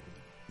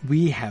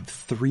 we have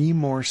 3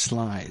 more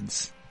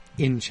slides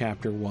in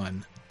chapter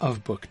 1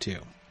 of book 2.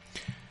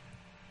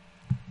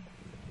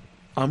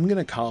 I'm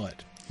gonna call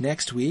it.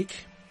 Next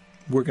week,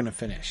 we're gonna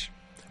finish.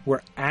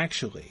 We're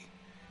actually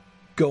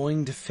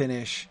going to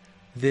finish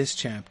this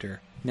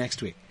chapter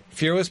next week.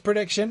 Fearless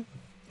prediction.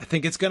 I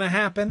think it's going to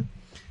happen.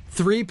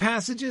 3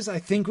 passages. I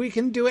think we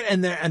can do it,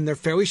 and they're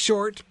fairly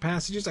short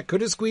passages. I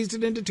could have squeezed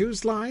it into 2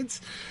 slides,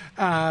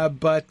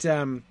 but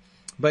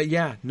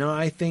yeah, no.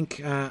 I think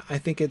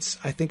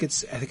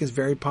it's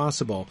very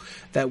possible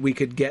that we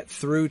could get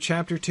through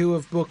chapter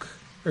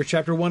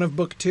 1 of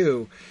book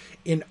 2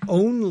 in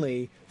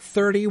only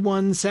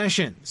 31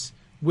 sessions,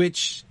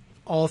 which,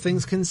 all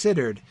things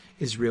considered,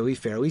 is really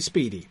fairly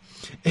speedy.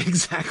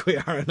 Exactly,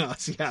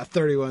 Aranas. Yeah,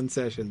 31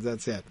 sessions.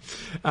 That's it.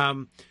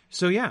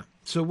 So yeah,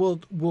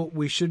 so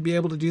we should be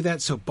able to do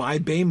that. So by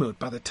Baymouth,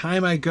 by the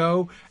time I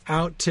go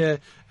out to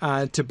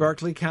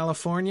Berkeley,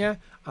 California,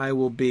 I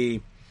will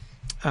be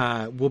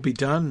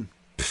done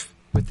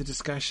with the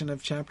discussion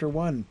of chapter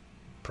 1,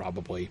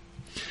 probably.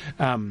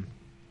 All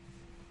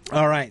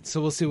right, so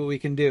we'll see what we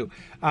can do.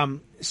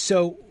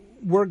 So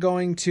we're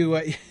going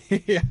to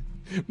yeah.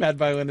 Mad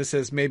Violinist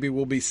says maybe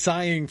we'll be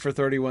sighing for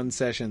 31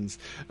 sessions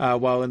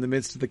while in the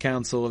midst of the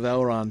Council of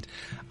Elrond.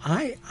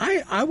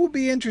 I will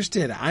be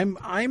interested. I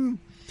am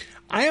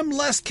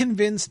less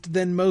convinced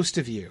than most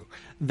of you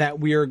that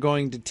we are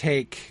going to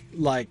take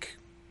like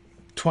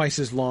twice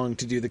as long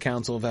to do the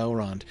Council of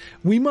Elrond.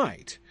 We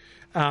might.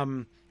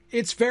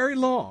 It's very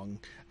long,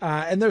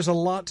 and there's a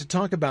lot to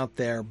talk about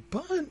there.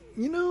 But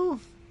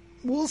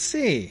we'll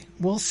see.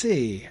 We'll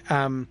see.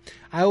 I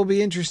will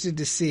be interested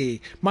to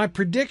see. My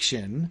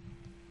prediction,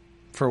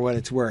 for what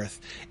it's worth,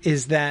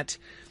 is that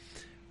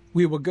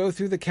we will go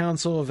through the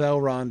Council of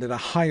Elrond at a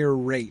higher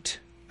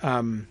rate.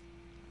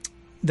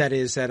 That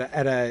is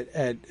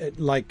at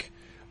like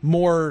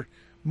more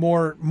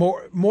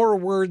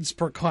words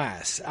per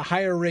class, a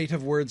higher rate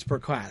of words per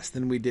class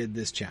than we did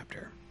this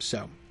chapter.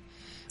 So,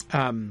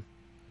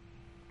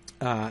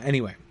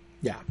 anyway,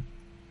 yeah.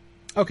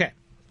 Okay,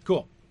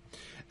 cool.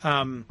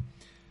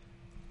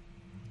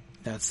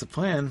 That's the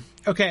plan.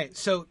 Okay,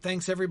 so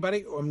thanks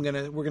everybody.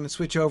 We're gonna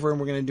switch over and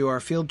we're gonna do our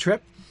field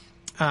trip,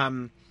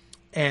 and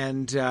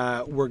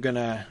we're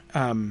gonna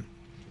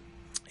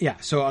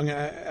So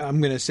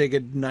I'm gonna say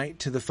good night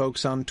to the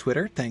folks on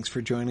Twitter. Thanks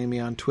for joining me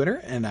on Twitter,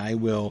 and I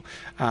will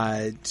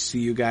see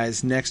you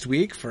guys next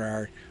week for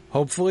our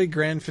hopefully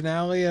grand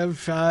finale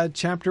of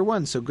chapter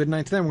 1. So good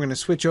night to them. We're gonna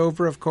switch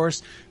over, of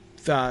course.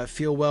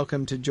 Feel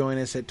welcome to join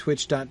us at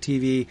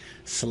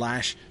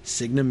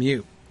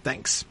twitch.tv/SignumU.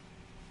 Thanks.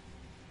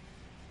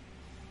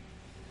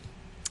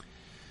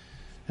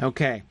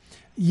 Okay.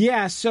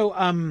 Yeah,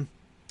 so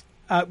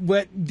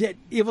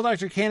Evil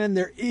Dr. Canon,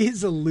 there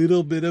is a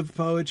little bit of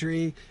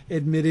poetry,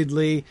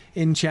 admittedly,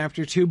 in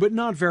chapter 2, but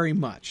not very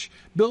much.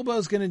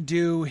 Bilbo's going to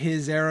do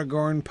his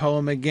Aragorn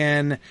poem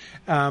again,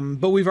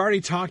 but we've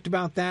already talked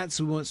about that,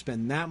 so we won't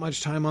spend that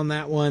much time on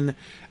that one.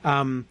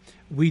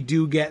 We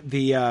do get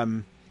the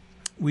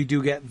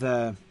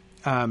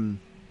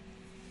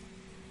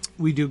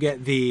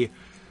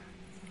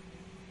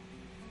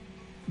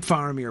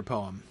Faramir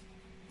poem.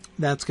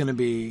 That's going to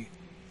be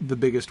the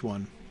biggest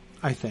one,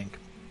 I think.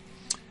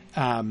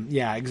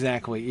 Yeah,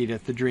 exactly,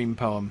 Edith, the dream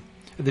poem,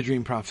 the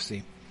dream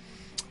prophecy.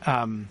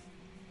 Arden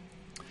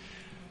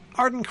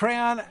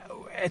Crayon,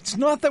 it's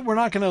not that we're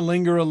not going to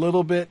linger a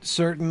little bit,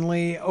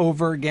 certainly,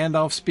 over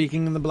Gandalf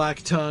speaking in the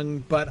Black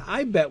Tongue, but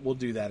I bet we'll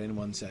do that in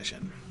one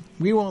session.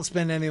 We won't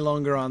spend any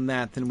longer on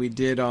that than we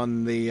did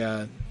on the,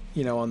 on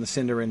the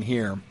Sindarin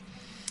here.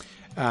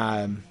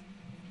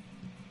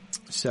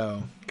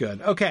 So,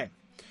 good. Okay.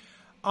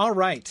 All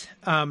right.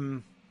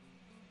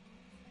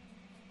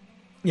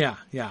 Yeah.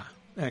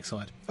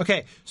 Excellent.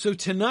 Okay, so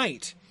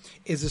tonight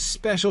is a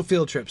special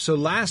field trip. So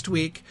last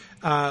week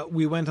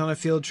we went on a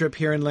field trip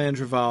here in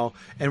Landreval,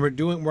 and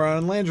we're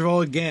on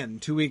Landreval again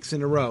 2 weeks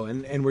in a row,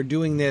 and we're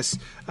doing this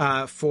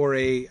for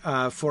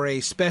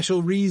a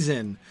special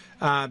reason,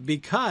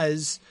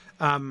 because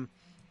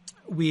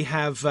we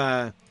have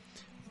a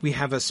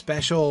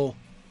special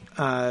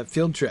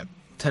field trip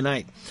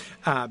tonight,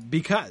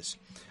 because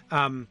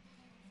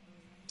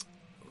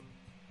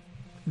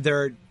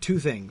there are two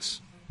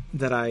things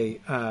that I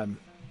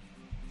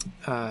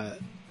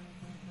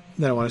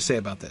want to say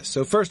about this.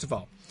 So first of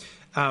all,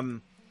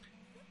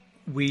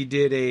 we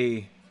did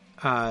a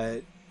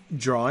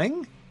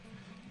drawing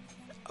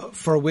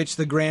for which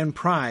the grand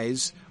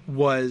prize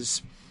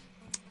was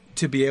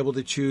to be able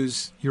to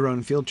choose your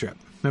own field trip.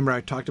 Remember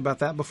I talked about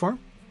that before?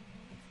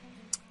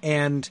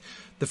 And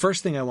the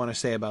first thing I want to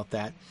say about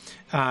that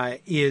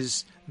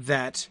is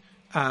that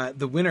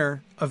the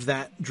winner of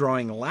that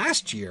drawing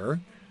last year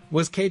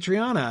was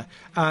Catriona.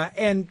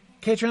 And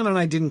Catriona and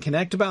I didn't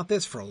connect about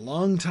this for a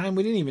long time.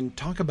 We didn't even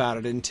talk about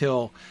it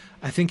until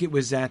I think it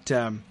was at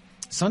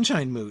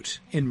Sunshine Moot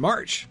in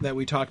March that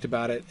we talked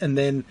about it. And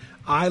then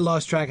I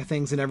lost track of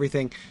things and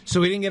everything.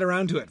 So we didn't get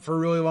around to it for a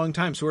really long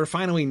time. So we're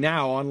finally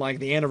now on like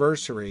the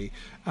anniversary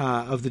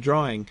of the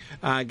drawing,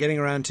 getting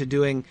around to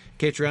doing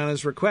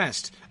Catriona's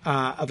request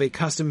of a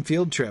custom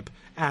field trip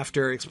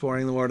after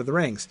exploring the Lord of the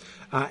Rings.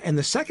 And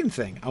the second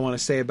thing I want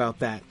to say about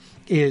that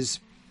is,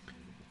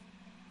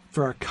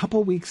 for a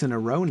couple weeks in a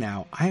row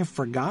now, I have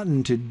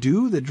forgotten to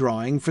do the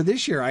drawing for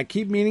this year. I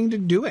keep meaning to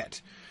do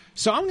it.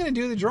 So I'm going to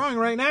do the drawing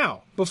right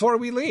now before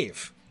we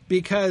leave,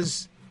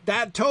 because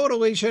that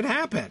totally should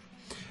happen.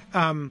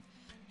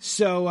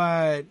 So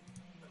I'm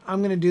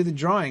going to do the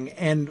drawing.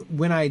 And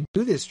when I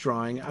do this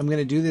drawing, I'm going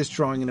to do this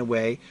drawing in a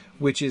way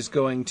which is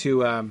going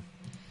to, and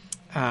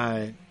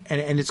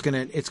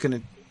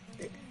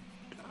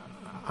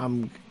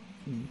I'm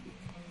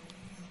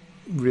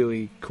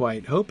really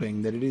quite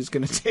hoping that it is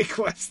going to take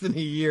less than a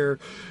year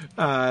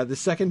the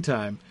second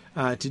time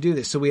to do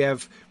this. So we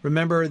have,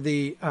 remember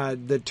the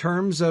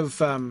terms of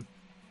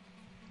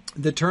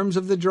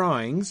the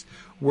drawings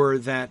were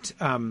that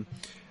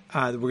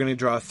we're going to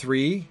draw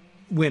 3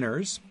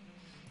 winners,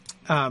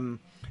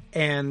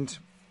 and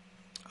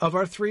of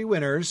our 3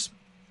 winners,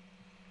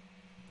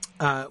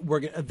 we're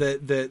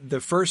the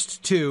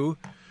first 2,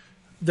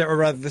 or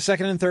rather the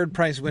second and third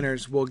prize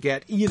winners will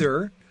get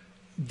either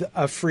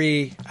a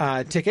free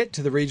ticket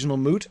to the regional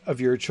moot of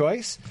your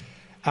choice,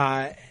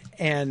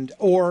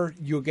 or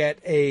you'll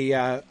get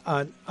an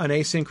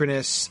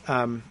asynchronous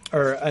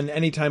or an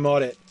anytime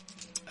audit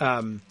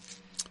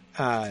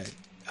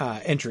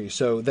entry.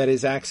 So that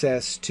is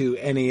access to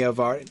any of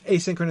our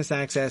asynchronous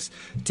access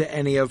to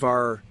any of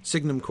our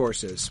Signum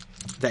courses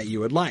that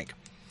you would like.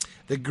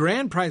 The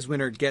grand prize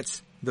winner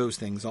gets those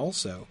things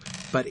also,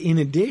 but in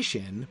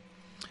addition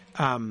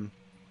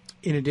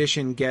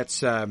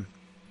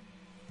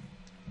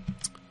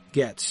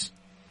gets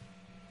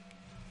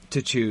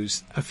to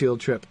choose a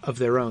field trip of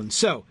their own.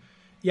 So,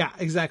 yeah,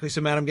 exactly.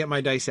 So, Madam, get my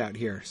dice out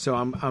here. So,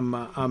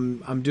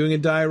 I'm doing a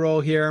die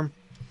roll here.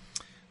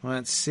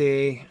 Let's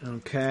see.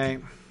 Okay,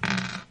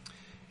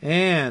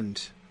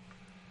 and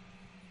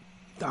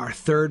our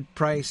third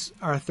place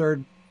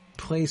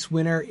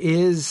winner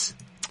is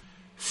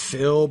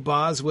Phil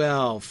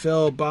Boswell.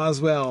 Phil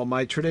Boswell,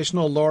 my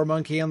traditional lore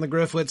monkey on the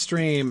Grifflet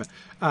stream,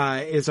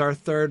 is our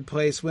third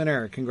place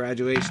winner.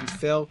 Congratulations,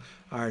 Phil.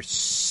 Our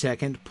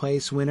second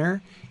place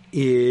winner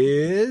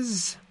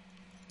is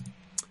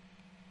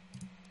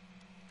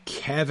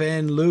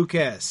Kevin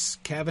Lucas.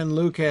 Kevin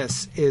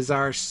Lucas is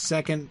our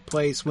second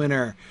place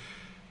winner.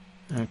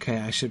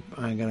 Okay,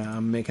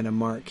 I'm making a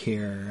mark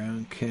here.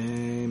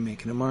 Okay,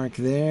 making a mark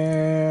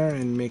there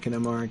and making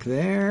a mark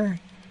there.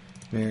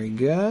 Very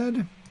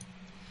good.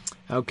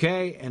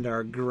 Okay, and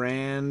our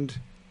grand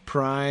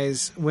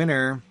prize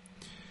winner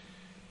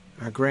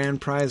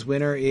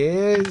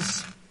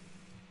is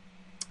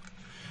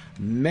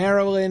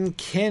Marilyn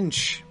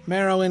Kinch.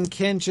 Marilyn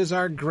Kinch is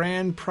our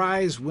grand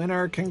prize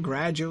winner.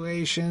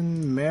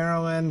 Congratulations,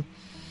 Marilyn.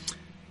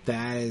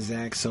 That is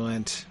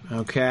excellent.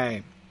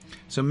 Okay.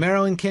 So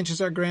Marilyn Kinch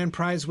is our grand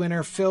prize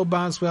winner. Phil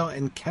Boswell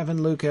and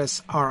Kevin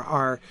Lucas are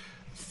our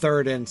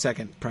third and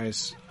second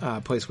prize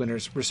place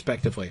winners,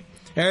 respectively.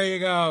 There you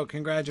go.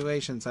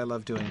 Congratulations. I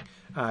love doing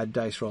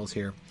dice rolls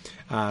here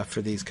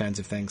for these kinds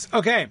of things.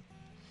 Okay.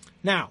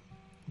 Now,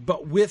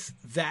 but with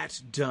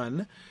that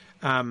done,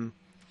 we're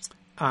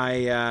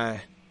not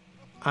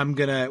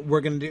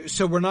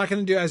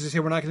going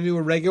to do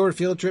a regular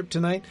field trip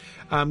tonight.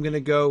 I'm going to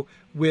go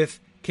with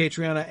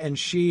Catriona, and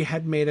she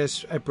had made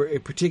us a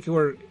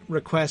particular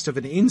request of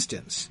an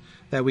instance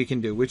that we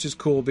can do, which is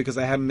cool because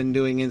I haven't been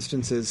doing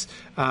instances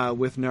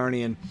with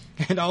Narnian.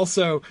 And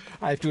also,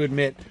 I have to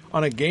admit,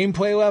 on a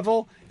gameplay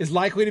level, is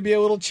likely to be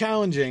a little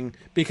challenging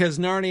because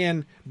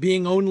Narnian,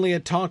 being only a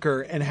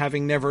talker and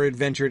having never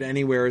adventured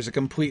anywhere, is a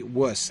complete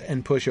wuss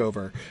and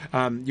pushover.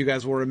 You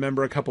guys will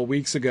remember a couple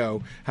weeks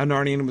ago how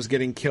Narnian was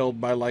getting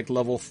killed by like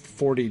level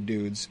 40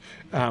 dudes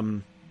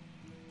out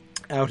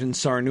in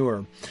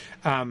Sarnur.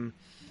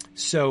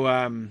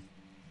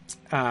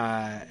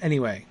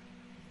 Anyway,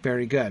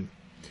 very good.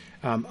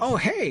 Oh,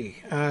 hey,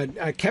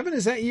 Kevin,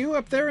 is that you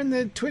up there in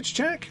the Twitch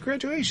chat?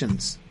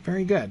 Congratulations.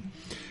 Very good.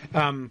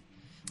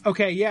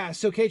 Okay, yeah,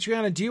 so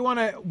Catriona, do you want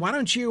to, why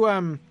don't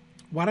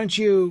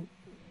you,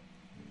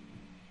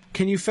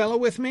 can you fellow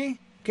with me,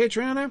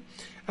 Catriona?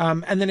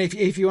 And then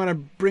if you want to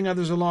bring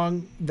others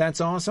along,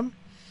 that's awesome.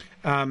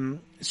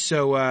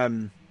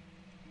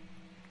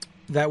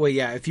 That way,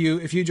 yeah, if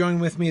you join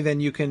with me,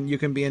 then you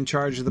can be in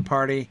charge of the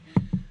party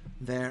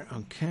there.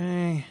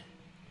 Okay.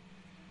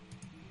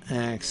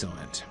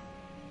 Excellent.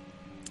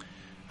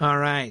 All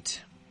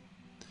right.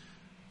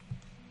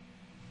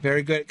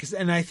 Very good.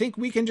 And I think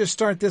we can just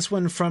start this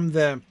one from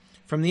the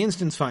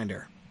instance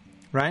finder,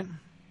 right?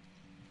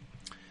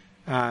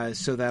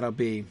 So that'll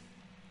be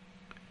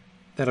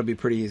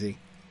pretty easy.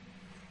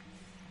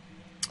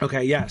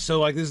 Okay, yeah.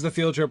 So like this is the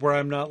field trip where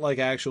I'm not like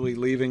actually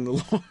leaving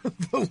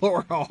the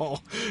lore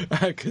hall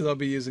because I'll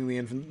be using the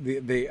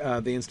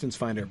instance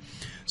finder.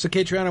 So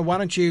Catriona, why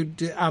don't you?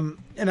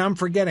 And I'm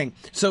forgetting.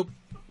 So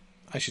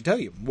I should tell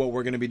you what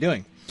we're going to be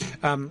doing.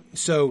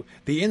 So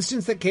the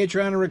instance that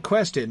Catriona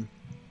requested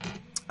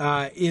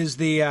is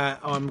the.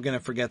 I'm going to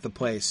forget the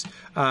place.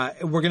 We're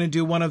going to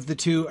do one of the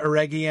two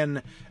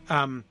Eregion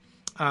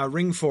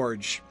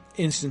Ringforge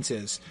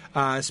instances.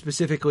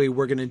 Specifically,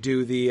 we're going to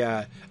do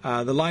the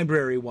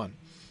library one.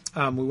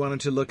 We wanted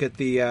to look at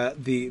the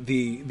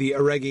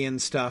Eregion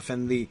stuff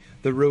and the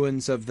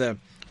ruins of the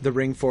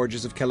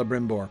Ringforges of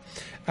Celebrimbor.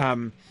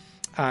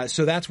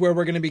 So that's where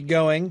we're going to be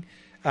going.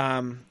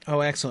 Oh,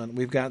 excellent!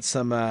 We've got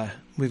some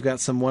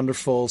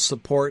wonderful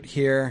support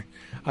here.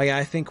 Oh, yeah,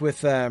 I think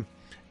with a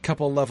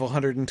couple level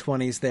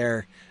 120s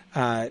there,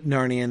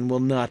 Narnian will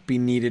not be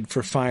needed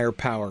for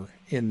firepower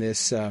in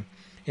this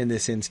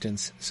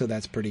instance. So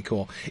that's pretty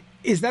cool.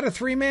 Is that a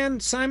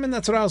 3-man, Simon?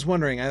 That's what I was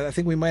wondering. I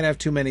think we might have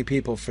too many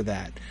people for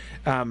that.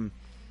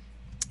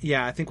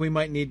 Yeah, I think we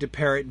might need to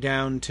pare it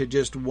down to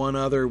just one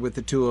other with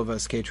the two of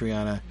us,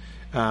 Catriona.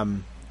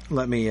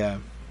 Let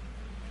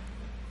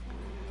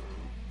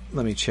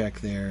me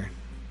check there.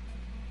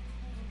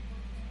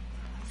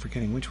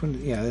 Forgetting which one.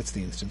 Yeah, that's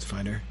the instance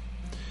finder.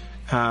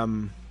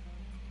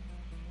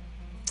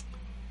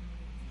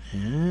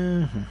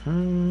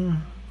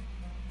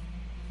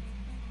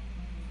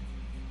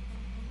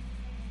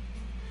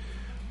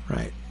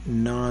 Right.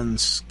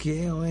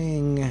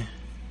 Non-scaling.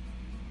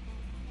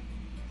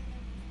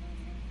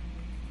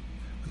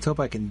 Let's hope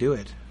I can do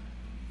it.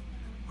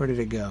 Where did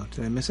it go?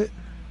 Did I miss it?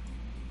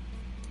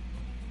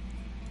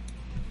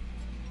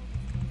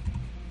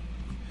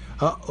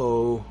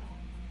 Uh-oh.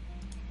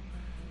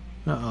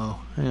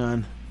 Uh-oh. Hang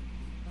on.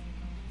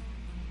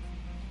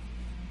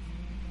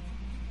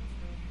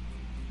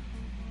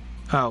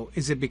 Oh,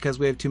 is it because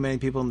we have too many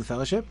people in the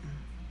Fellowship?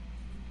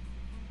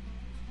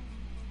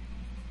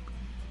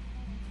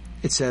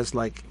 It says,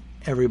 like,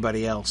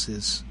 everybody else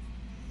is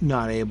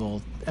not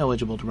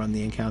eligible to run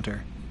the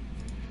encounter.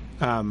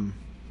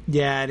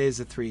 Yeah, it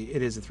is a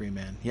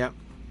 3-man. Yep.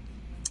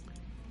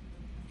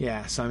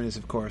 Yeah, Simon is,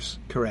 of course,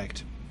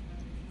 correct.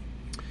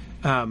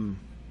 Yeah,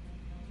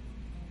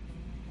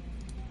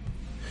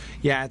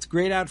 it's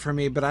grayed out for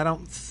me, but I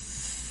don't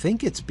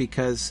think it's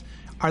because...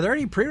 Are there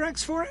any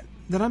prereqs for it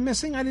that I'm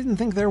missing? I didn't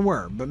think there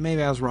were, but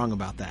maybe I was wrong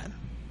about that.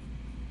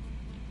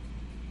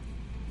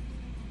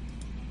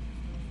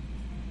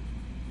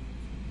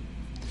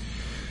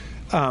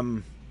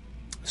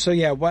 So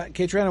yeah,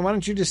 Catriona, why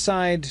don't you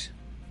decide...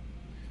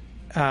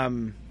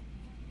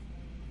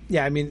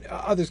 yeah, I mean,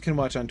 others can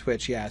watch on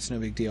Twitch. Yeah, it's no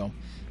big deal.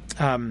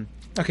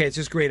 Okay, it's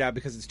just grayed out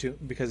because it's too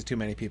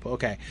many people.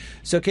 Okay,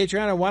 so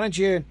Catriona, why don't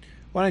you?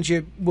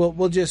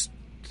 We'll just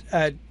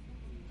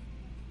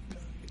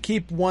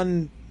keep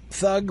one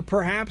thug,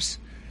 perhaps,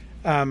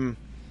 and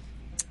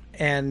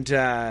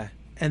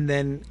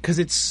then because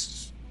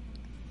is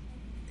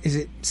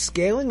it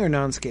scaling or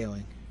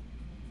non-scaling?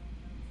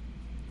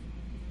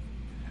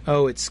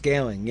 Oh, it's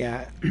scaling.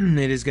 Yeah,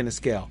 it is going to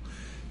scale.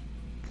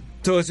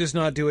 So let's just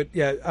not do it.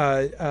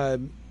 Yeah.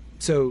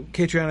 So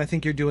Catriona, I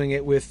think you're doing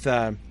it with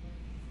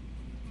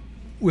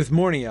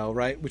Morniel,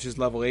 right? Which is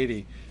level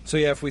 80. So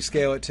yeah, if we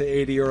scale it to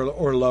 80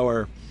 or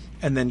lower,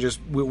 and then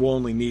we'll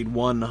only need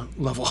one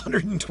level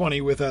 120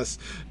 with us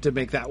to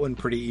make that one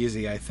pretty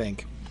easy, I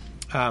think.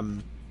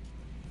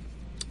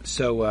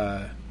 So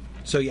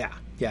yeah,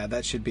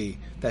 that should be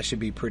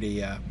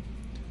pretty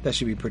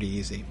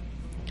easy.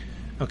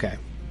 Okay,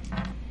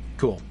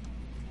 cool.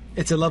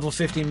 It's a level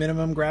 50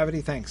 minimum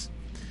gravity. Thanks.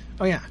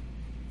 Oh yeah,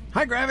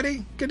 hi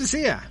Gravity, good to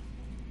see ya.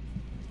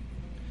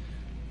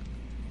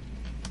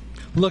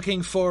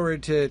 Looking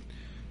forward to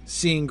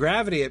seeing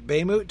Gravity at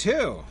Baymouth,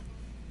 too.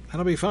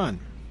 That'll be fun.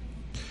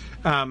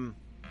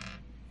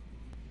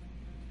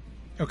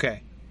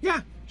 Okay.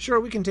 Yeah, sure,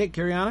 we can take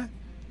Kiriana.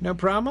 No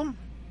problem.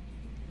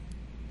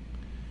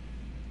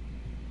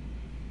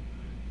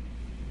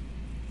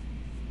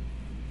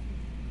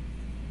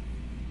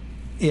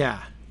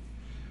 Yeah.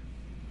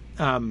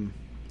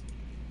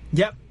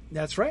 Yep,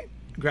 that's right.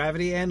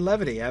 Gravity and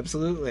levity,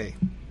 absolutely.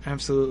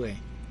 Absolutely.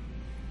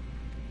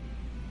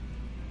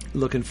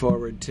 Looking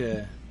forward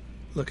to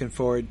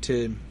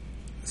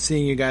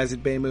seeing you guys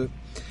at Baymouth.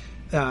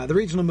 The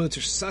regional moots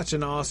are such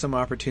an awesome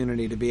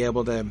opportunity to be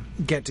able to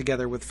get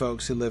together with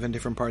folks who live in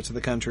different parts of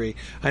the country.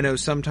 I know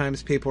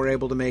sometimes people are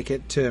able to make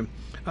it to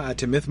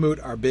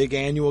Mythmoot, our big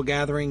annual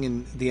gathering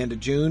in the end of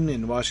June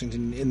in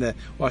Washington, in the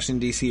Washington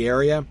D.C.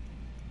 area.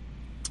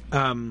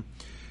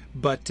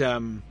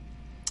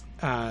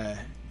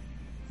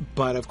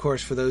 But of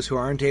course, for those who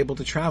aren't able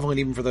to travel, and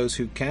even for those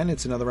who can,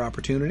 it's another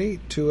opportunity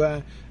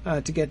to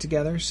get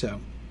together. So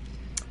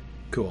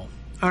cool.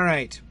 All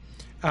right.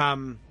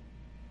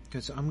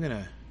 Because I'm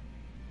gonna.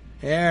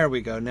 There we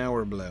go. Now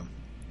we're blue.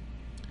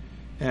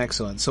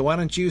 Excellent. So why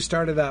don't you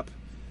start it up,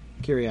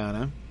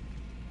 Kiriana?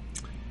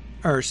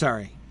 Or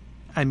sorry,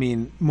 I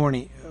mean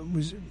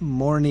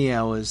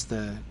Morniel is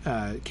the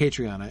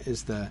Catriona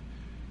is the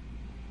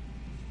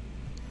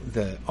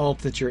alt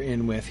that you're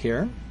in with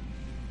here.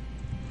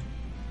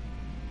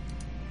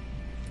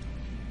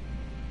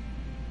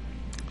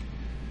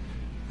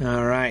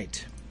 All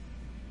right.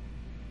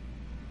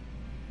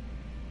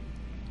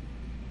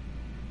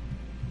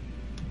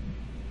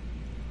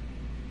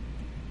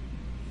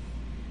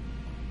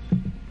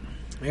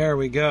 There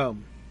we go.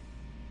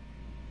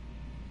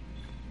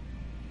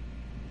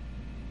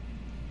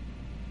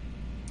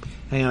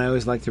 Hang on, I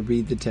always like to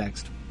read the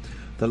text.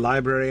 The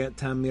library at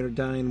Tam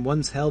Mirdain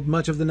once held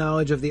much of the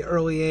knowledge of the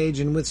early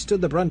age and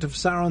withstood the brunt of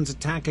Sauron's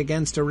attack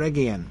against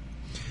Eregion.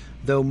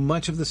 Though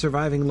much of the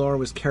surviving lore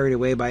was carried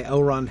away by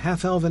Elrond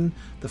Half-Elven,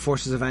 the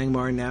forces of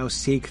Angmar now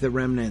seek the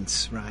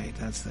remnants. Right,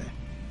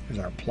 here's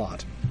our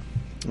plot.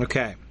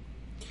 Okay.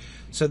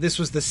 So this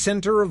was the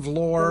center of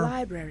lore. The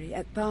library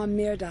at Tam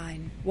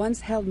Mirdain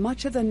once held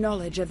much of the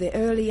knowledge of the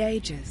early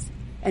ages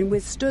and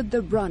withstood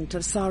the brunt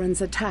of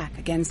Sauron's attack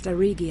against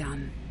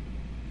Eregion.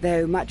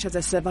 Though much of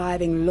the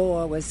surviving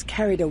lore was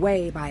carried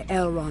away by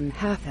Elrond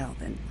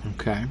Half-Elven,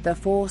 okay, the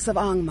force of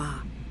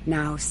Angmar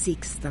now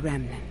seeks the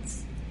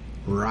remnants.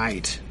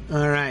 Right.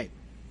 All right.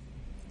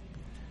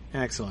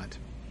 Excellent.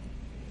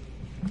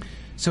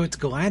 So it's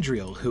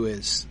Galadriel who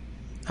is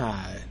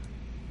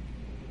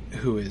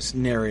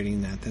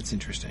narrating that. That's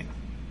interesting.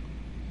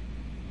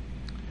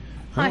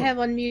 I have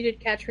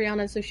unmuted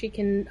Catriona so she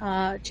can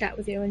chat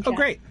with you. And chat. Oh,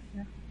 great.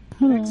 Yeah.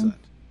 Excellent.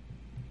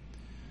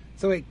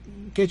 So wait,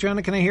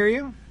 Catriona, can I hear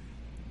you?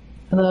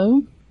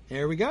 Hello?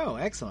 There we go.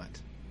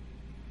 Excellent.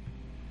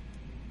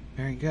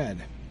 Very good.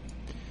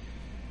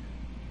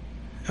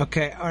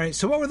 Okay, all right.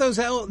 So what were those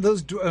elves?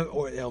 Those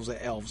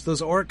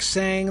orcs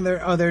saying?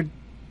 They're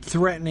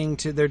threatening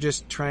to. They're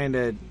just trying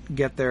to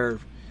get their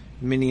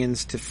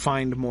minions to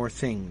find more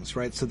things,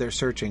 right? So they're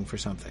searching for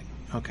something.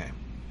 Okay.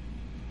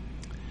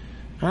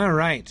 All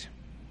right.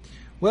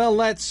 Well,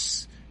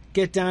 let's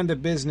get down to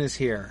business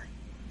here.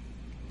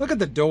 Look at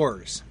the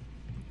doors.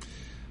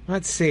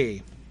 Let's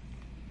see.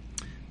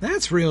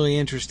 That's really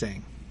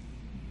interesting.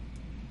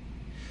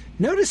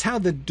 Notice how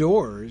the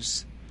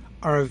doors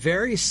are a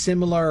very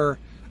similar.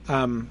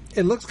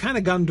 It looks kind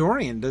of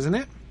Gondorian, doesn't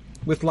it?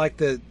 With like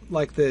the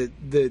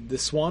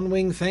swan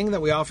wing thing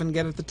that we often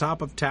get at the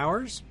top of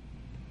towers.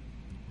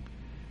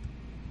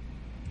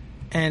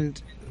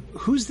 And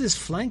who's this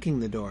flanking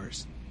the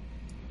doors?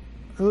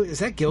 Oh, is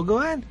that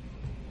Gil-galad?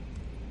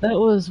 That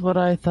was what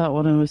I thought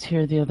when I was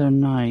here the other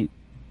night.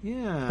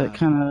 Yeah. That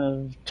kind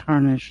of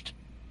tarnished.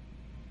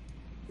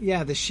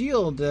 Yeah, the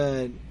shield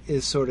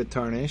is sort of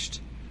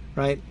tarnished,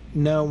 right?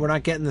 No, we're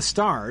not getting the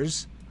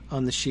stars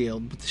on the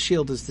shield, but the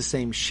shield is the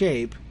same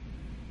shape.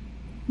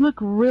 Look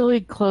really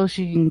close,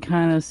 you can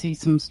kind of see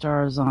some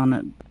stars on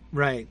it.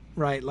 Right,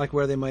 like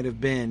where they might have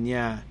been,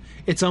 yeah.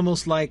 It's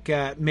almost like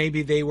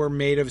maybe they were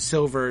made of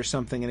silver or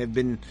something and have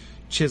been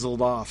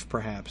chiseled off,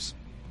 perhaps.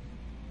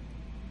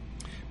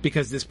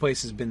 Because this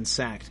place has been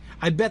sacked.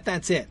 I bet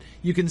that's it.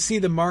 You can see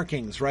the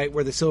markings, right,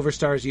 where the silver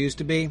stars used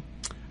to be.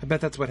 I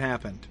bet that's what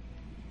happened.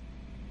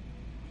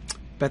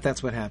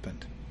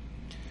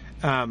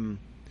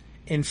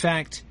 In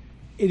fact,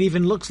 it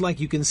even looks like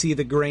you can see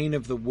the grain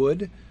of the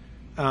wood,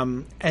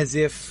 as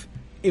if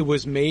it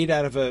was made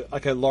out of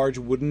a large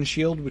wooden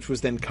shield, which was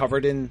then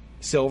covered in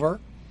silver,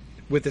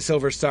 with the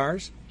silver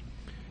stars.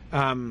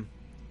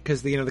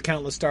 Because the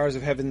countless stars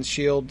of heaven's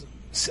shield,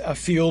 a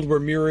field were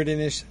mirrored in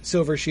a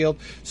silver shield,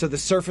 so the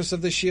surface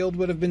of the shield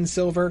would have been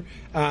silver,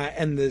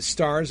 and the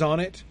stars on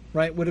it,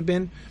 right, would have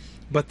been.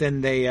 But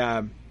then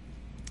they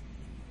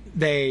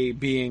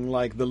being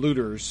like the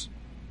looters,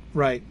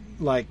 right,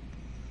 like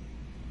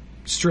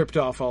stripped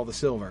off all the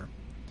silver.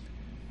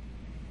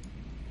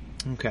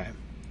 Okay.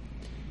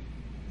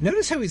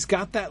 Notice how he's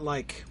got that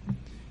like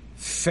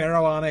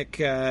pharaonic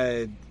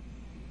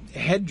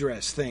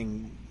headdress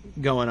thing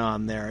going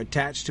on there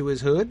attached to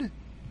his hood.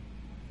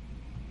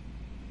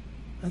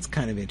 That's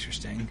kind of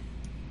interesting.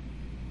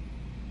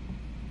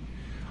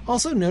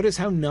 Also, notice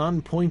how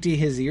non-pointy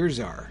his ears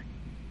are.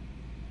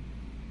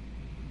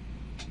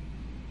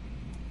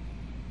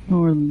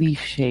 Or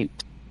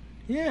leaf-shaped.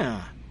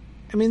 Yeah.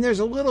 I mean, there's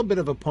a little bit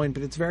of a point,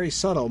 but it's very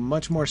subtle,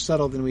 much more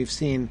subtle than we've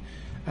seen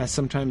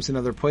sometimes in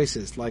other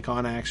places, like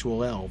on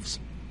actual elves.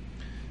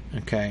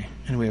 Okay,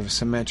 and we have a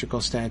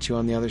symmetrical statue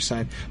on the other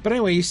side. But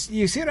anyway, you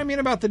see what I mean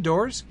about the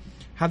doors?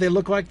 How they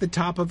look like the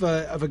top of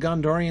a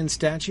Gondorian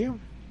statue?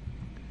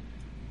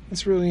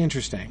 That's really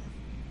interesting.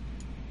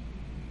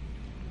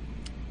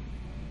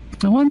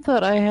 The one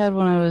thought I had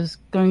when I was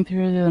going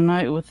through the other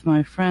night with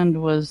my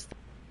friend was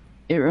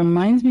it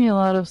reminds me a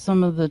lot of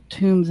some of the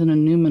tombs in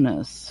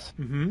Numenus.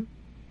 Mm-hmm.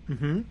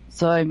 Mm-hmm.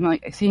 So I'm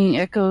like seeing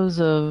echoes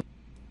of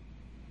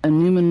a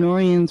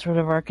Numenorian sort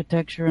of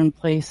architecture in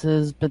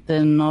places, but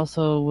then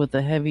also with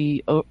a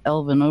heavy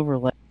elven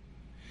overlay.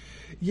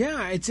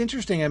 Yeah, it's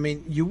interesting. I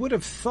mean, you would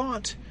have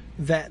thought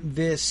that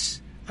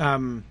this,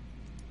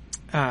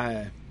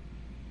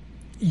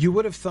 you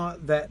would have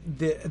thought that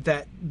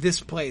that this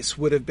place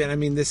would have been. I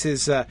mean, this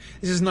is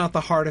not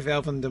the heart of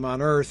elfendom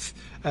on Earth,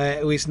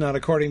 at least not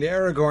according to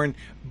Aragorn.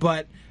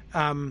 But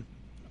I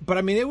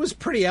mean, it was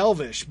pretty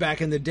elvish back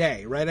in the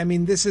day, right? I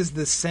mean, this is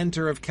the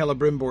center of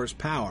Celebrimbor's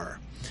power.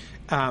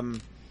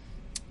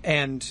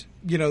 And,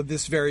 you know,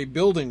 this very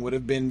building would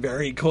have been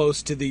very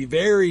close to the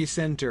very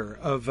center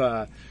of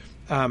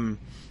elvish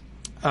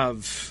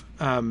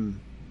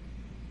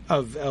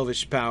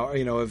power,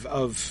 you know,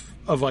 of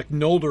like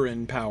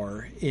Noldorin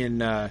power in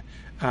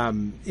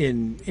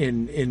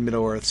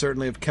Middle-earth,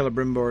 certainly of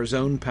Celebrimbor's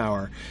own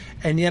power.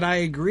 And yet I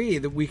agree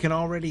that we can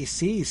already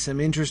see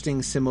some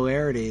interesting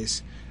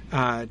similarities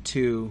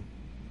to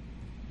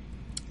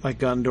like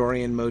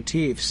Gondorian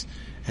motifs.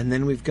 And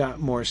then we've got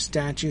more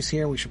statues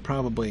here. We should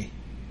probably...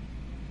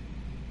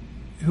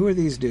 Who are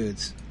these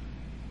dudes?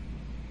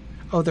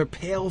 Oh, they're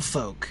pale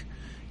folk.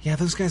 Yeah,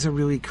 those guys are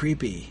really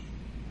creepy.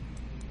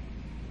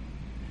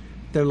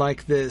 They're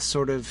like the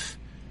sort of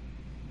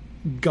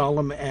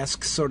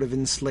Gollum-esque sort of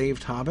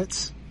enslaved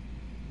hobbits.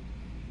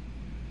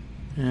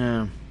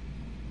 Yeah.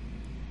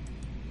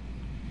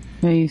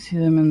 Yeah, you see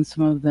them in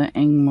some of the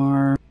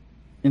Angmar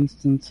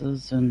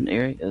instances and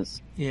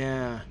areas.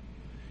 Yeah.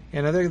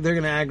 Yeah, no, they're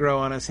going to aggro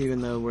on us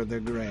even though they're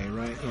gray,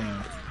 right?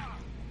 Yeah.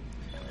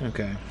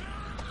 Okay.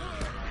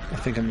 I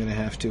think I'm going to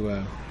have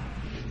to...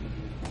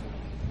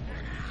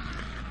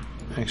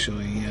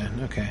 Actually, yeah,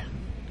 okay.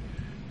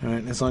 All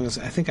right, as long as...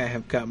 I think I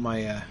have got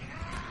my...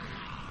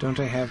 Don't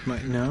I have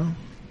my... No?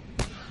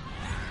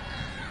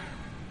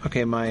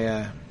 Okay,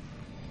 my...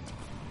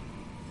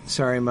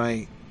 Sorry,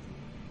 my...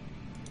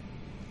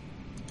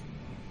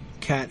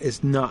 cat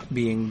is not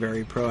being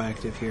very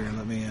proactive here.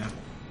 Let me...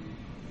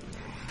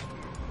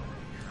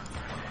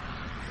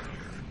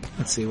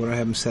 Let's see, what do I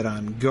have him set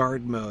on?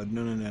 Guard mode.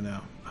 No.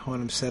 I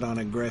want him set on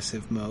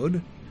aggressive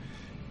mode.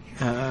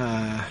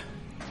 Yeah.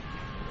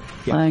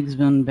 Flag's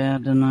been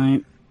bad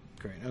tonight.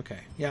 Great, okay.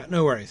 Yeah,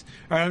 no worries.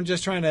 All right, I'm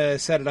just trying to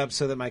set it up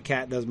so that my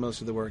cat does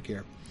most of the work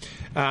here.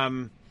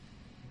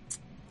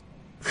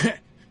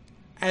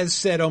 As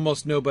said,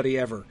 almost nobody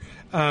ever.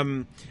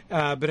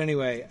 But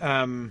anyway,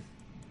 I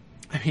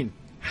mean,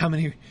 how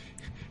many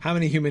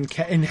human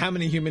cat in how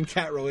many human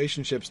cat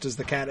relationships does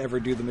the cat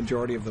ever do the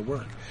majority of the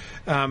work?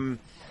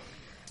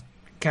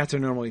 Cats are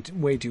normally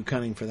way too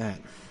cunning for that.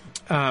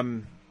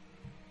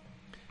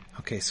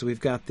 Okay, so we've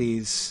got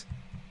these.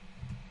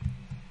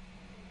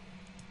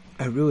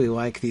 I really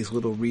like these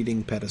little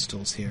reading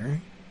pedestals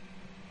here.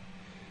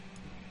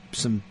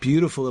 Some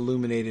beautiful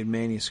illuminated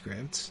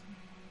manuscripts.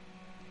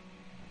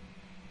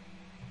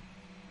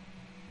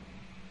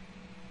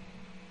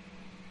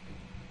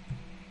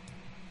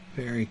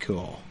 Very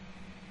cool.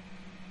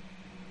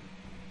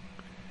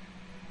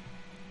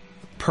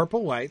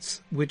 Purple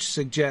lights, which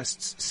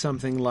suggests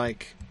something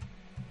like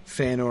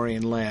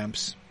Feanorian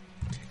lamps.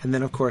 And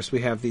then, of course,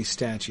 we have these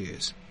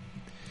statues.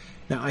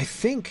 Now, I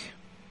think...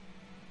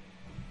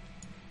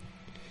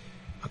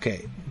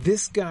 Okay,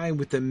 this guy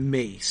with the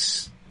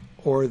mace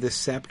or the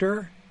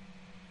scepter...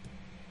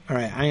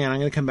 Alright, hang on, I'm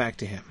going to come back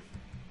to him.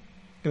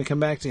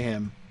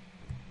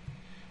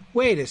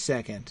 Wait a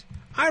second.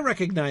 I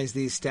recognize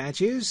these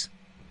statues.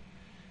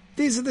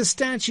 These are the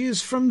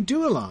statues from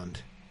Dueland.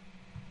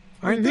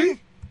 Aren't they?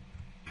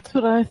 That's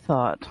what I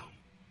thought.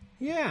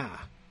 Yeah.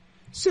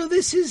 So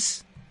this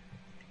is,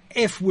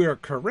 if we're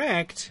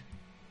correct,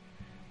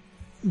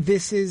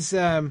 this is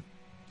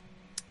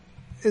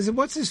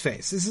what's his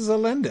face? This is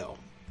Elendil.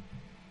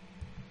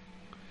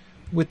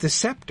 With the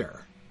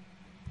scepter.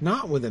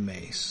 Not with a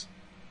mace.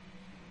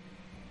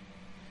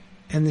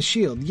 And the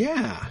shield.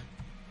 Yeah.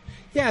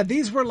 Yeah,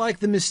 these were like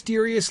the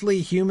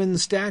mysteriously human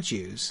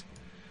statues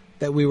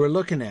that we were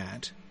looking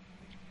at.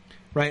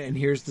 Right, and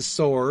here's the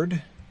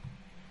sword.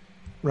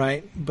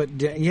 Right,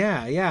 but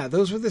yeah,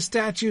 those were the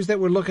statues that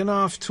were looking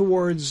off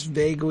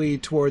vaguely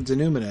towards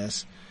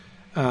Numenus.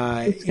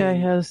 This guy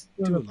has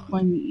sort of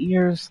pointy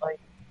ears like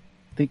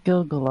the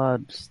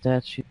Gil-galad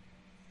statue.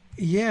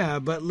 Yeah,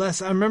 but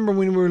less. I remember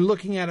when we were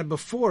looking at it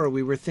before,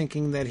 we were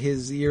thinking that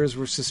his ears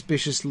were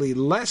suspiciously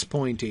less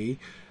pointy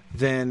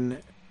than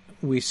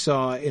we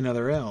saw in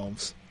other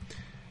elves.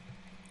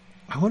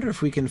 I wonder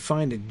if we can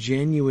find a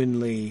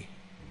genuinely,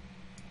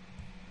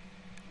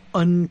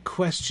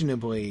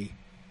 unquestionably,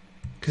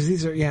 because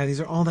these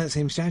are all that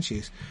same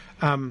statues.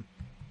 An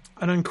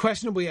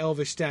unquestionably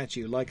elvish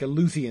statue, like a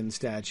Luthien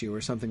statue or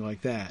something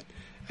like that.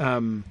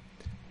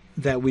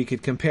 That we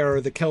could compare,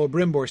 or the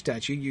Celebrimbor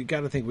statue. You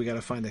got to think we got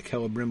to find the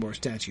Celebrimbor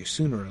statue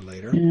sooner or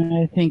later.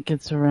 Yeah, I think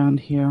it's around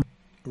here.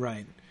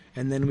 Right,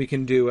 and then we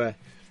can do a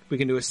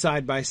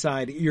side by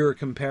side ear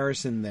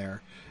comparison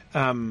there.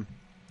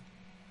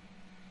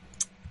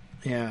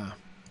 Yeah.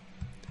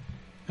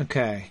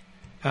 Okay.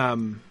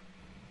 I'm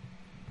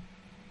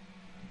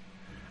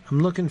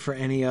looking for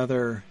any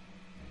other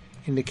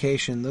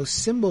indication. Those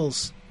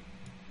symbols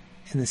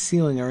in the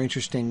ceiling are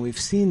interesting. We've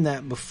seen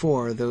that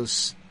before.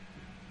 Those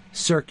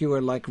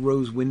circular, like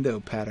rose window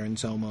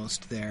patterns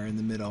almost there in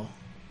the middle.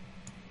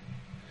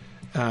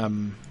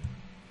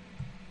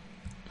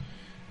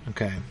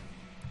 Okay.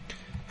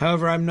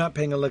 However, I'm not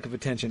paying a lick of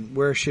attention.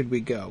 Where should we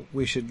go?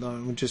 We should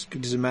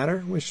does it matter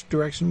which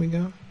direction we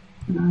go?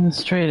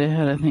 Straight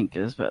ahead, I think,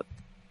 is better.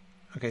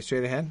 Okay,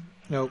 straight ahead?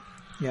 Nope.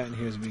 Yeah, and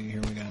here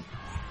we go.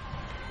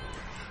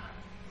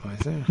 Why is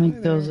there? I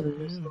think those are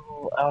just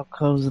little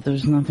alcoves.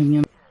 There's nothing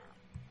in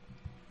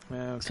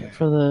Okay. except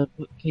for the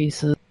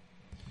bookcases.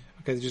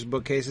 Okay, just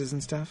bookcases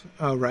and stuff?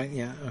 Oh, right,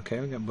 yeah. Okay,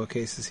 we got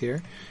bookcases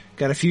here.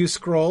 Got a few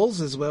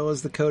scrolls as well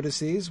as the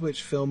codices,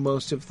 which fill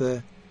most of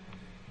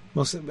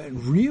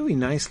really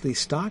nicely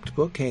stocked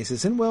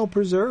bookcases and well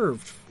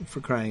preserved, for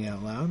crying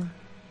out loud.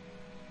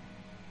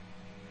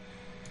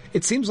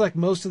 It seems like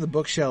most of the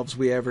bookshelves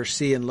we ever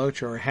see in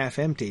Lotra are half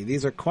empty.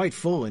 These are quite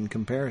full in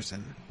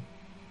comparison.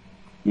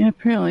 Yeah,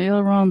 apparently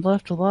Elrond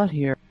left a lot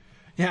here.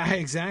 Yeah,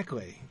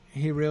 exactly.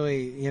 He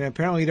really,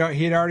 apparently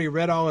he had already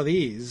read all of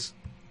these.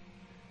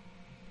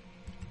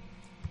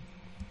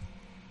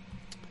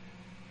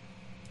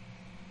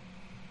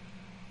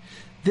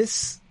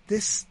 This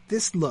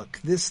look,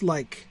 this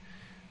like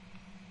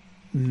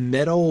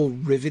metal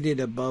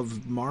riveted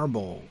above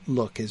marble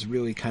look is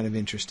really kind of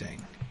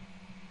interesting.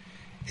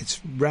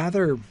 It's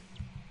rather,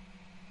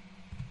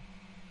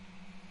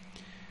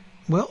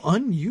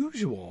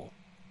 unusual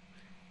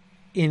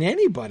in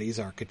anybody's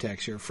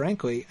architecture,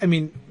 frankly. I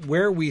mean,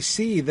 where we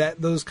see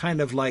that those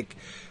kind of like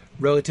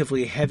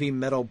relatively heavy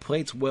metal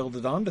plates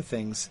welded onto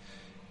things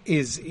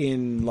is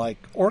in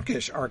like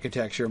Orcish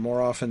architecture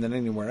more often than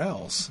anywhere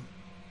else.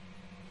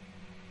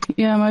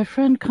 Yeah, my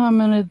friend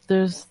commented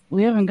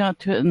we haven't got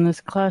to it in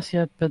this class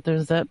yet, but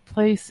there's that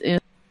place in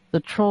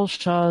the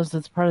Trollshaws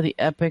that's part of the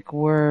epic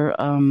where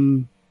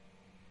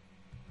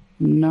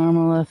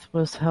Narmaleth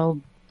was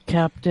held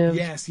captive.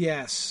 Yes.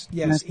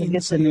 I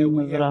forget the name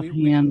of it offhand.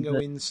 We can go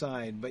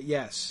inside, but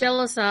yes.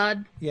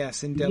 Delisad.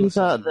 Yes, in He Delisad.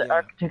 thought the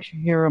architecture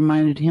here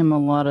reminded him a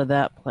lot of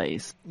that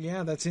place.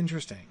 Yeah, that's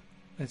interesting.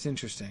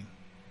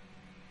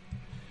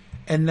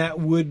 And that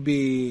would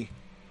be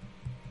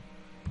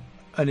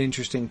an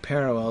interesting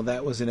parallel.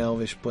 That was an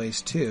Elvish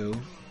place too.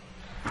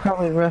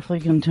 Probably roughly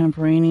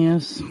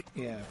contemporaneous.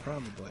 Yeah,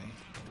 probably.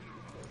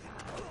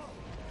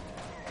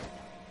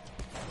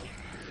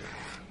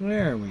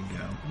 There we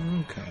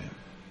go. Okay.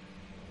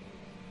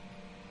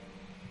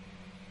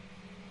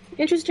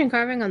 Interesting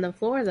carving on the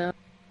floor, though.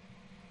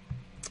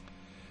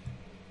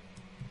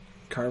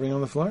 Carving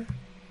on the floor?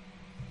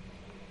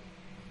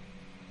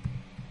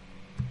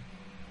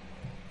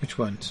 Which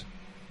ones?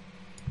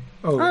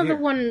 Oh, the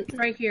one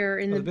right here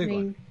in the big main.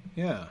 one.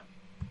 Yeah.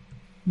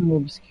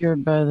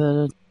 Obscured by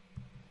the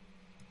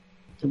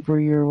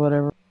debris or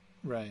whatever.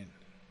 Right.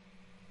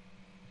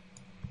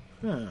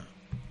 Huh.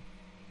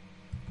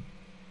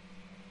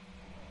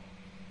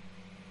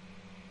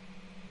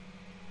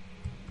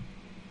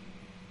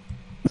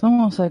 It's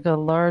almost like a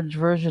large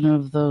version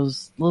of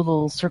those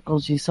little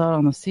circles you saw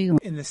on the ceiling.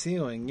 In the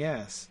ceiling,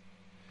 yes.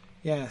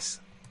 Yes.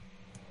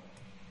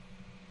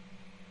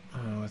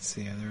 Oh, let's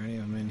see. Are there any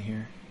of them in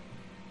here?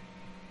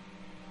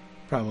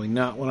 Probably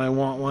not when I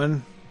want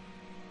one.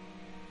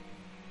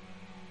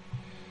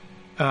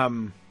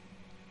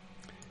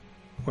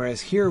 Whereas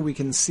here we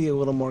can see a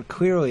little more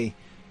clearly.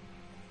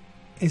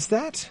 Is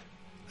that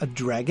a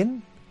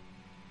dragon?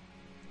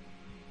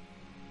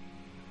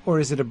 Or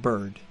is it a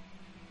bird?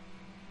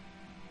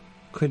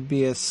 Could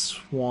be a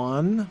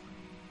swan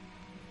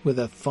with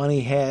a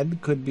funny head.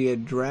 Could be a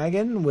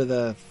dragon with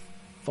a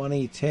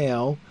funny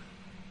tail.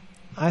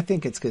 I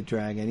think it's a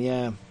dragon,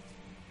 yeah.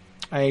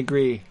 I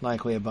agree,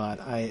 likely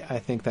about. I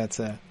think that's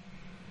a...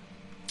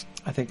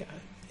 I think...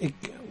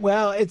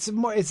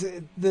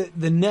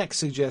 the neck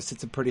suggests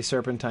it's a pretty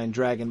serpentine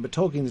dragon, but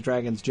Tolkien's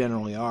dragons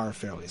generally are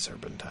fairly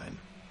serpentine.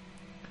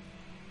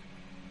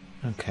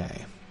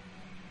 Okay.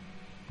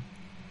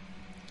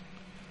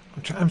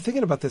 I'm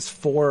thinking about this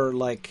four,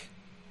 like...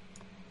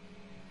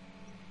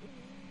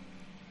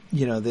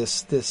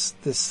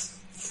 this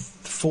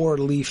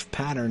four-leaf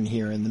pattern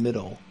here in the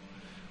middle,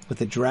 with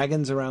the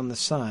dragons around the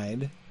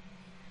side,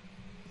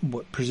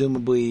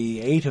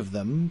 presumably 8 of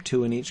them,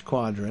 2 in each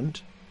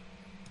quadrant.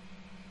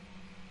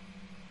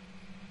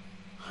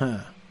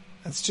 Huh.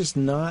 That's just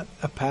not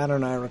a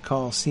pattern I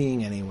recall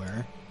seeing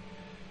anywhere.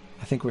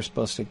 I think we're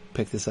supposed to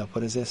pick this up.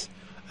 What is this?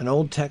 An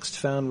old text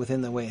found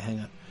within the... Wait, hang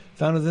on.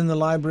 Found within the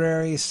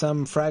library,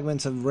 some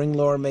fragments of ring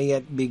lore may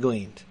yet be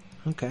gleaned.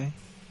 Okay.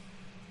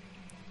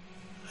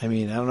 I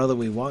mean, I don't know that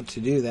we want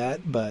to do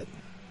that, but...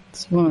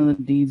 It's one of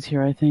the deeds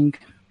here, I think.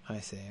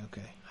 I see,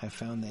 okay. I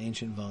found the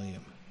ancient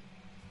volume.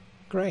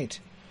 Great.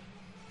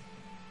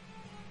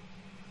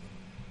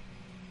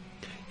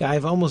 Yeah, I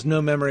have almost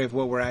no memory of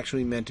what we're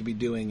actually meant to be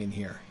doing in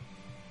here.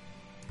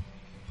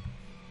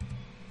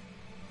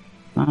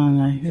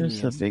 Now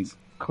here's a big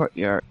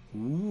courtyard.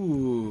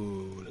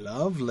 Ooh,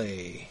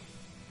 lovely.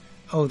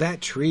 Oh,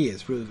 that tree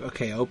is really...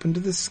 Okay, open to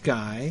the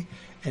sky,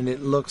 and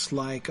it looks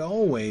like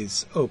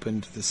always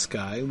open to the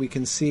sky. We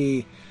can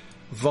see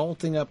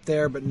vaulting up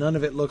there, but none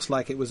of it looks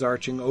like it was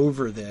arching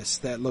over this.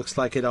 That looks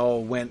like it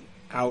all went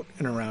out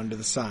and around to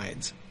the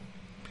sides.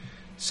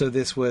 So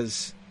this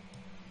was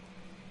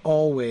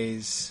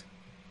always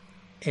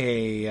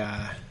a...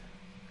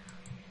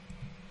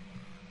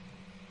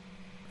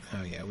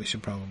 Oh yeah, we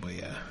should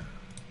probably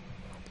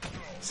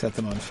set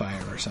them on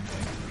fire or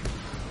something.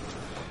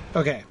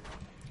 Okay.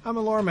 I'm a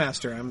lore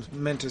master. I'm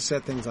meant to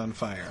set things on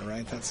fire,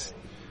 right? That's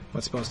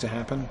what's supposed to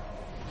happen.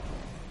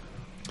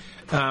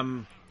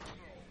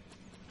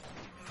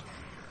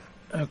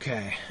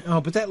 Okay.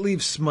 Oh, but that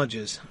leaves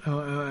smudges. Oh,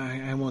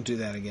 I won't do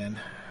that again.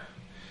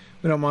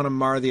 We don't want to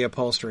mar the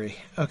upholstery.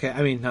 Okay,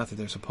 I mean, not that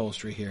there's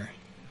upholstery here.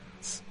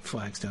 It's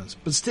flagstones.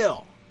 But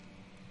still,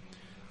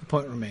 the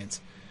point remains.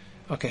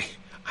 Okay,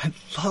 I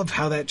love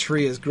how that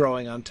tree is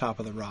growing on top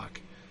of the rock.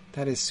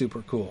 That is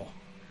super cool.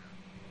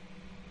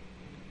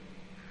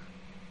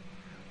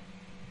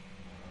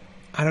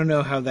 I don't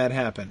know how that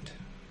happened.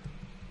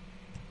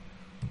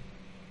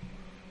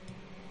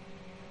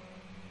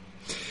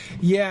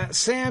 Yeah,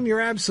 Sam, you're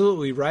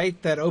absolutely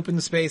right that open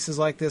spaces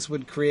like this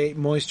would create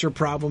moisture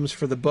problems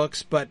for the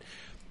books, but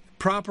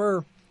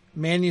proper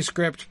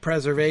manuscript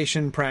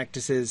preservation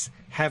practices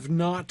have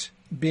not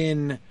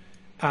been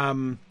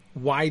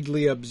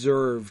widely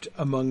observed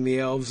among the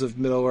elves of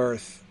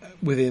Middle-earth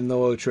within the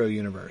Lotro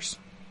universe,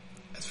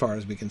 as far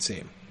as we can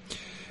see.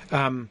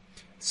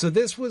 So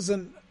this was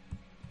an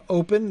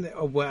open...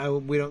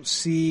 We don't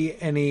see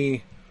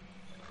any...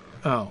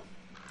 Oh,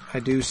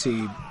 I do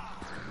see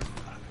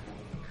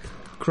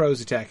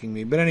crows attacking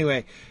me. But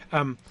anyway,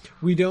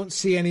 we don't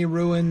see any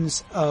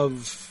ruins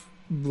of,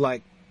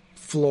 like,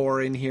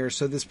 floor in here,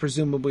 so this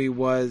presumably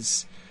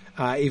was,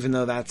 even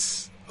though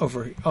that's all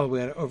the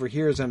way over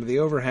here is under the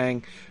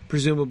overhang,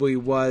 presumably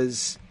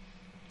was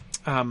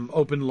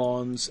open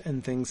lawns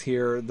and things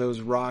here. Those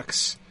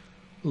rocks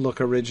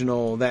look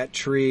original. That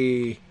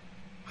tree,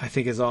 I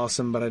think, is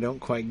awesome, but I don't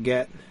quite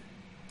get...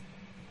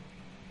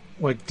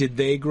 Like, did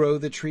they grow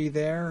the tree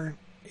there?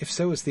 If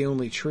so, it's the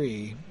only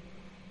tree.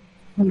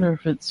 I wonder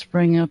if it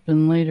sprang up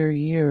in later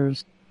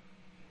years.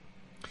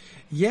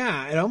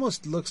 Yeah, it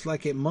almost looks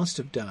like it must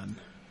have done.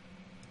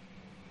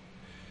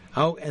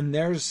 Oh, and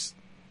there's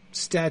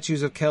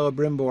statues of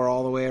Celebrimbor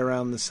all the way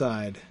around the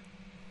side.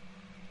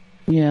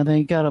 Yeah,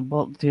 they got a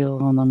bulk deal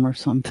on them or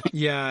something.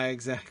 Yeah,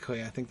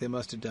 exactly. I think they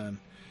must have done.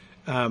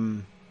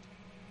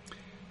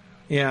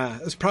 Yeah,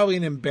 it was probably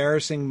an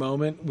embarrassing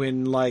moment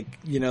when, like,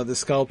 you know, the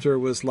sculptor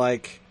was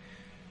like,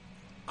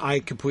 I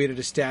completed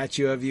a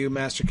statue of you,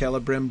 Master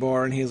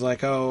Celebrimbor, and he's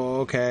like,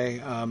 oh,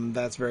 okay,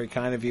 that's very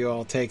kind of you,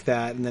 I'll take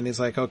that. And then he's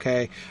like,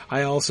 okay,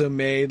 I also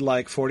made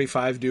like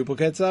 45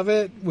 duplicates of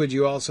it. Would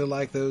you also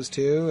like those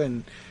too?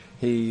 And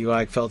he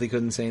like felt he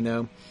couldn't say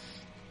no.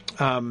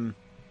 But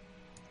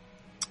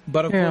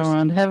of Here, course,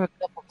 Ron, have a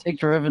couple take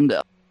to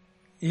Rivendell.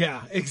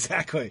 yeah,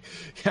 exactly.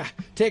 Yeah,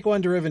 take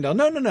one to Rivendell.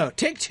 No,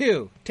 take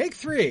 2, take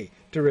 3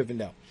 to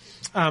Rivendell.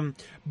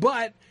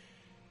 But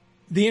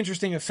the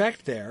interesting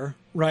effect there,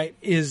 right,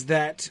 is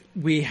that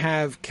we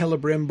have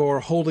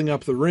Celebrimbor holding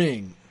up the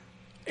ring,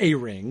 a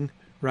ring,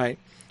 right,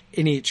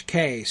 in each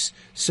case.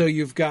 So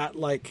you've got,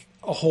 like,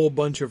 a whole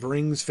bunch of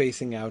rings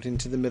facing out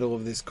into the middle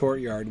of this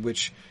courtyard,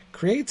 which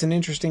creates an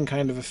interesting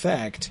kind of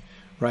effect,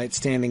 right,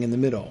 standing in the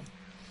middle.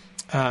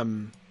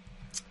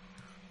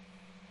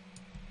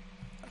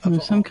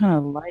 There's some kind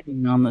of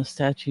lighting on the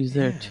statues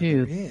there,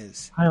 too. There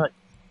is.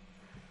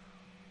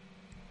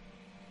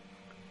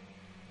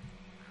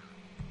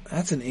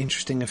 That's an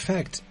interesting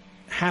effect.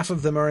 Half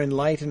of them are in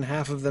light and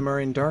half of them are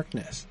in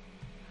darkness.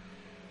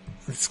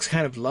 It's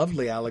kind of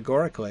lovely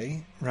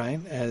allegorically, right?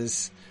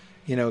 As,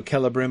 you know,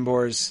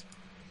 Celebrimbor's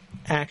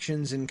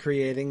actions in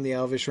creating the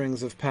Elvish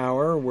Rings of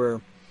Power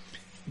were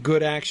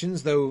good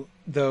actions, though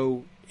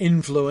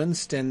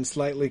influenced and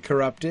slightly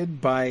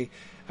corrupted by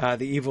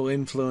the evil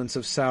influence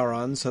of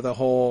Sauron. So the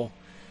whole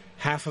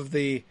half of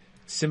the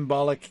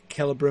symbolic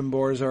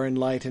Celebrimbors are in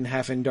light and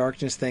half in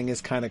darkness thing is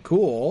kind of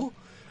cool.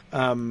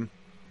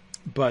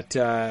 But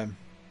I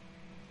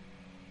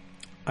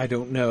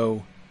don't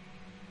know.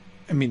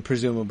 I mean,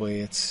 presumably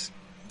it's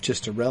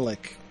just a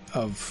relic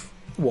of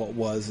what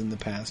was in the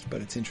past,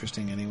 but it's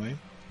interesting anyway.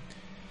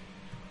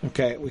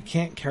 Okay, we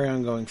can't carry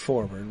on going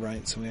forward,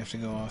 right? So we have to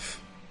go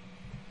off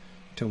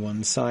to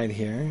one side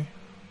here.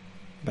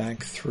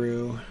 Back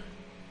through.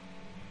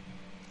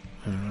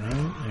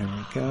 Alright, there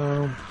we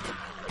go.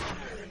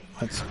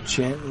 Let's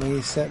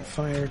gently set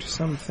fire to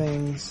some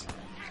things.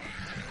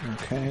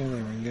 Okay,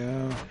 there we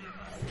go.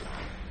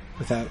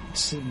 Without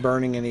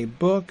burning any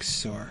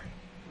books or...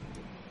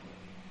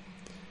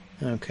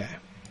 Okay.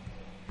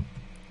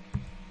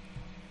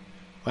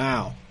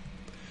 Wow.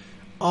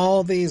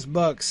 All these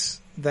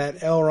books that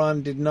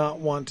Elrond did not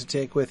want to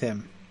take with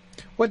him.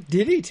 What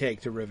did he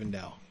take to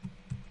Rivendell?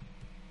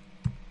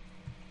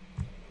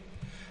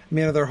 I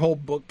mean, are their whole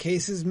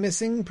bookcases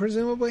missing,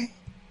 presumably?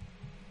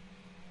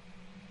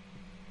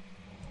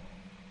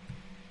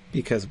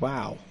 Because,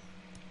 wow.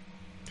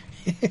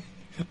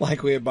 Like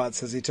Weabot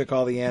says, he took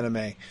all the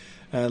anime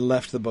and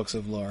left the books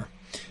of lore.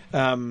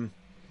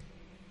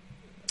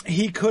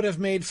 He could have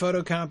made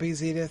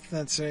photocopies, Edith.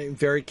 That's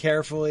very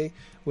carefully,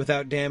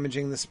 without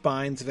damaging the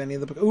spines of any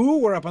of the books. Ooh,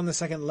 we're up on the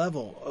second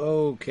level.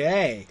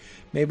 Okay,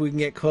 maybe we can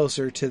get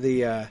closer to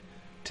the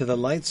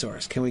light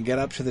source. Can we get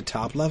up to the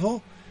top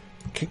level?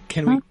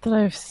 Can we? Not that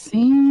I've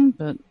seen,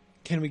 but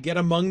can we get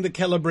among the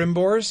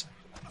Celebrimbors?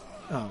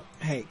 Oh,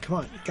 hey, come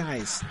on,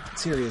 guys!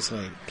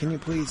 Seriously, can you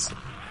please?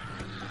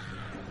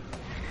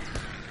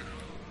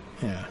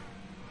 Yeah.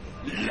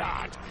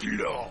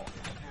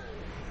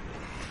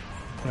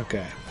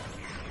 Okay.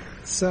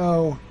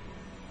 So,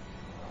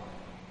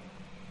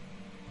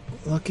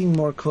 looking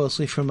more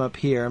closely from up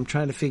here, I'm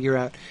trying to figure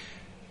out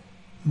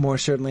more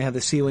certainly how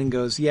the ceiling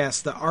goes.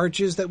 Yes, the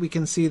arches that we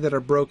can see that are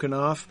broken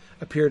off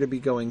appear to be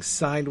going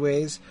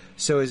sideways,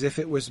 so as if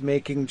it was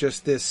making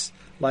just this,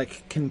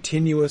 like,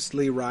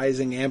 continuously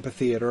rising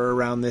amphitheater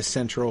around this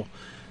central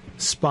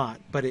spot,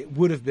 but it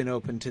would have been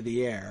open to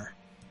the air.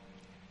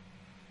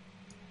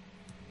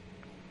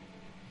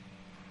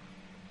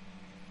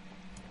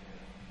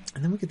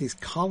 And then we get these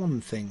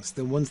column things,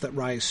 the ones that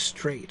rise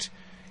straight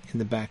in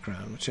the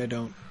background, which I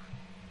don't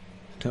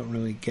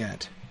really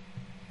get.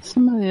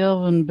 Some of the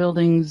elven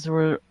buildings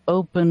were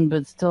open,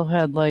 but still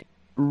had like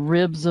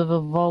ribs of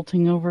a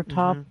vaulting over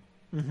top.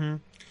 Mm-hmm. Mm-hmm.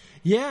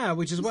 Yeah,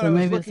 which is what so I was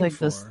maybe looking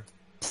it's like for.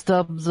 The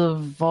stubs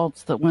of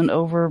vaults that went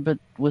over, but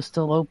was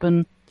still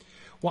open.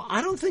 Well,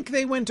 I don't think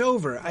they went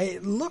over.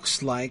 It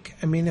looks like,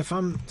 I mean, if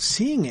I'm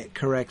seeing it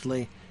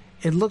correctly,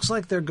 it looks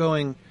like they're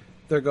going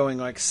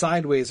like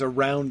sideways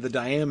around the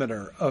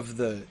diameter of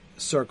the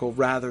circle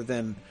rather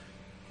than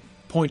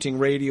pointing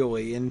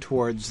radially in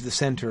towards the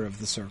center of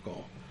the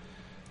circle.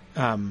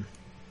 Maybe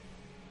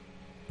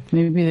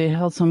they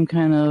held some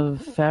kind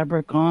of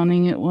fabric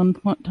awning at one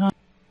point in time.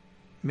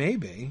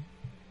 Maybe.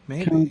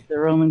 Kind of the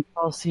Roman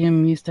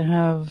Colosseum used to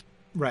have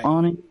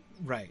awning.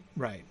 Right.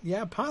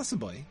 Yeah,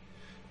 possibly,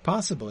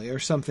 or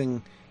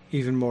something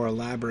even more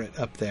elaborate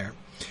up there.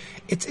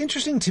 It's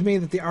interesting to me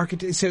that the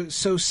architect.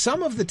 So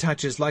some of the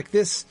touches, like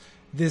this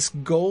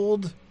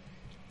gold.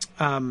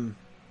 I don't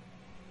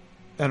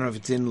know if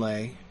it's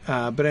inlay,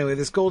 but anyway,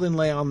 this gold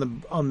inlay on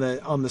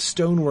the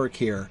stonework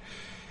here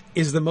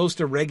is the most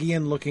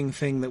Eregion looking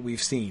thing that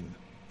we've seen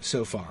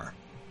so far.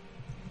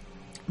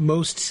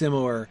 Most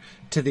similar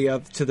to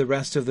the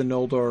rest of the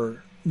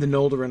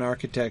Noldoran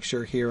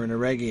architecture here in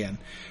Eregion,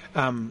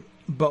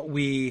 but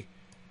we've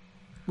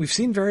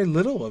seen very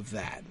little of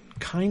that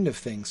kind of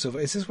thing. So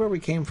is this where we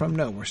came from?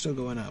 No, we're still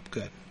going up.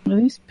 Good. Are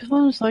these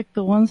pillars like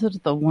the ones at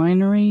the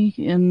winery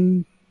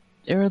in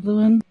Ered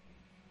Luin?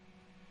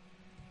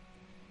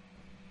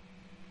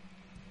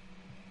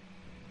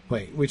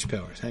 Wait, which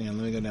pillars? Hang on,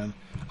 let me go down.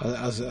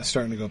 I was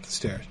starting to go up the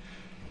stairs.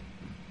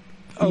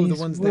 Oh, the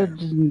ones there.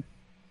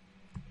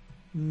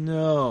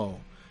 No,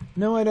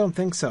 I don't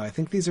think so. I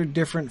think these are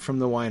different from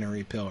the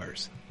winery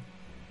pillars.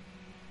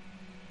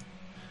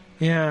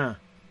 Yeah,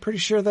 pretty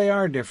sure they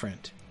are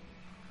different.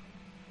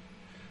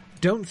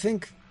 Don't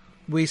think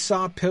we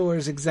saw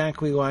pillars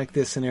exactly like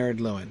this in Ered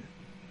Luin.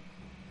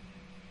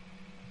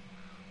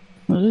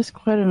 Well, it is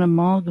quite an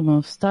amalgam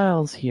of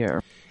styles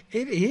here.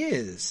 It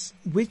is,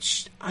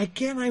 which,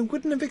 again, I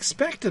wouldn't have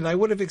expected. I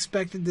would have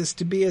expected this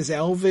to be as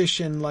elvish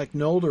and like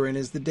Noldoran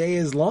as the day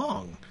is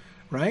long,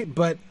 right?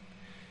 But,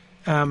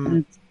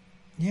 it's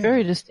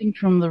very distinct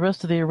from the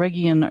rest of the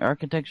Eregion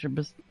architecture,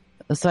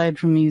 aside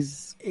from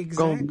these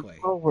golden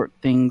scrollwork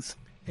things.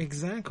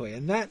 Exactly,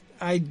 and that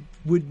I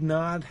would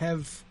not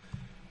have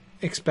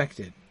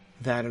expected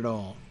that at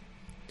all.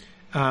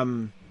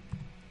 All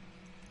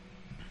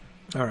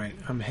right,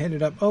 I'm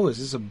headed up. Oh, is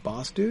this a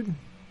boss dude?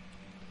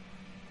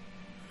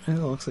 It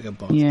looks like a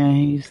boss. Yeah,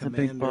 he's the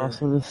big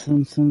boss of the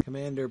Simpsons.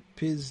 Commander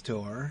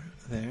Piztor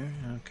there.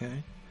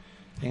 Okay.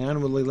 Hang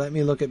on, will he let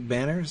me look at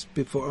banners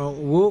before? Oh,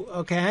 whoa,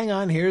 okay, hang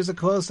on. Here's a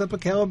close-up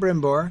of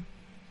Celebrimbor.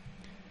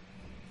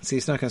 See,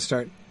 he's not going to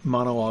start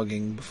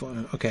monologuing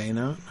before. Okay,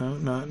 no,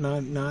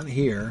 not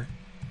here.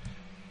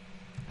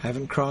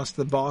 Haven't crossed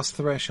the boss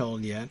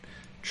threshold yet.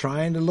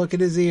 Trying to look at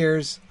his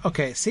ears.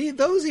 Okay, see,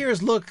 those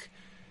ears look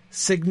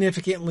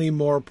significantly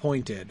more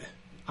pointed,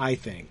 I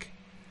think,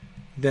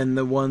 than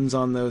the ones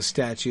on those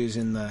statues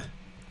in the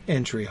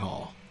entry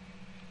hall.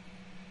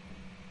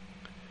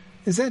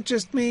 Is that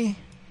just me?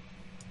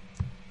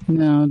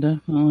 No,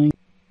 definitely.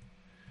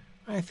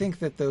 I think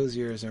that those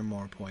ears are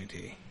more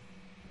pointy.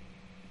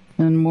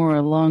 And more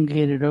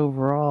elongated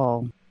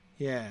overall.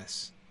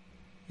 Yes.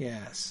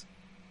 Yes.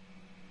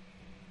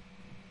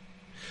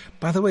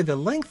 By the way, the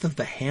length of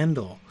the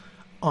handle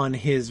on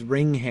his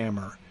ring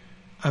hammer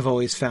I've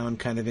always found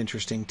kind of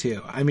interesting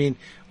too. I mean,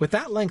 with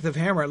that length of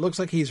hammer, it looks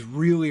like he's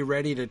really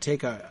ready to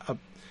take a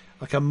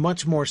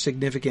much more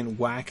significant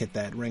whack at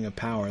that ring of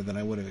power than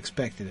I would have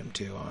expected him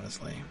to,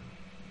 honestly.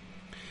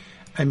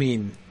 I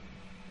mean,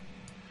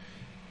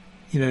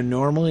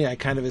 normally I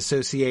kind of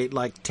associate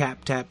like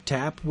tap, tap,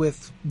 tap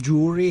with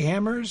jewelry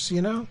hammers,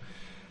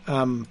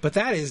 but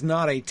that is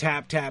not a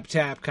tap, tap,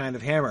 tap kind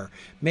of hammer.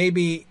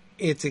 Maybe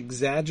it's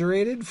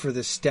exaggerated for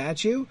the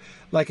statue.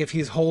 Like if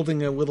he's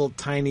holding a little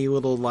tiny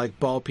little like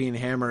ball peen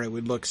hammer, it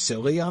would look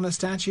silly on a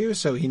statue.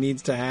 So he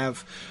needs to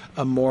have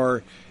a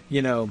more,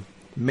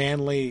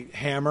 manly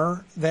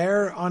hammer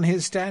there on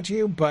his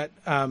statue. But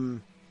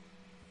in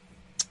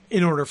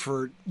order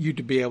for you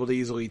to be able to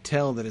easily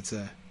tell that it's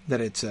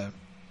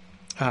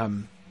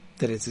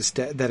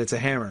a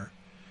hammer,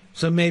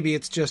 so maybe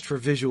it's just for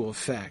visual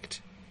effect.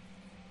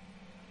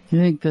 Do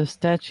you think the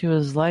statue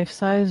is life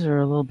size or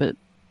a little bit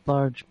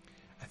large?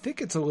 I think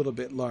it's a little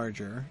bit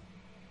larger,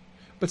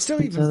 but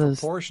still even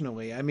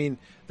proportionally. I mean,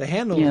 the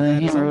handle of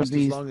that is almost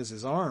as long as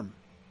his arm.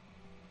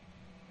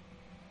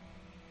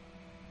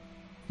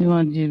 You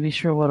wanted you to be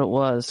sure what it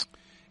was.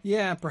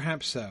 Yeah,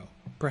 perhaps so.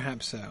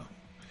 Perhaps so.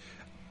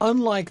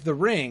 Unlike the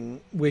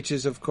ring, which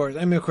is, of course,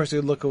 it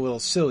would look a little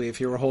silly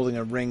if you were holding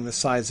a ring the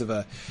size of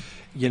a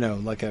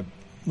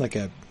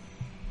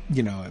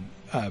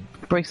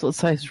bracelet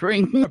sized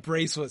ring. A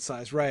bracelet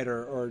size, right,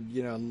 or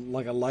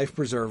like a life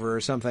preserver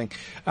or something.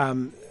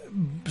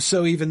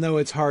 So even though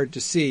it's hard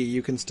to see,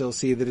 you can still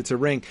see that it's a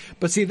ring.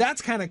 But see,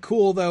 that's kind of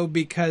cool though,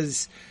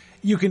 because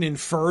you can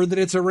infer that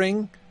it's a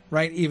ring,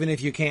 right? Even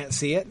if you can't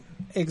see it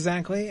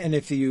exactly. And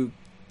if you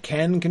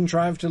can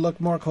contrive to look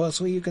more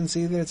closely, you can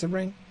see that it's a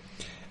ring.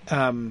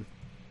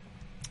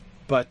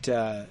 But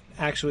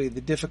actually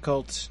the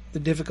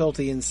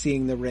difficulty in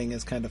seeing the ring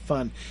is kind of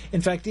fun.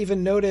 In fact,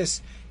 even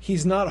notice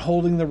he's not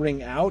holding the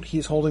ring out,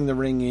 he's holding the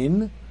ring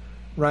in,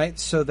 right?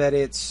 So that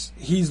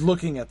he's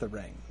looking at the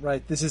ring,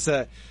 right?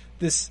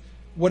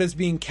 What is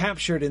being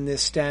captured in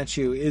this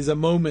statue is a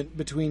moment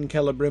between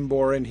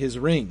Celebrimbor and his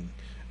ring,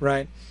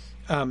 right?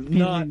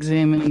 Not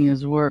examining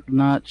his work,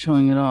 not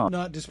showing it off.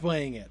 Not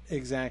displaying it,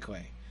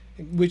 exactly.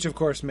 Which, of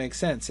course, makes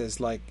sense, as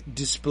like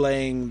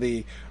displaying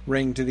the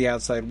ring to the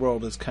outside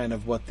world is kind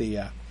of what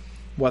the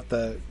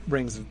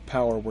Rings of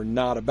Power were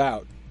not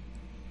about.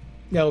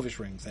 The Elvish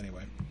rings,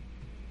 anyway.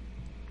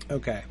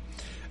 Okay.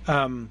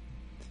 Okay,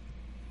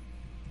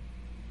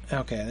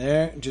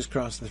 there. Just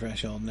crossed the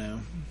threshold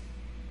now.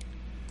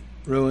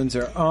 Ruins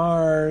are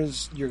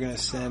ours. You're going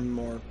to send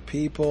more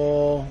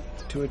people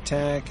to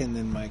attack, and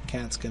then my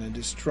cat's going to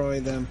destroy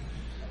them.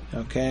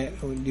 Okay.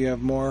 Do you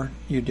have more?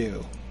 You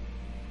do.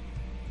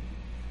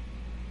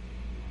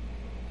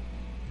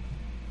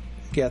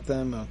 Get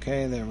them.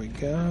 Okay, there we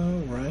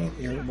go. Right.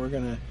 We're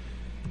going to...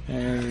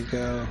 There you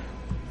go.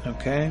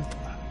 Okay.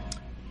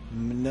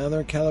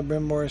 Another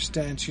Celebrimbor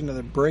statue.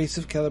 Another brace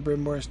of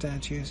Celebrimbor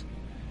statues.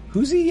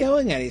 Who's he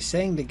yelling at? He's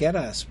saying to get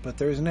us, but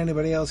there isn't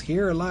anybody else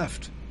here or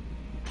left.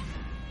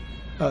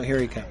 Oh, here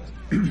he comes.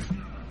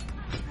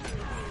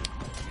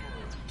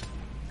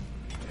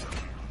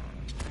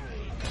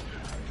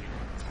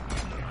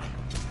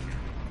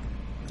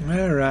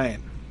 All right.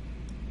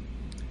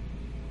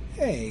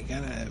 Hey,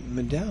 got a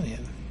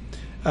medallion.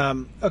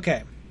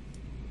 Okay.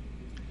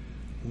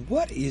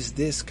 What is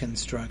this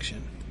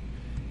construction?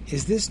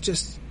 Is this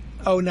just...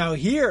 Oh, now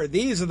here,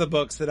 these are the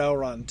books that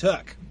Elrond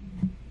took.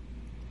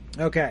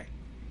 Okay.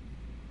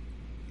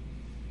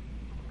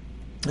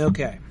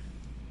 Okay.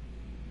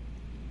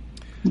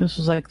 This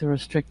was like the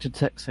restricted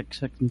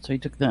section, so you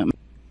took them.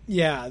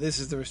 Yeah, this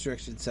is the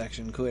restricted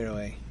section,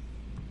 clearly.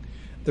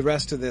 The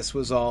rest of this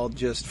was all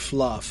just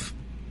fluff.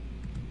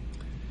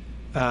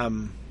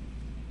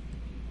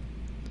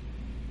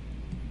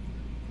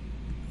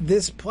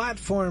 This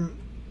platform,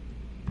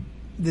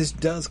 this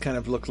does kind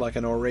of look like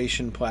an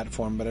oration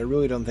platform, but I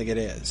really don't think it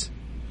is.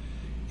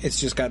 It's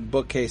just got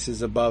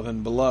bookcases above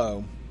and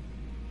below.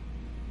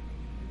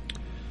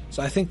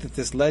 So I think that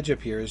this ledge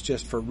up here is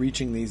just for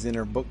reaching these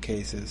inner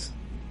bookcases.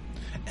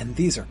 And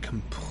these are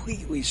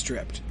completely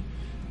stripped.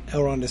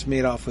 Elrond has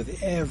made off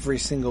with every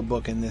single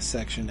book in this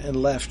section and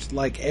left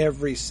like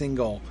every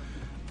single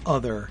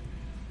other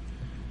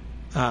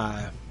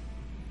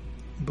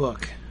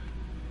book.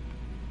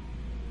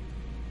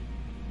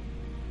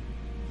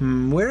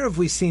 Where have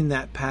we seen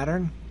that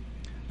pattern?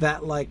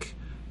 That like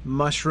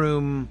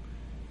mushroom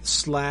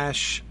 /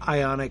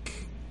 ionic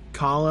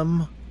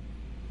column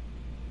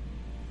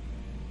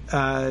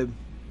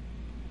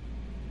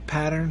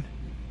pattern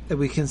that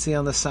we can see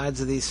on the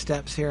sides of these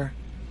steps here?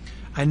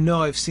 I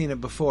know I've seen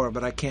it before,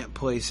 but I can't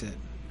place it.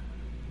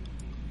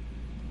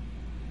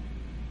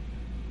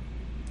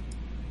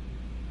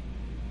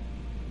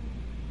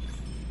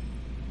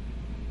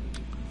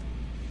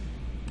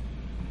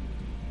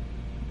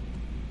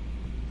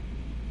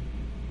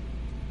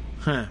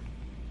 Huh.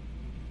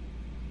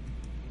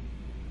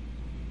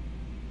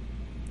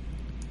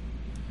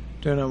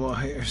 Don't know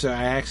what. So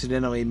I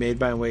accidentally made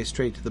my way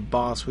straight to the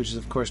boss, which is,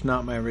 of course,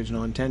 not my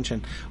original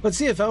intention. Let's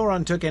see if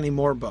Elrond took any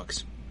more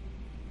books.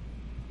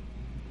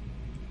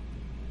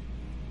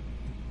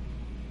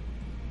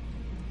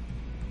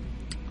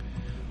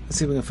 Let's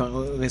see if we can find.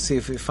 Let's see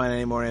if we find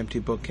any more empty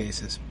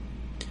bookcases.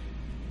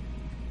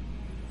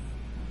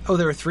 Oh,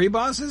 there were 3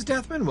 bosses,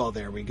 Deathman? Well,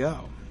 there we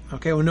go.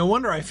 Okay, well, no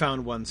wonder I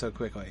found one so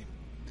quickly.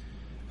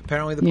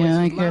 Apparently the place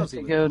I is have lousy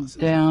to with go bosses.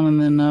 down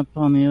and then up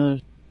on the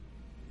other.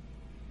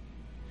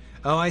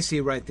 Oh, I see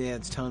right there.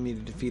 It's telling me to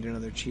defeat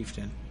another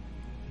chieftain.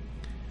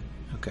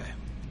 Okay.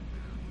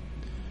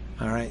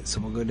 Alright, so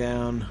we'll go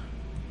down.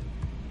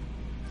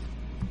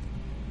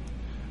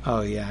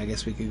 Oh, yeah, I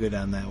guess we could go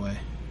down that way.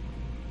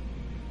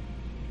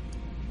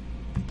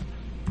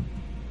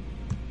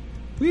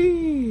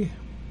 Whee!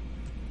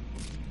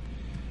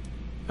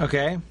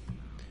 Okay.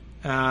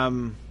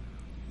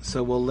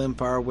 So we'll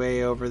limp our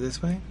way over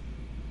this way.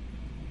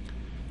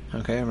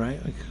 Okay, right.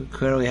 We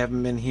clearly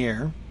haven't been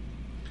here.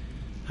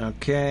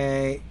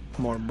 Okay.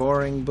 More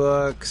boring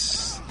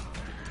books.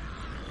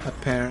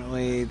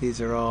 Apparently, these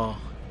are all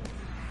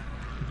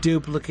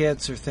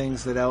duplicates or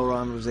things that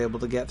Elrond was able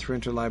to get through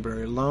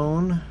interlibrary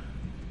loan.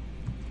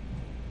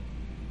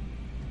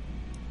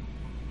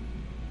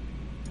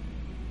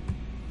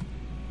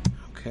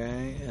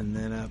 Okay, and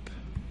then up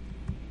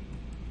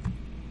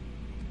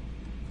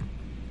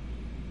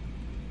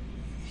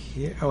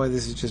here. Oh,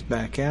 this is just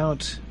back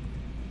out.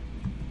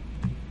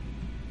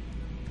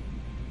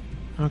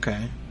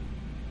 Okay.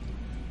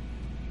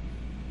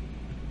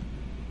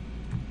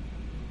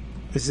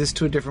 Is this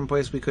to a different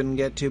place we couldn't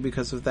get to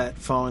because of that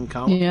fallen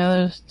column? Yeah,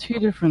 there's 2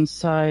 different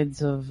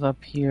sides of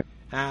up here.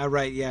 Ah,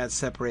 right, yeah, it's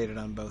separated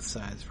on both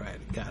sides. Right,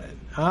 got it.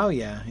 Oh,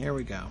 yeah, here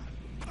we go.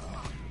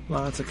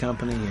 Lots of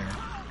company here.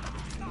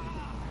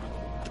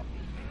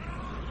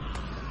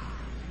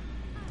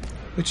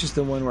 Which is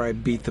the one where I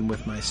beat them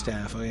with my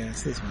staff? Oh, yeah,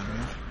 it's this one,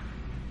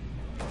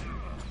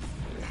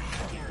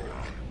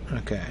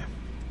 right? Okay.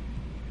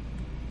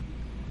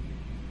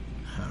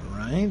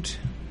 Alright.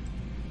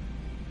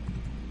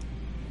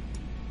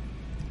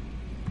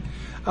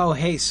 Oh,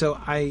 hey, so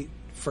I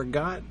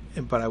forgot,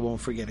 but I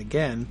won't forget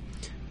again,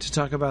 to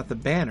talk about the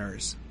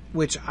banners,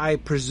 which I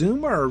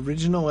presume are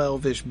original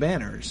Elvish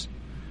banners,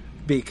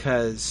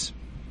 because,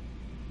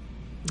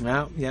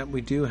 well, yeah,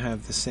 we do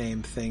have the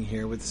same thing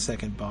here with the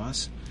second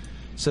boss.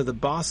 So the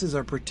bosses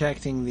are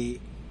protecting the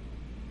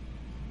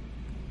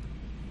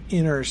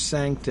inner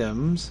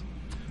sanctums,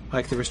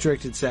 like the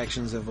restricted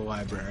sections of the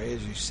library,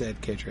 as you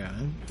said,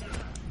 Catriona.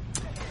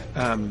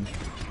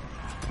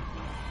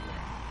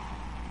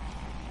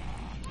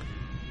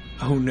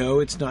 Oh no,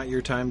 it's not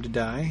your time to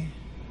die.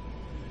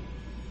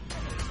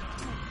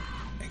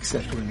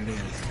 Except when it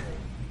is.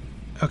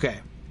 Okay.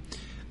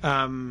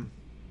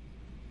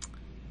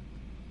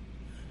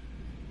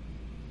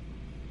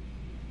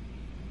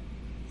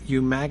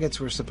 You maggots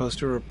were supposed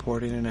to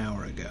report in an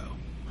hour ago.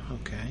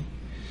 Okay.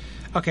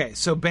 Okay,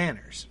 so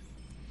banners.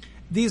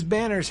 These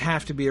banners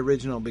have to be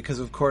original because,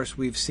 of course,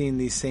 we've seen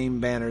these same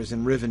banners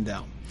in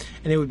Rivendell.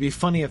 And it would be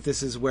funny if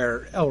this is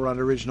where Elrond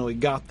originally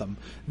got them.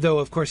 Though,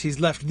 of course, he's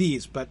left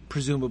these, but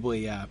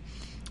presumably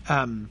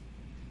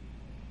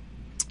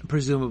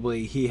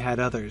he had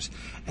others.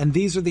 And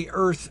these are the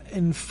earth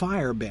and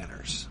fire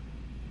banners.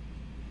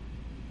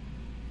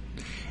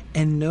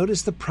 And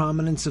notice the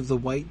prominence of the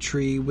white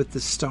tree with the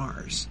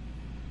stars,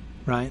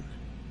 right?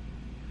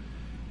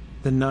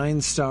 The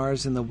 9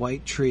 stars in the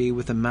white tree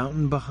with a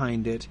mountain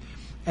behind it.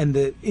 And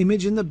the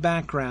image in the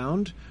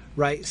background,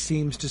 right,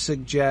 seems to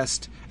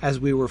suggest, as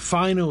we were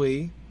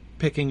finally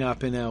picking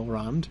up in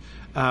Elrond,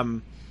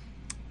 in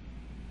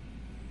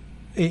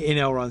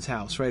Elrond's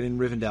house, right, in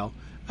Rivendell,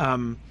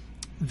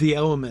 the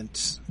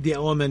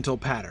elemental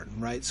pattern,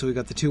 right? So we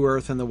got the 2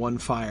 earth and the 1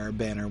 fire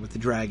banner with the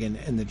dragon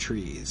and the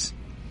trees.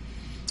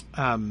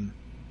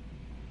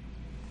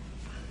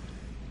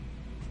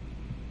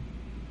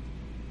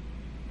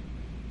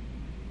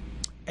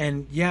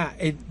 And yeah,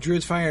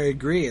 Druid's Fire, I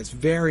agree. It's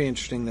very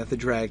interesting that the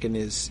dragon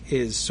is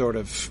sort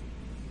of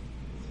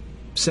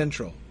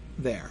central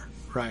there,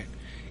 right?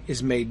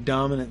 Is made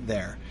dominant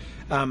there.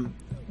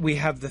 We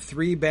have the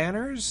 3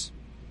 banners,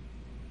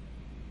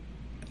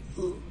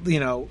 you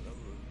know,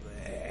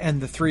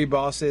 and the 3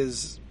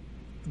 bosses,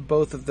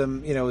 both of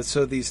them, you know,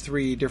 so these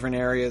 3 different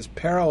areas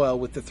parallel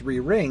with the 3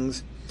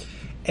 rings,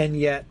 and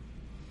yet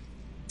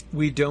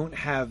we don't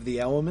have the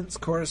elements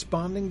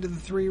corresponding to the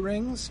 3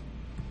 rings.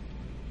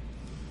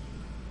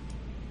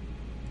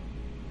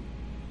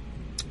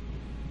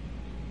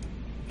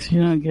 So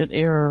you don't get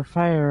air or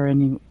fire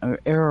or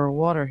air or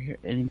water here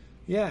anymore.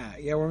 Yeah,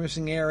 we're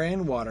missing air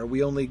and water.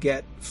 We only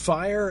get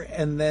fire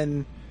and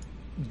then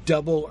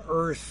double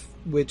earth,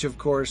 which of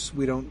course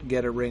we don't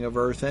get a ring of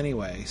earth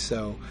anyway.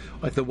 So,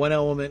 like the one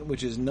element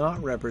which is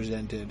not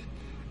represented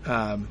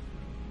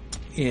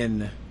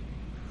in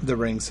the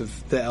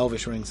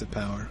Elvish rings of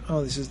power.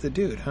 Oh, this is the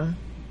dude, huh?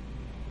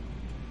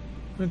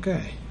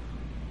 Okay.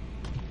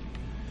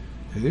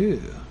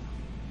 Ooh.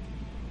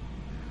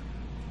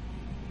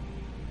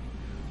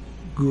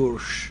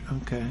 Gursh.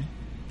 Okay.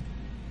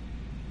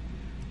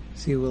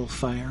 Is he a little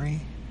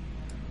fiery?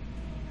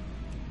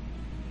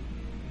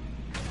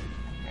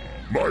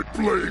 My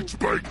blades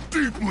bite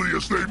deeply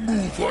as they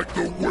move like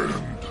the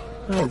wind.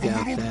 I've a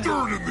little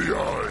dirt in the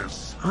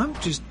eyes.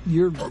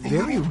 You're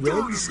very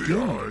red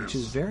skinned, which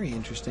is very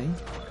interesting.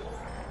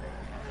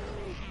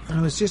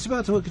 I was just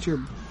about to look at your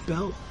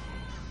belt,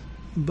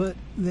 but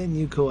then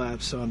you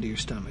collapse onto your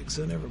stomach,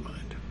 so never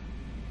mind.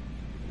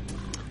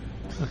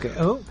 Okay,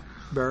 oh,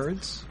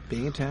 birds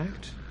being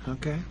attacked.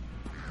 Okay.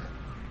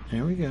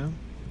 There we go.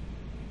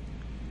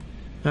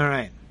 All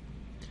right.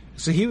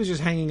 So he was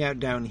just hanging out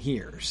down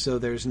here, so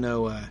there's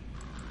no,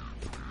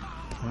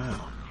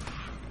 wow.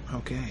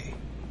 Okay.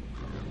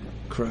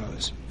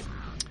 Crows.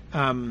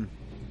 I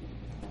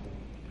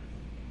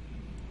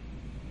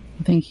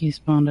think he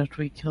spawned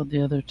after we killed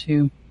the other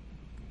two.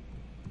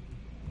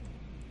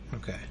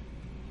 Okay.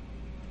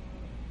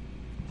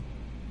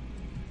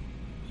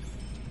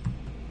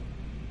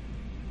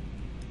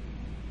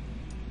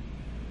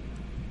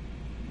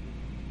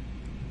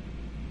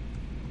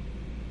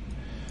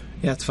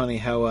 Yeah, it's funny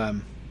how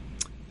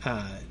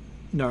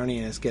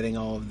Narnia is getting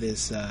all of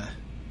this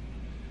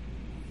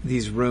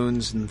these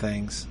runes and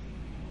things,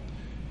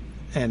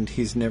 and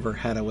he's never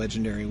had a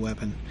legendary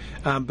weapon.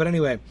 But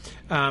anyway,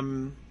 I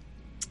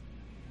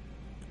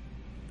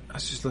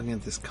was just looking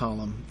at this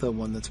column, the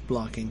one that's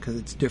blocking, because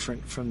it's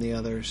different from the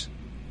others.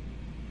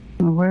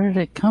 Where did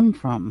it come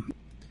from?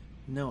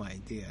 No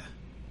idea.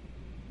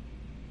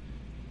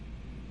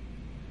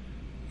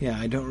 Yeah,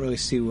 I don't really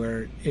see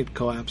where it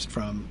collapsed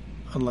from,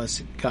 unless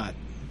it got...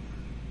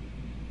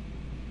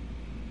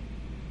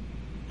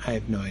 I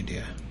have no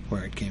idea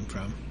where it came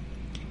from.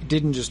 It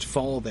didn't just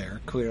fall there,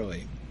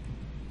 clearly.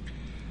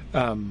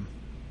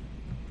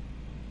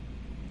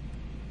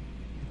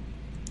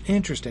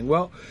 Interesting.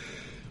 Well,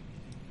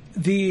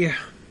 I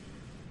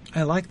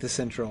like the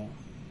central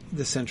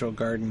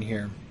garden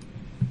here,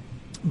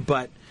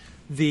 but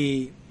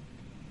the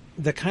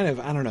kind of,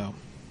 I don't know,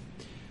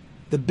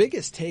 the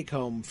biggest take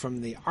home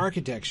from the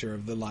architecture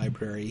of the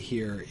library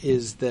here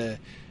is the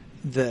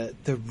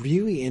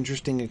really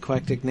interesting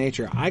eclectic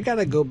nature. I got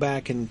to go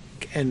back and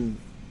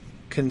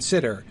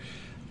consider.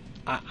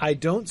 I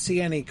don't see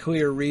any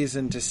clear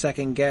reason to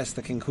second guess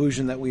the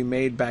conclusion that we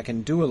made back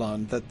in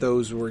Duelan that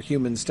those were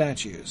human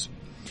statues.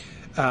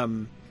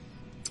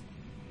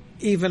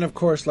 Even, of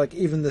course, like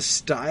even the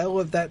style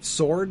of that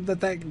sword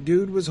that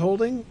dude was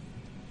holding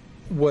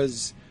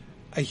was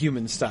a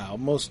human style.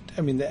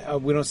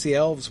 We don't see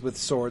elves with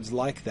swords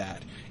like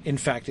that. In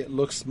fact, it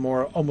looks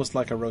more almost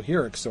like a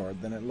Rohirric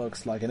sword than it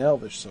looks like an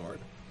elvish sword.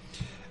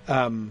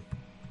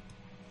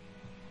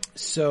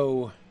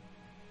 So,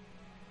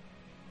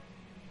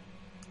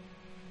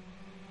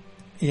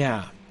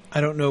 yeah,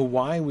 I don't know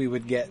why we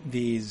would get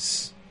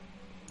these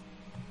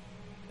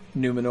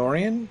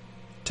Númenórean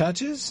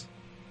touches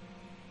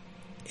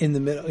in the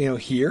middle,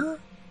 here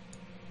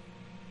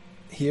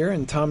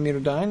in Tom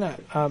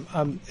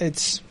Myrdain.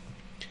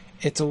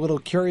 It's a little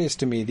curious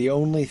to me. The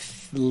only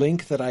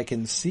link that I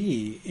can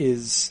see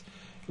is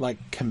like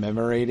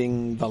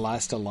commemorating the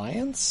Last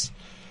Alliance.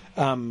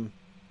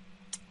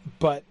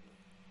 But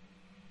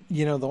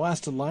the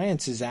Last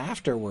Alliance is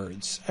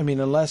afterwards. I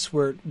mean, unless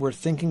we're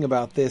thinking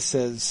about this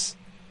as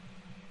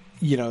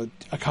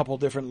a couple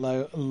different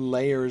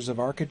layers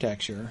of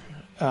architecture,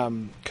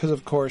 because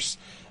of course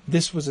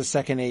this was a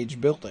Second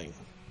Age building.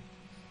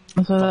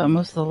 So that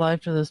most of the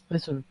life of this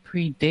place would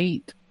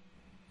predate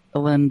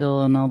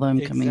Elendil and all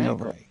them coming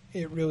over.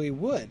 It really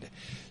would.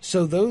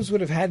 So those would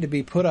have had to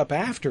be put up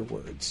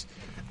afterwards,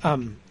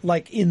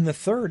 like in the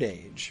Third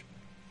Age.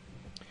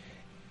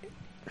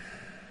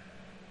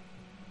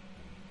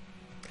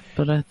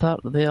 But I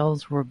thought the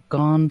elves were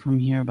gone from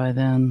here by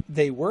then.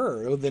 They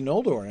were, the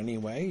Noldor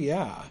anyway,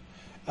 yeah.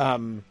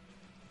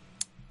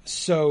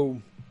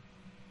 So,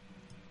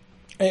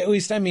 at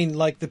least,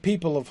 like the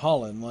people of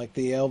Holland, like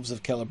the elves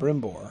of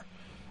Celebrimbor,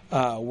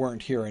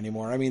 weren't here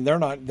anymore. I mean,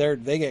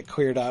 they get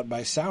cleared out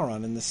by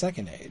Sauron in the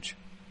Second Age.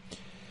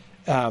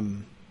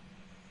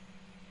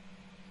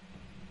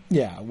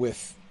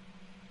 With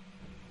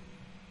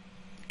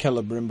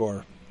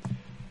Celebrimbor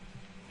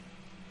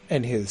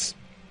and his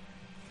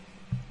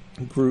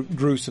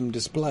gruesome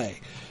display.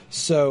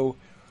 So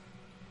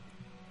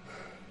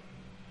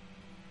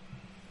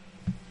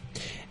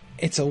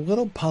it's a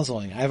little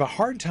puzzling. I have a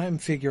hard time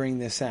figuring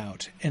this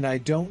out, and I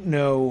don't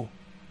know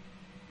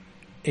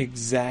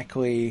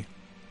exactly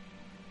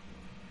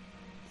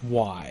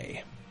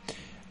why.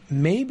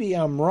 Maybe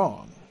I'm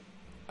wrong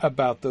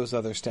about those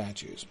other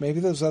statues. Maybe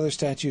those other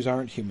statues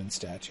aren't human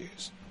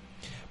statues.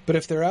 But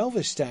if they're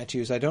elvish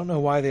statues, I don't know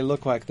why they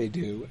look like they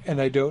do,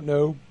 and I don't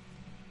know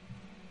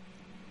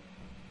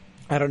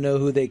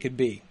who they could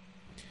be.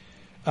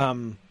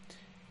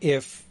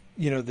 If,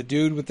 the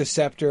dude with the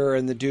scepter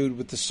and the dude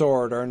with the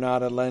sword are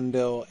not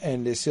Elendil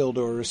and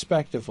Isildur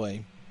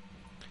respectively,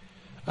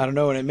 I don't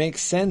know, and it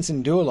makes sense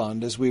in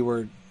Dueland as we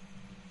were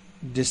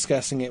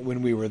discussing it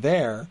when we were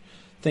there,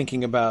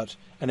 thinking about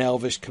an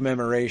elvish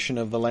commemoration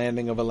of the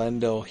landing of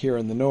Elendil here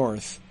in the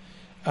north.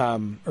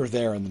 or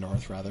there in the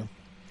north, rather.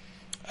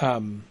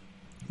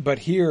 But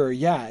here,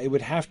 yeah, it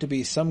would have to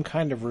be some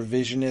kind of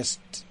revisionist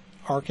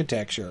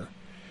architecture.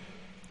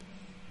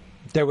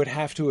 There would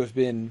have to have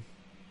been...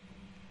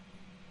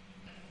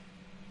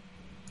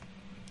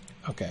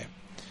 Okay,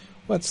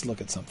 let's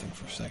look at something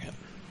for a second.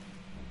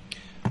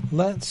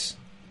 Let's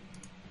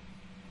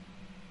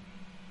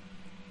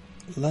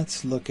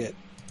look at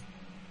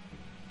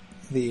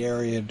the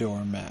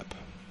Eriador map.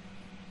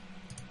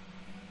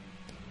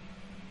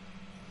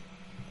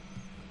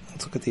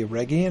 Let's look at the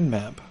Eregion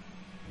map.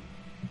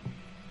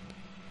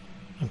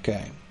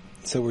 Okay,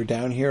 so we're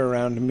down here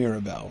around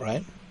Mirabel,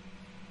 right?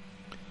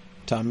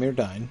 Tom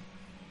Mirdain.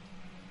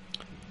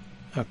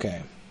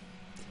 Okay,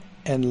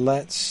 and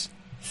let's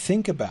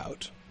think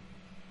about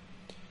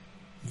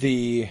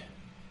the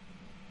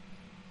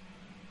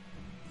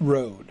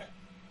road,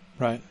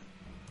 right?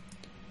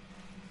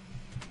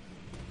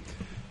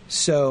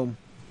 So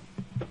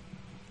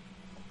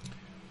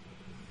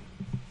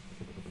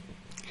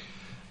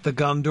the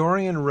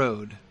Gondorian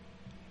Road,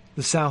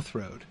 the South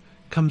Road,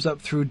 comes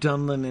up through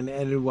Dunlin and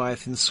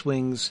Edwythe and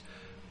swings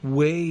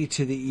way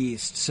to the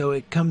east, so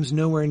it comes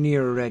nowhere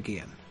near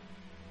Eregion.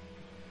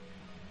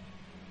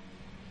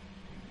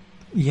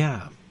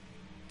 Yeah.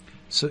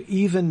 So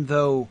even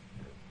though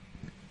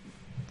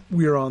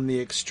we're on the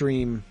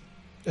extreme...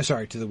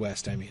 sorry, to the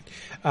west, I mean.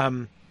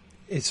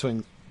 It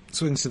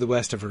swings to the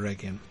west of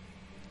Eregion.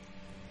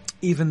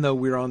 Even though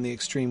we're on the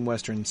extreme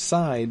western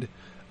side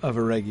of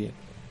Eregion.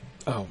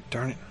 Oh,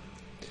 darn it.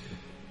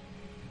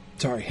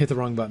 Sorry, hit the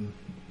wrong button.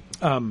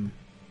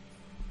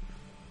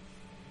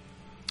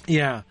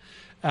 Yeah.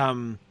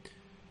 I'm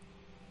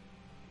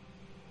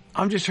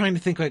just trying to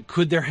think, like,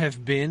 could there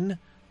have been,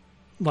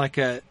 like,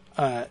 a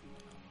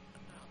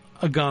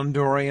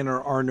Gondorian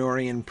or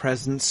Arnorian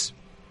presence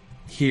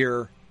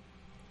here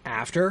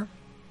after?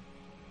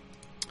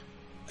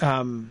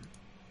 In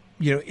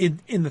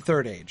the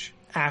Third Age,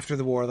 after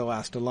the War of the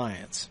Last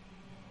Alliance.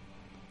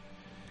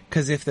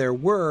 Because if there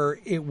were,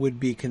 it would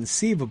be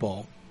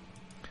conceivable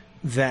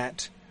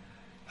that,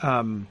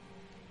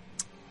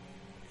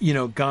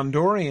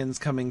 Gondorians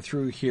coming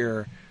through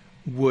here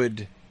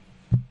would,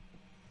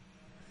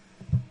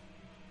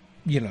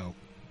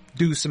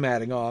 do some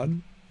adding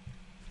on.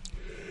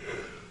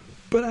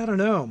 But I don't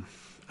know.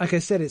 Like I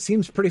said, it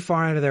seems pretty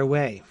far out of their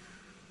way.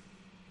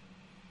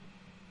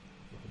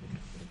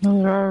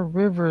 Well, there are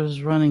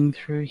rivers running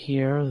through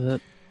here that...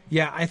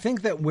 Yeah, I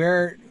think that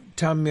where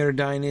Tom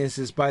Mirdain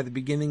is by the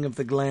beginning of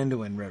the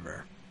Glanduin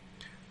River.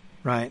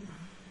 Right?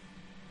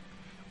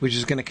 Which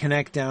is going to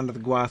connect down to the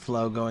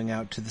Gwathlo going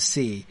out to the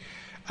sea.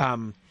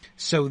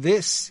 So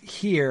this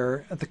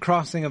here, at the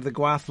crossing of the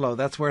Gwathlo,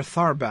 that's where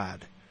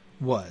Tharbad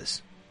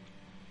was.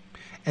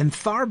 And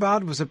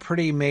Tharbad was a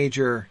pretty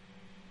major...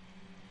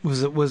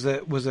 was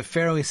a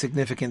fairly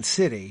significant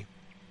city.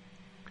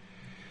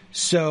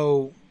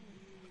 So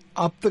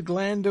up the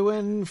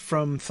Glanduin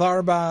from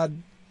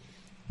Tharbad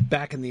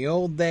back in the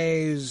old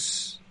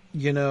days,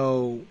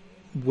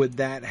 would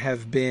that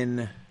have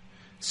been...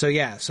 So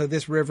yeah, so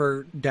this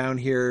river down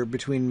here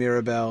between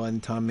Mirabel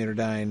and Tom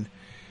Mirdain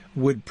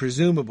would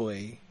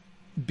presumably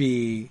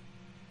be,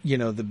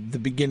 the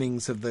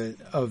beginnings of the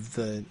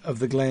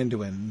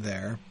Glanduin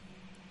there.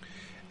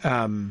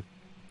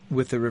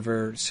 With the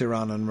river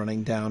Siranon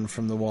running down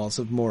from the walls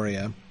of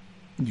Moria,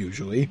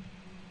 usually,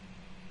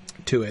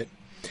 to it.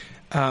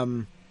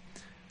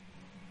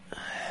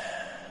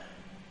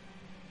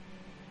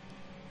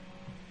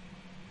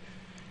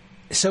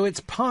 So it's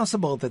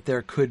possible that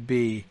there could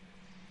be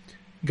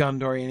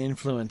Gondorian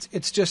influence.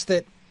 It's just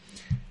that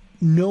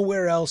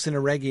nowhere else in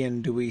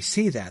Eregion do we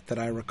see that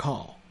I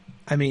recall.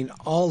 I mean,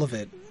 all of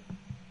it,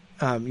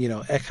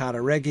 Echad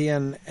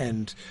Eregion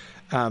and...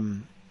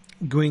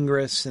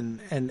 Gwingris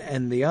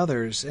and the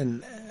others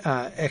and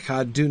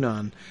Echad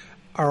Dunan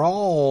are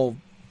all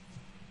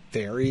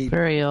very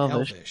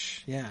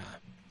elvish. Yeah.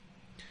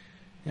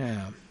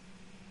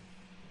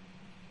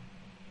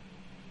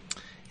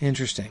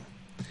 Interesting.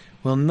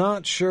 Well,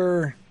 not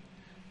sure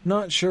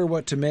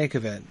what to make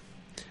of it.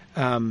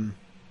 But I'm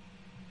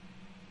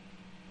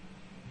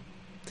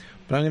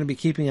going to be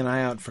keeping an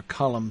eye out for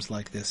columns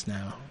like this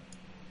now.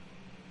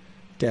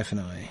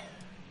 Definitely.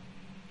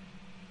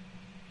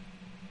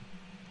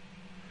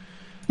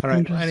 All right.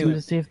 Interesting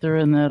to see if they're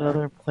in that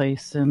other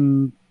place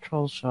in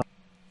Trollshot.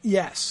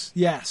 Yes,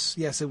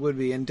 it would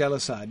be in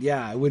Delisad.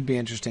 Yeah, it would be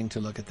interesting to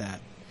look at that.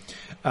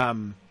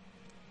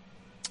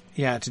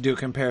 To do a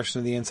comparison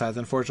of the insides.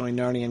 Unfortunately,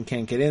 Narnian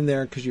can't get in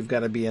there because you've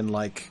got to be in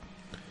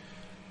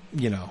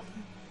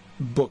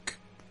book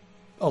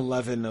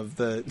 11 of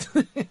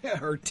the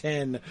or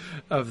 10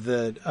 of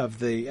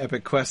the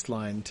Epic Quest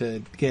line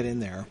to get in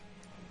there.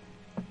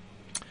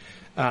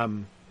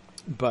 All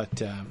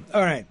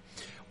right.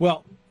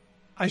 Well,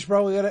 I should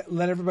probably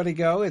let everybody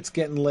go. It's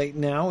getting late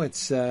now.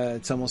 It's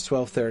almost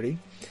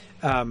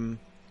 12:30.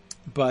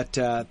 But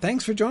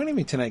thanks for joining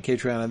me tonight,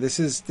 Catriona. This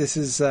is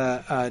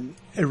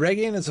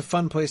Eregion is a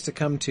fun place to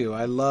come to.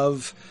 I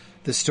love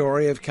the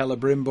story of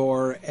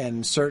Celebrimbor,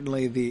 and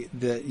certainly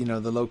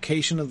the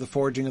location of the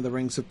forging of the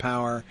Rings of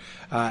Power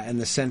and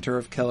the center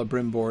of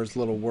Celebrimbor's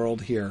little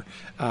world here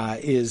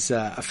is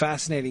a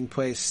fascinating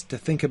place to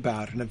think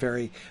about, and a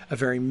very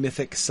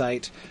mythic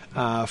site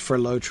for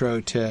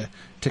Lotro to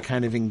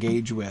kind of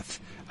engage with.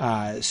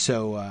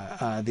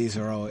 So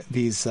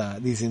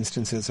these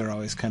instances are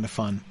always kind of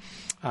fun.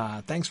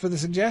 Thanks for the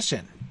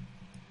suggestion.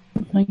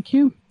 Thank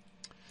you.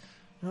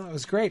 Well, that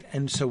was great.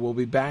 And so we'll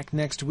be back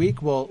next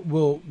week.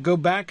 We'll go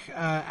back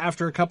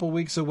after a couple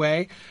weeks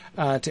away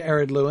to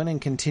Ered Luin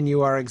and continue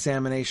our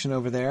examination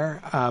over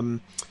there in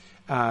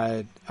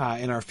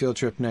our field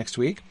trip next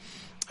week.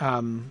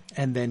 And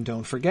then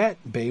don't forget,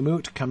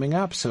 Baymoot coming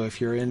up. So if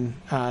you're in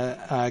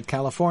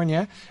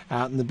California,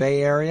 out in the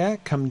Bay Area,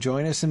 come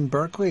join us in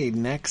Berkeley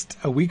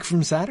a week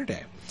from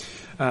Saturday.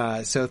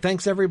 So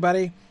thanks,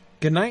 everybody.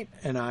 Good night,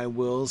 and I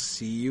will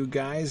see you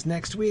guys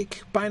next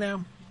week. Bye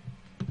now.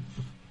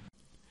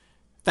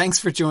 Thanks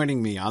for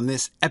joining me on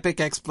this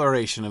epic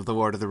exploration of The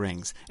Lord of the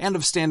Rings, and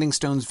of Standing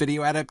Stone's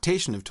video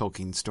adaptation of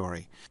Tolkien's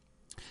story.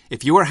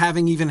 If you are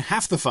having even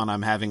half the fun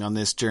I'm having on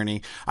this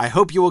journey, I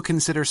hope you will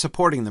consider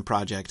supporting the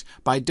project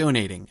by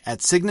donating at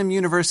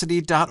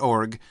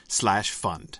signumuniversity.org/fund.